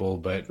these people,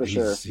 but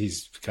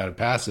he's kind of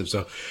passive.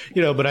 So,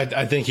 but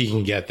I think he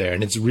can get there,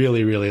 and it's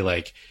really, really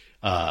like,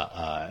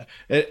 but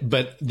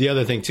the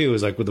other thing too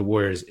is like with the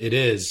Warriors, it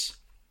is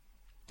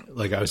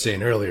like I was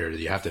saying earlier,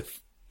 you have to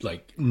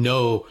like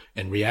know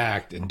and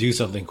react and do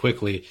something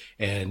quickly.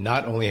 And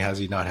not only has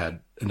he not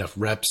had enough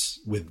reps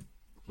with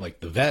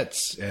like the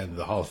vets and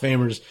the Hall of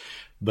Famers,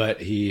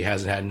 but he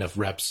hasn't had enough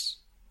reps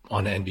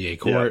on the NBA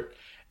court.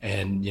 Yeah.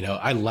 And,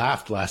 I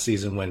laughed last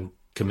season when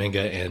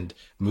Kuminga and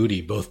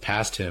Moody both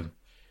passed him.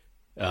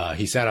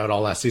 He sat out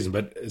all last season,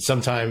 but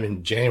sometime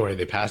in January,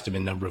 they passed him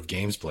in number of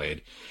games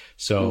played.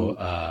 So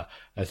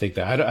I think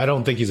that I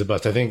don't think he's a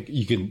bust. I think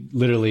you can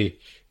literally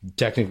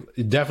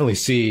definitely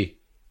see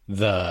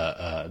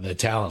the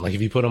talent. Like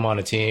if you put him on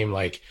a team,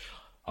 like,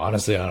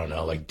 honestly, I don't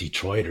know, like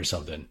Detroit or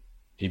something,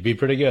 he'd be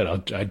pretty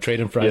good. I'd trade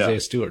him for Isaiah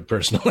Stewart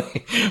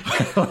personally.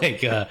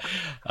 Like,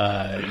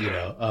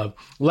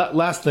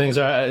 last things,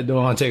 I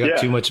don't want to take up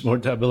too much more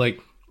time, but like,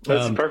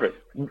 that's perfect.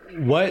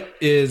 What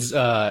is,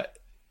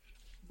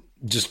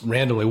 just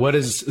randomly, what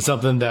is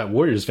something that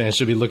Warriors fans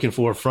should be looking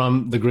for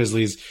from the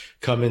Grizzlies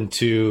coming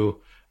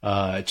to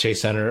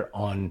Chase Center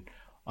on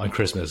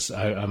Christmas?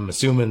 I'm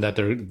assuming that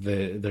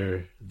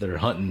they're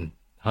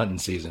hunting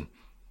season.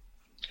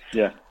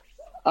 Yeah.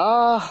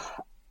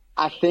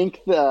 I think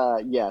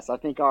I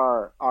think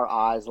our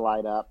eyes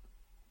light up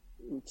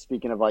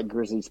speaking of like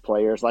Grizzlies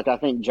players, like I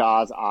think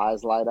Ja's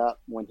eyes light up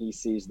when he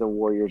sees the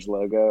Warriors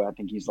logo. I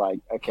think he's like,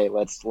 okay,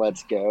 let's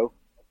go.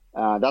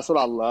 That's what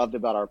I loved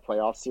about our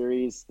playoff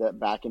series, that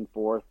back and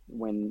forth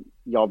when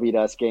y'all beat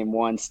us game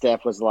 1.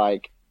 Steph was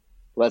like,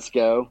 let's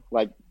go.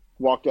 Like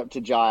walked up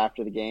to Ja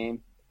after the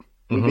game.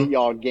 We beat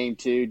y'all game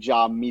 2.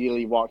 Ja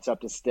immediately walks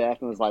up to Steph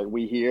and was like,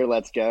 we here,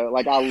 let's go.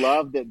 Like, I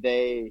love that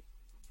they,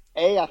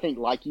 I think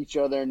like each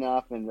other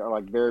enough and are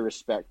like very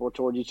respectful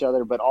towards each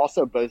other, but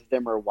also both of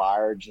them are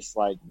wired just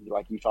like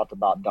you talked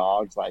about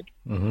dogs. Like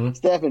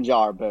Steph and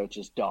Ja are both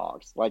just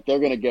dogs. Like they're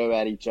going to go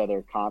at each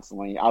other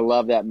constantly. I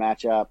love that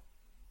matchup.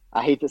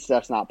 I hate that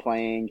Steph's not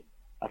playing.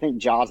 I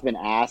think Ja's been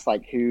asked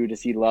like who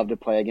does he love to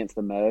play against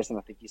the most, and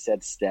I think he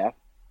said Steph.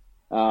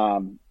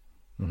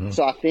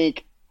 So I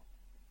think,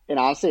 and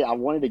honestly, I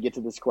wanted to get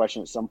to this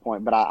question at some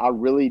point, but I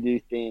really do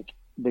think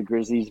the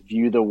Grizzlies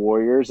view the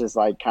Warriors as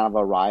like kind of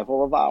a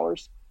rival of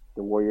ours.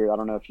 The Warriors, I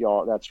don't know if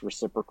y'all that's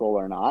reciprocal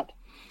or not.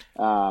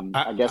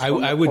 I guess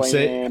I would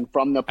say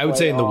from the playoffs, I would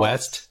say in the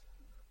West.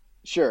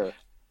 Sure.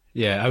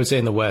 Yeah, I would say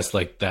in the West,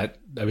 like that.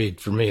 I mean,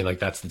 for me, like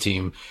that's the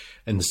team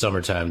in the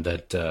summertime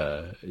that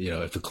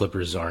if the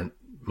Clippers aren't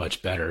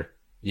much better,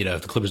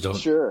 if the Clippers don't,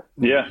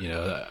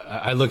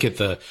 I look at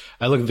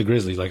the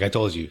Grizzlies. Like I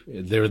told you,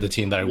 they were the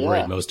team that I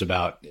worried most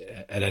about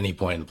at any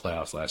point in the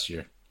playoffs last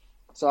year.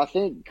 So I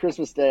think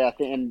Christmas Day,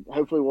 and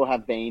hopefully we'll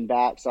have Bane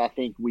back. So I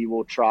think we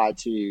will try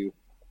to.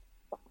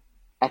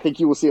 I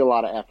think you will see a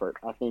lot of effort.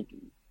 I think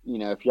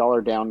if y'all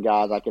are down,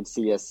 guys, I could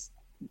see us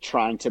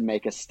trying to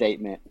make a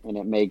statement, and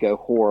it may go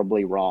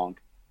horribly wrong.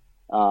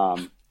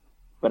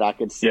 But I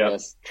could see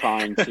us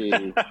trying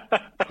to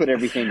put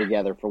everything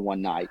together for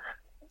one night.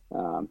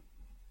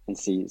 And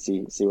see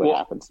what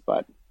happens.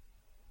 But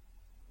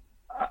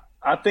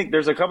I think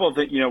there's a couple of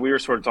things, we were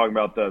sort of talking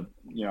about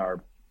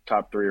our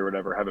top 3 or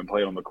whatever haven't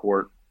played on the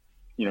court.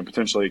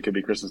 Potentially it could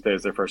be Christmas Day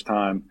as their first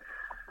time.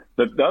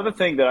 The other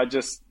thing that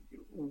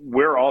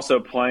we're also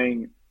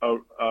playing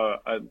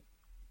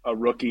a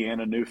rookie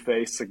and a new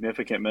face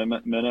significant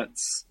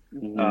minutes.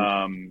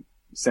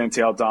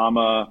 Santi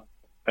Aldama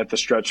at the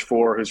stretch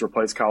 4, who's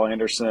replaced Kyle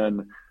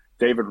Anderson.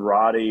 David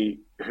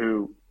Roddy,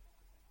 who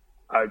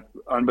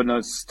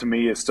unbeknownst to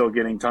me is still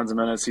getting tons of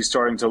minutes. He's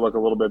starting to look a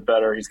little bit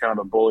better. He's kind of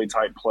a bully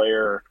type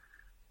player.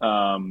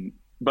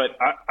 But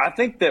I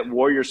think that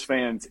Warriors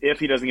fans, if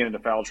he doesn't get into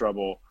foul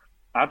trouble,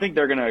 I think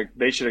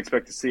they should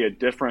expect to see a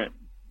different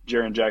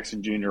Jaren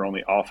Jackson Jr. on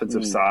the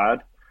offensive side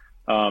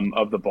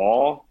of the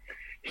ball.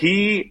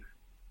 He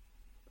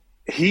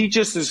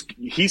just is.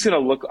 He's going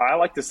to look. I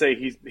like to say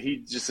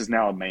he just is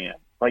now a man.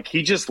 Like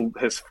he just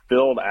has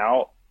filled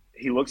out.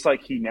 He looks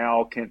like he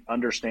now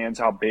understands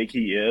how big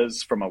he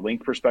is from a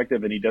length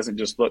perspective, and he doesn't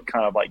just look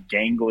kind of like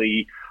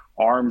gangly,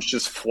 arms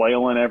just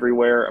flailing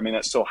everywhere. I mean,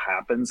 that still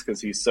happens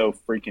because he's so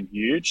freaking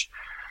huge.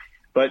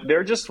 But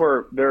there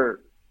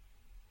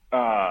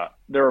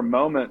are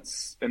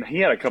moments, and he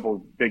had a couple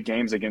big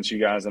games against you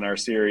guys in our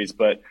series,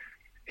 but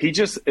he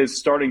just is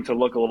starting to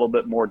look a little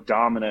bit more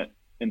dominant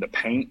in the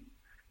paint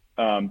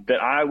that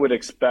I would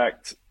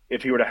expect.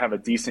 If he were to have a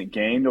decent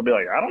game, you'll be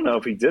like, I don't know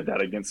if he did that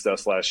against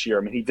us last year.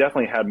 I mean, he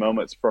definitely had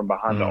moments from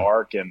behind the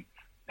arc and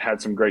had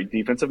some great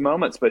defensive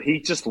moments, but he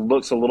just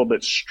looks a little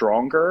bit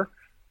stronger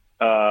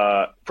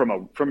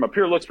from a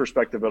pure looks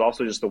perspective, but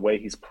also just the way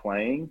he's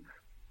playing.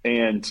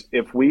 And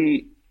if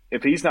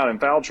he's not in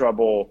foul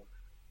trouble,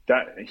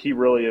 that he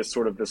really is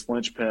sort of this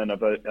linchpin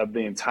of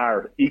the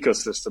entire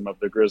ecosystem of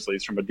the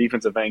Grizzlies from a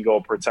defensive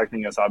angle,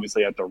 protecting us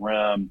obviously at the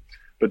rim,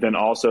 but then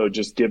also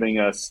just giving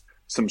us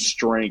some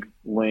strength,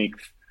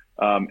 length,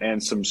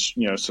 and some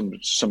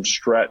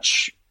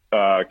stretch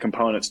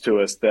components to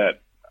us that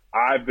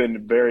I've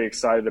been very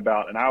excited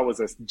about. And I was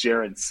a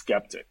Jaren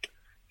skeptic.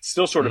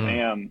 Still sort of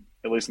am,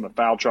 at least on the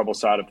foul trouble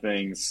side of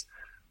things.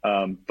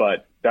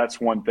 But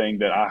that's one thing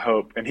that I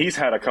hope. And he's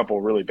had a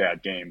couple really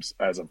bad games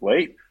as of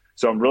late.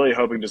 So I'm really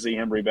hoping to see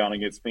him rebound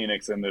against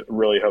Phoenix, and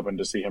really hoping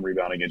to see him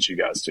rebound against you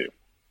guys too.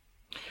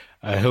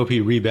 I hope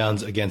he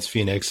rebounds against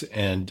Phoenix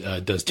and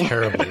does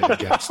terribly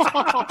against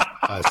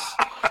us.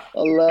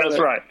 That's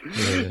right.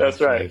 Yeah,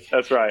 That's right. like,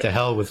 That's right. To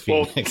hell with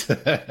Phoenix. Well,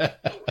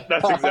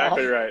 that's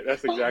exactly right.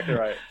 That's exactly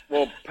right.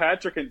 Well,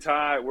 Patrick and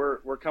Ty,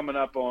 we're coming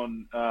up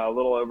on a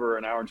little over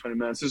an hour and 20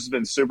 minutes. This has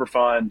been super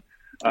fun.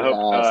 I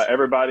hope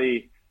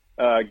everybody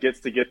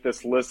gets to get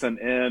this listen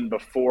in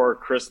before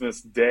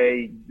Christmas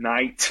Day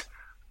night.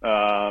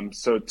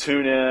 So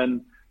tune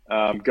in.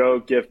 Go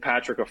give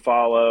Patrick a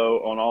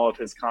follow on all of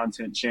his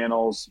content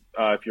channels.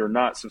 If you're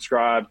not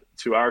subscribed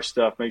to our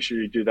stuff, make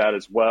sure you do that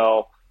as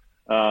well.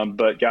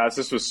 But guys,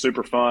 this was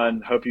super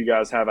fun. Hope you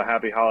guys have a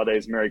happy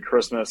holidays. Merry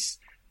Christmas.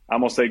 I'm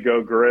going to say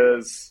go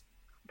Grizz.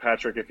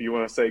 Patrick, if you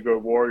want to say go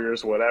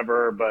Warriors,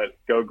 whatever, but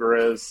go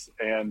Grizz.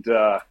 And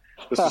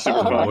this was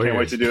super fun. I can't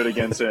wait to do it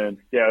again soon.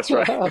 Yeah, that's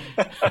right.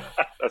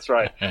 That's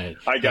right. All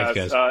right, guys.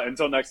 Thanks, guys.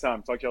 Until next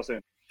time, talk to y'all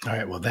soon. All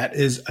right. Well, that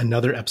is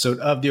another episode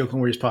of the Oakland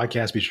Warriors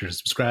podcast. Be sure to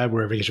subscribe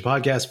wherever you get your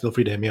podcast. Feel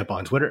free to hit me up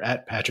on Twitter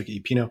at Patrick E.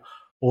 Pino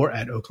or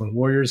at Oakland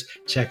Warriors.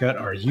 Check out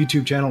our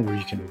YouTube channel where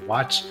you can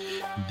watch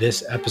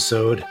this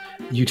episode,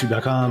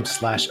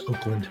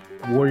 youtube.com/Oakland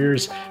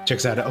Warriors. Check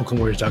us out at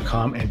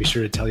oaklandwarriors.com, and be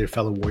sure to tell your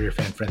fellow Warrior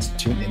fan friends to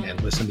tune in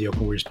and listen. The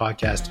Oakland Warriors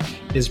podcast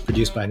is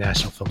produced by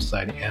National Film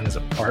Society and is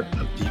a part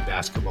of the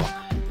Basketball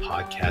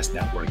Podcast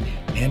Network.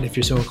 And if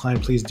you're so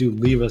inclined, please do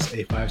leave us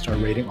a 5-star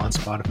rating on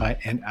Spotify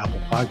and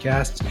Apple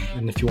Podcasts.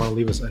 And if you want to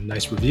leave us a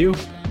nice review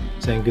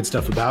saying good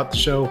stuff about the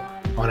show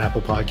on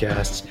Apple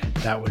Podcasts,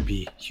 that would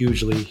be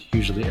hugely,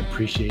 hugely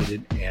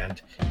appreciated,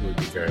 and it would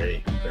be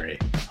very, very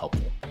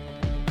helpful.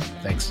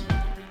 Thanks.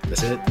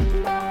 That's it.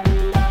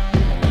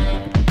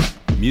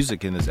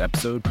 Music in this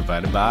episode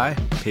provided by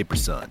Paper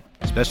Sun.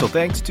 Special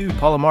thanks to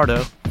Paul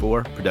Amardo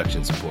for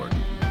production support.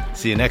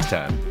 See you next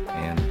time.